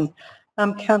 Thompson.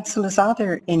 Councillors, are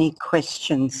there any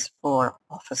questions for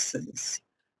officers?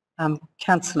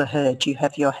 Councillor Hurd, you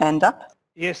have your hand up.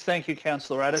 Yes, thank you,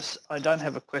 Councillor Addis. I don't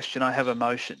have a question, I have a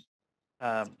motion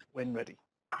when ready.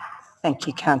 Thank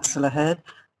you, Councillor Hurd.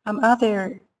 Are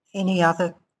there any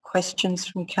other questions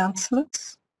from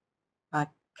councillors? I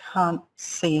can't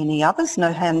see any others,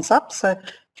 no hands up. So,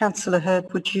 Councillor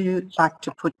Hurd, would you like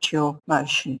to put your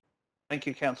motion? Thank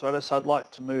you, Councillor Addis. I'd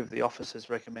like to move the officer's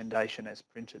recommendation as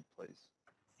printed, please.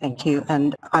 Thank you.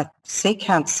 And I see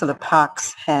Councillor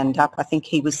Park's hand up. I think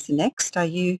he was the next. Are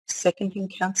you seconding,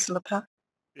 Councillor Park?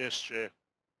 Yes, Chair.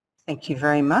 Thank you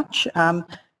very much.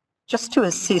 Just to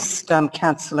assist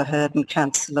Councillor Hurd and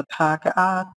Councillor Park,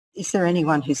 is there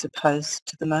anyone who's opposed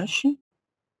to the motion?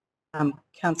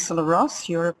 Councillor Ross,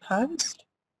 you're opposed?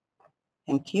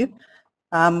 Thank you.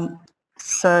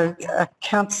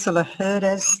 Councillor Hurd,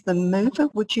 as the mover,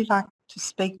 would you like to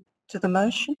speak to the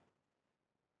motion?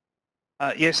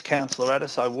 Yes, Councillor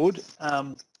Addis, I would.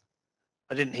 I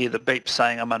didn't hear the beep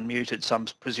saying I'm unmuted, so I'm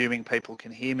presuming people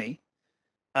can hear me.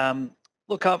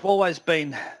 Look, I've always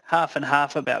been half and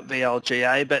half about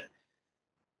VLGA, but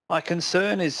my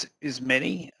concern is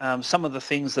many. Some of the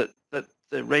things that the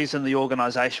reason the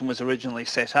organisation was originally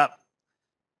set up,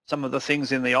 some of the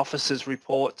things in the officers'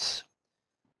 reports,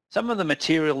 some of the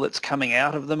material that's coming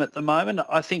out of them at the moment,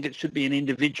 I think it should be an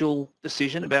individual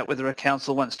decision about whether a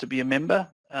council wants to be a member.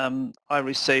 I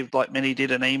received, like many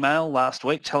did, an email last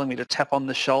week telling me to tap on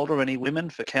the shoulder any women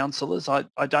for councillors. I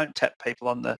don't tap people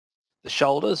on the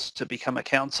shoulders to become a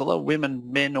councillor, women,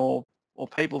 men or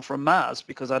people from Mars,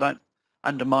 because I don't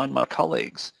undermine my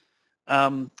colleagues.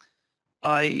 I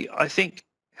think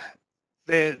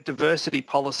their diversity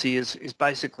policy is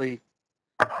basically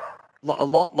a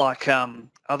lot like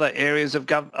other areas of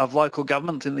local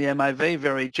government in the MAV,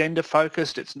 very gender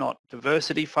focused. It's not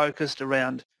diversity focused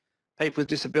around people with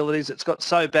disabilities. It's got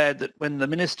so bad that when the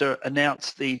minister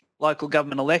announced the local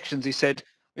government elections, he said,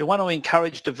 we want to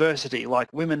encourage diversity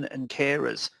like women and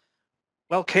carers.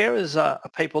 Well, carers are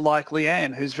people like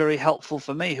Leanne, who's very helpful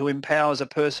for me, who empowers a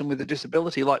person with a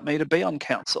disability like me to be on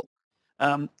council.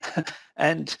 And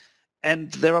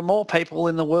there are more people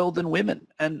in the world than women.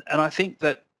 And I think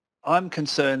that I'm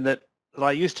concerned that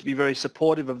I used to be very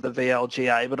supportive of the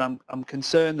VLGA, but I'm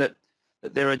concerned that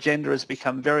their agenda has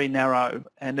become very narrow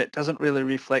and it doesn't really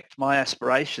reflect my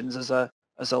aspirations as a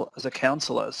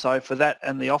councillor. So for that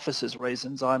and the officers'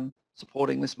 reasons, I'm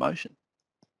supporting this motion.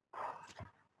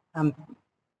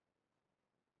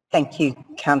 Thank you,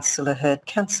 Councillor Hurd.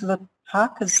 Councillor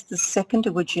Park is the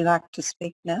seconder. Would you like to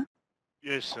speak now?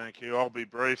 Yes, thank you. I'll be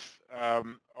brief. I've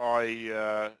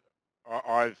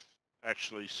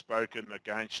actually spoken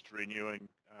against renewing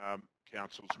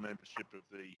council's membership of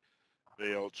the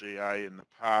VLGA in the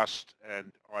past,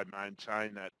 and I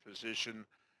maintain that position.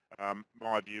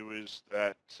 My view is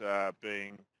that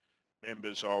being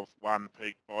members of one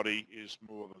peak body is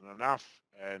more than enough,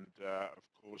 and of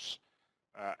course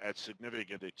at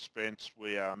significant expense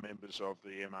we are members of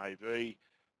the MAV.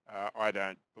 I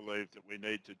don't believe that we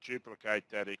need to duplicate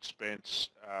that expense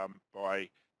by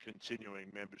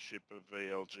continuing membership of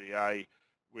VLGA,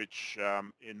 which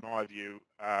in my view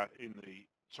in the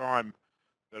time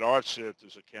that I've served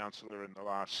as a councillor in the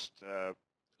last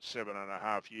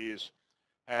 7.5 years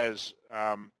has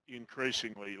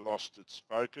increasingly lost its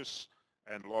focus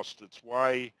and lost its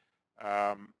way,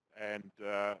 and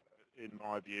in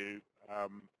my view,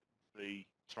 the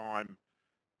time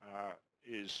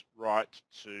is right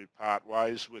to part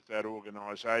ways with that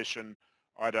organisation.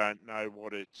 I don't know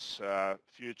what its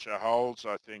future holds.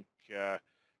 I think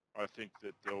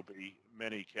that there'll be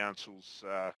many councils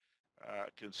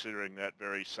considering that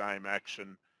very same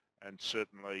action, and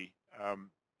certainly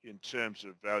in terms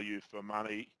of value for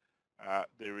money,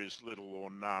 there is little or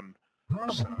none.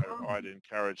 So I'd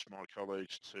encourage my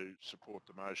colleagues to support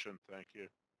the motion. Thank you.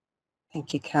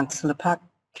 Thank you, Councillor Park.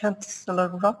 Councillor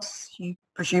Ross, you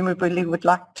presumably would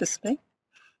like to speak?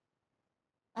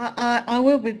 I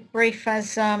will be brief,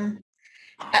 as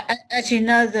you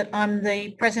know that I'm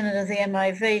the president of the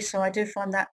MAV, so I do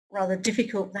find that rather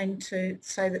difficult then to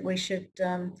say that we should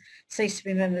cease to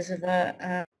be members of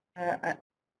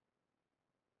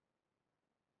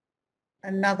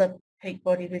another peak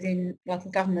body within local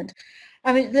government.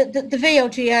 I mean, the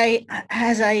VLGA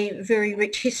has a very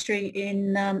rich history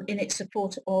in its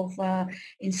support of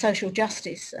in social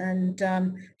justice, and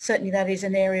certainly that is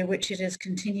an area which it has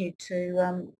continued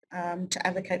to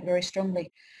advocate very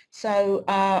strongly. So,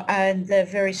 and they're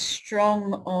very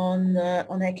strong on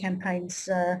their campaigns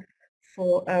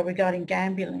for regarding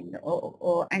gambling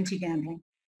or anti-gambling.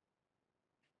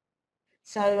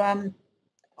 So.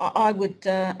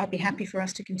 I'd be happy for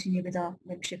us to continue with our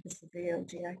membership of the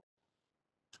VLGA.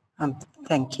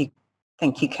 Thank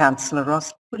you, Councillor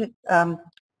Ross.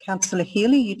 Councillor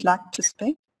Healy, you'd like to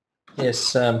speak?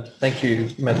 Yes, thank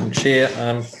you, Madam Chair.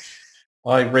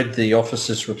 I read the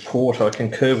officer's report. I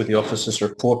concur with the officer's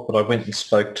report, but I went and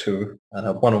spoke to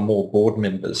one or more board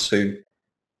members who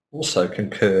also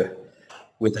concur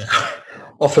with the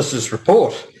officer's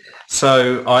report.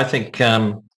 So I think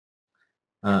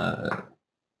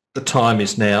the time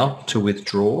is now to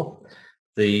withdraw.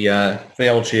 The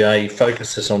VLGA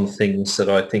focuses on things that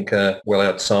I think are well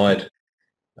outside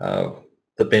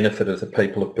the benefit of the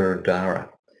people of Boroondara.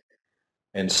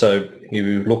 And so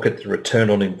you look at the return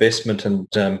on investment, and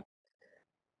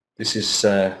this is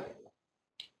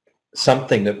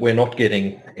something that we're not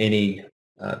getting any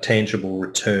tangible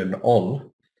return on.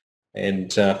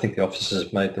 And I think the officers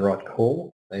have made the right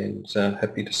call, and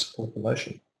happy to support the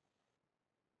motion.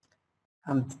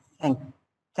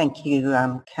 Thank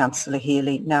you, Councillor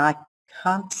Healy. Now, I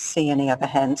can't see any other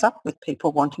hands up with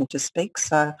people wanting to speak,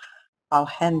 so I'll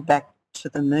hand back to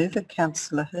the mover,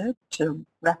 Councillor Hurd, to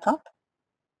wrap up.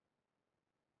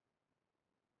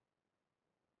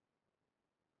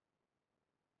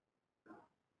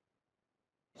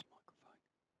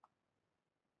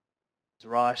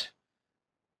 Right.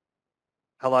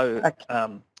 Hello.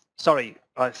 Okay. Sorry.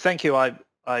 Thank you. I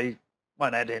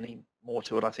won't add any more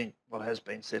to it. I think what has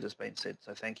been said has been said.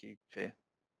 So thank you, Chair.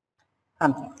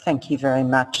 Thank you very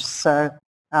much. So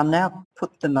I'll now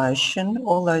put the motion.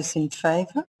 All those in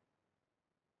favour?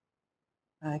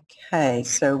 Okay,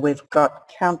 so we've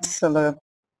got Councillor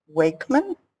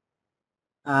Wakeman.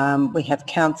 We have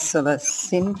Councillor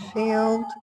Sinfield,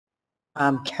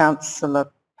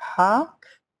 Councillor Park,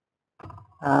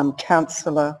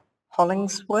 Councillor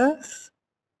Hollingsworth,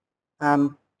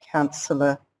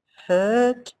 Councillor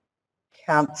Hurd,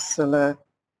 Councillor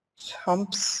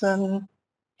Thompson,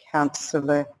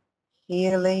 Councillor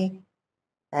Healy,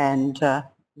 and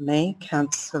me,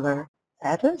 Councillor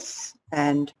Addis,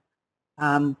 and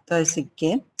those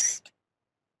against,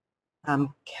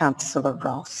 Councillor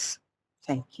Ross.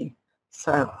 Thank you.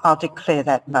 So I'll declare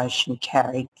that motion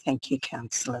carried. Thank you,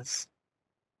 councillors.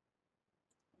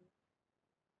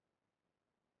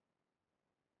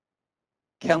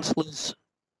 Councillors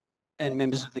and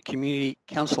members of the community,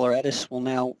 Councillor Addis will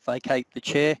now vacate the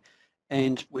chair,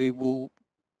 and we will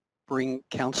bring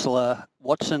Councillor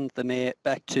Watson, the Mayor,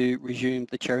 back to resume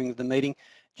the chairing of the meeting.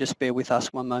 Just bear with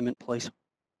us one moment, please.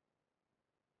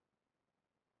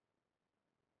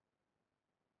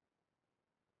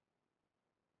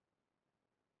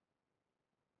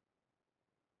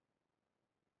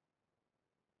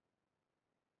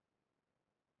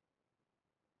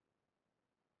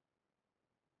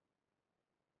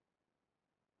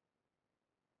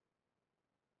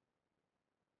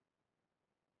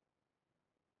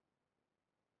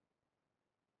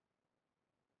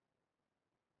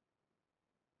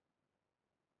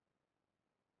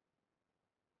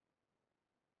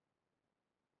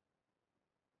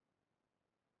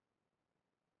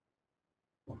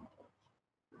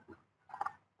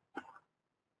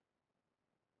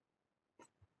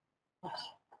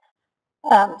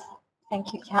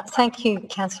 Thank you,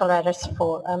 Councillor Addis,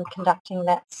 for conducting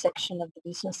that section of the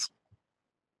business.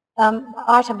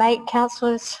 Item 8,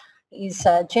 councillors, is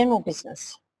general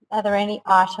business. Are there any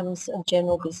items of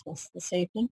general business this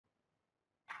evening?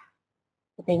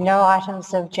 There being no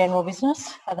items of general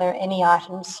business, are there any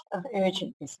items of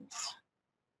urgent business?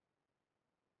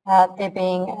 There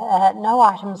being no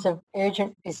items of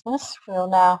urgent business, we'll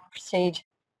now proceed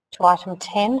to item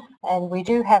 10, and we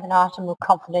do have an item of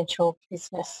confidential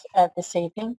business this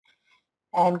evening,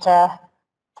 and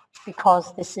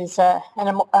because this is an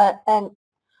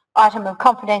item of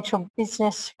confidential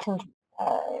business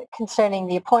concerning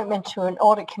the appointment to an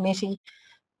audit committee,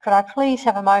 could I please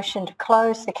have a motion to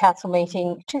close the council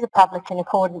meeting to the public in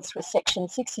accordance with section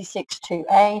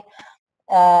 66(2)(a)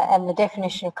 and the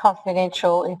definition of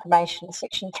confidential information,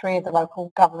 section 3 of the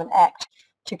Local Government Act,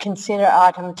 to consider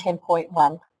item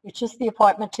 10.1, which is the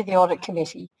appointment to the audit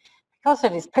committee, because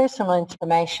it is personal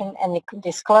information and the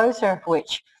disclosure of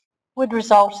which would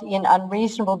result in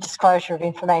unreasonable disclosure of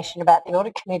information about the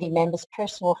audit committee members'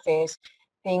 personal affairs,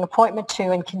 being appointment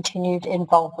to and continued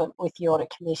involvement with the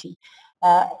audit committee.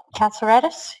 Councillor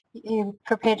Addis, you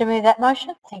prepared to move that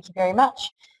motion? Thank you very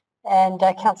much. And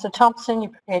Councillor Thompson, you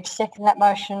prepared to second that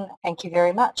motion? Thank you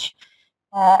very much.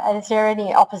 Is there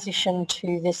any opposition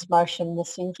to this motion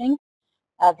this evening?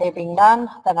 There being none,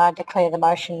 then I declare the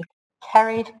motion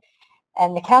carried,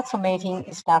 and the council meeting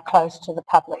is now closed to the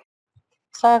public.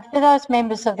 So for those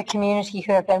members of the community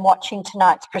who have been watching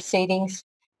tonight's proceedings,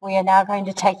 we are now going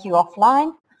to take you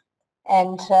offline,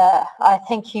 and I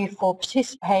thank you for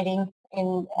participating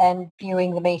in and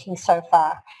viewing the meeting so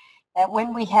far.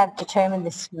 When we have determined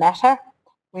this matter,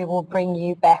 we will bring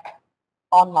you back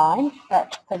online,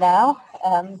 but for now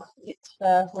we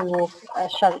will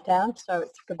shut it down, so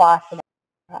it's goodbye for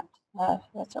now. Right.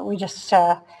 So we just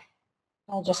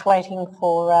waiting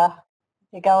for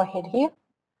the go ahead here.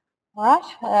 All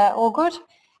right, all good.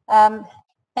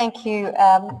 Thank you,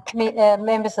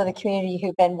 members of the community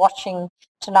who've been watching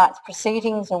tonight's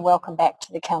proceedings, and welcome back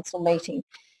to the council meeting.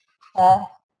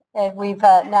 We've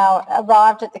now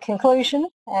arrived at the conclusion,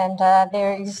 and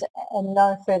there is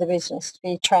no further business to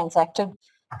be transacted,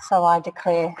 so I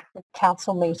declare the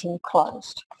council meeting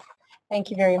closed. Thank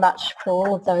you very much for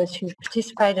all of those who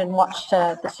participated and watched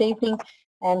this evening,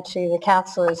 and to the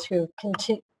councillors who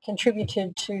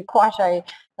contributed to quite a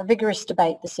vigorous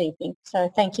debate this evening. So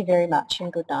thank you very much,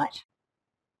 and good night.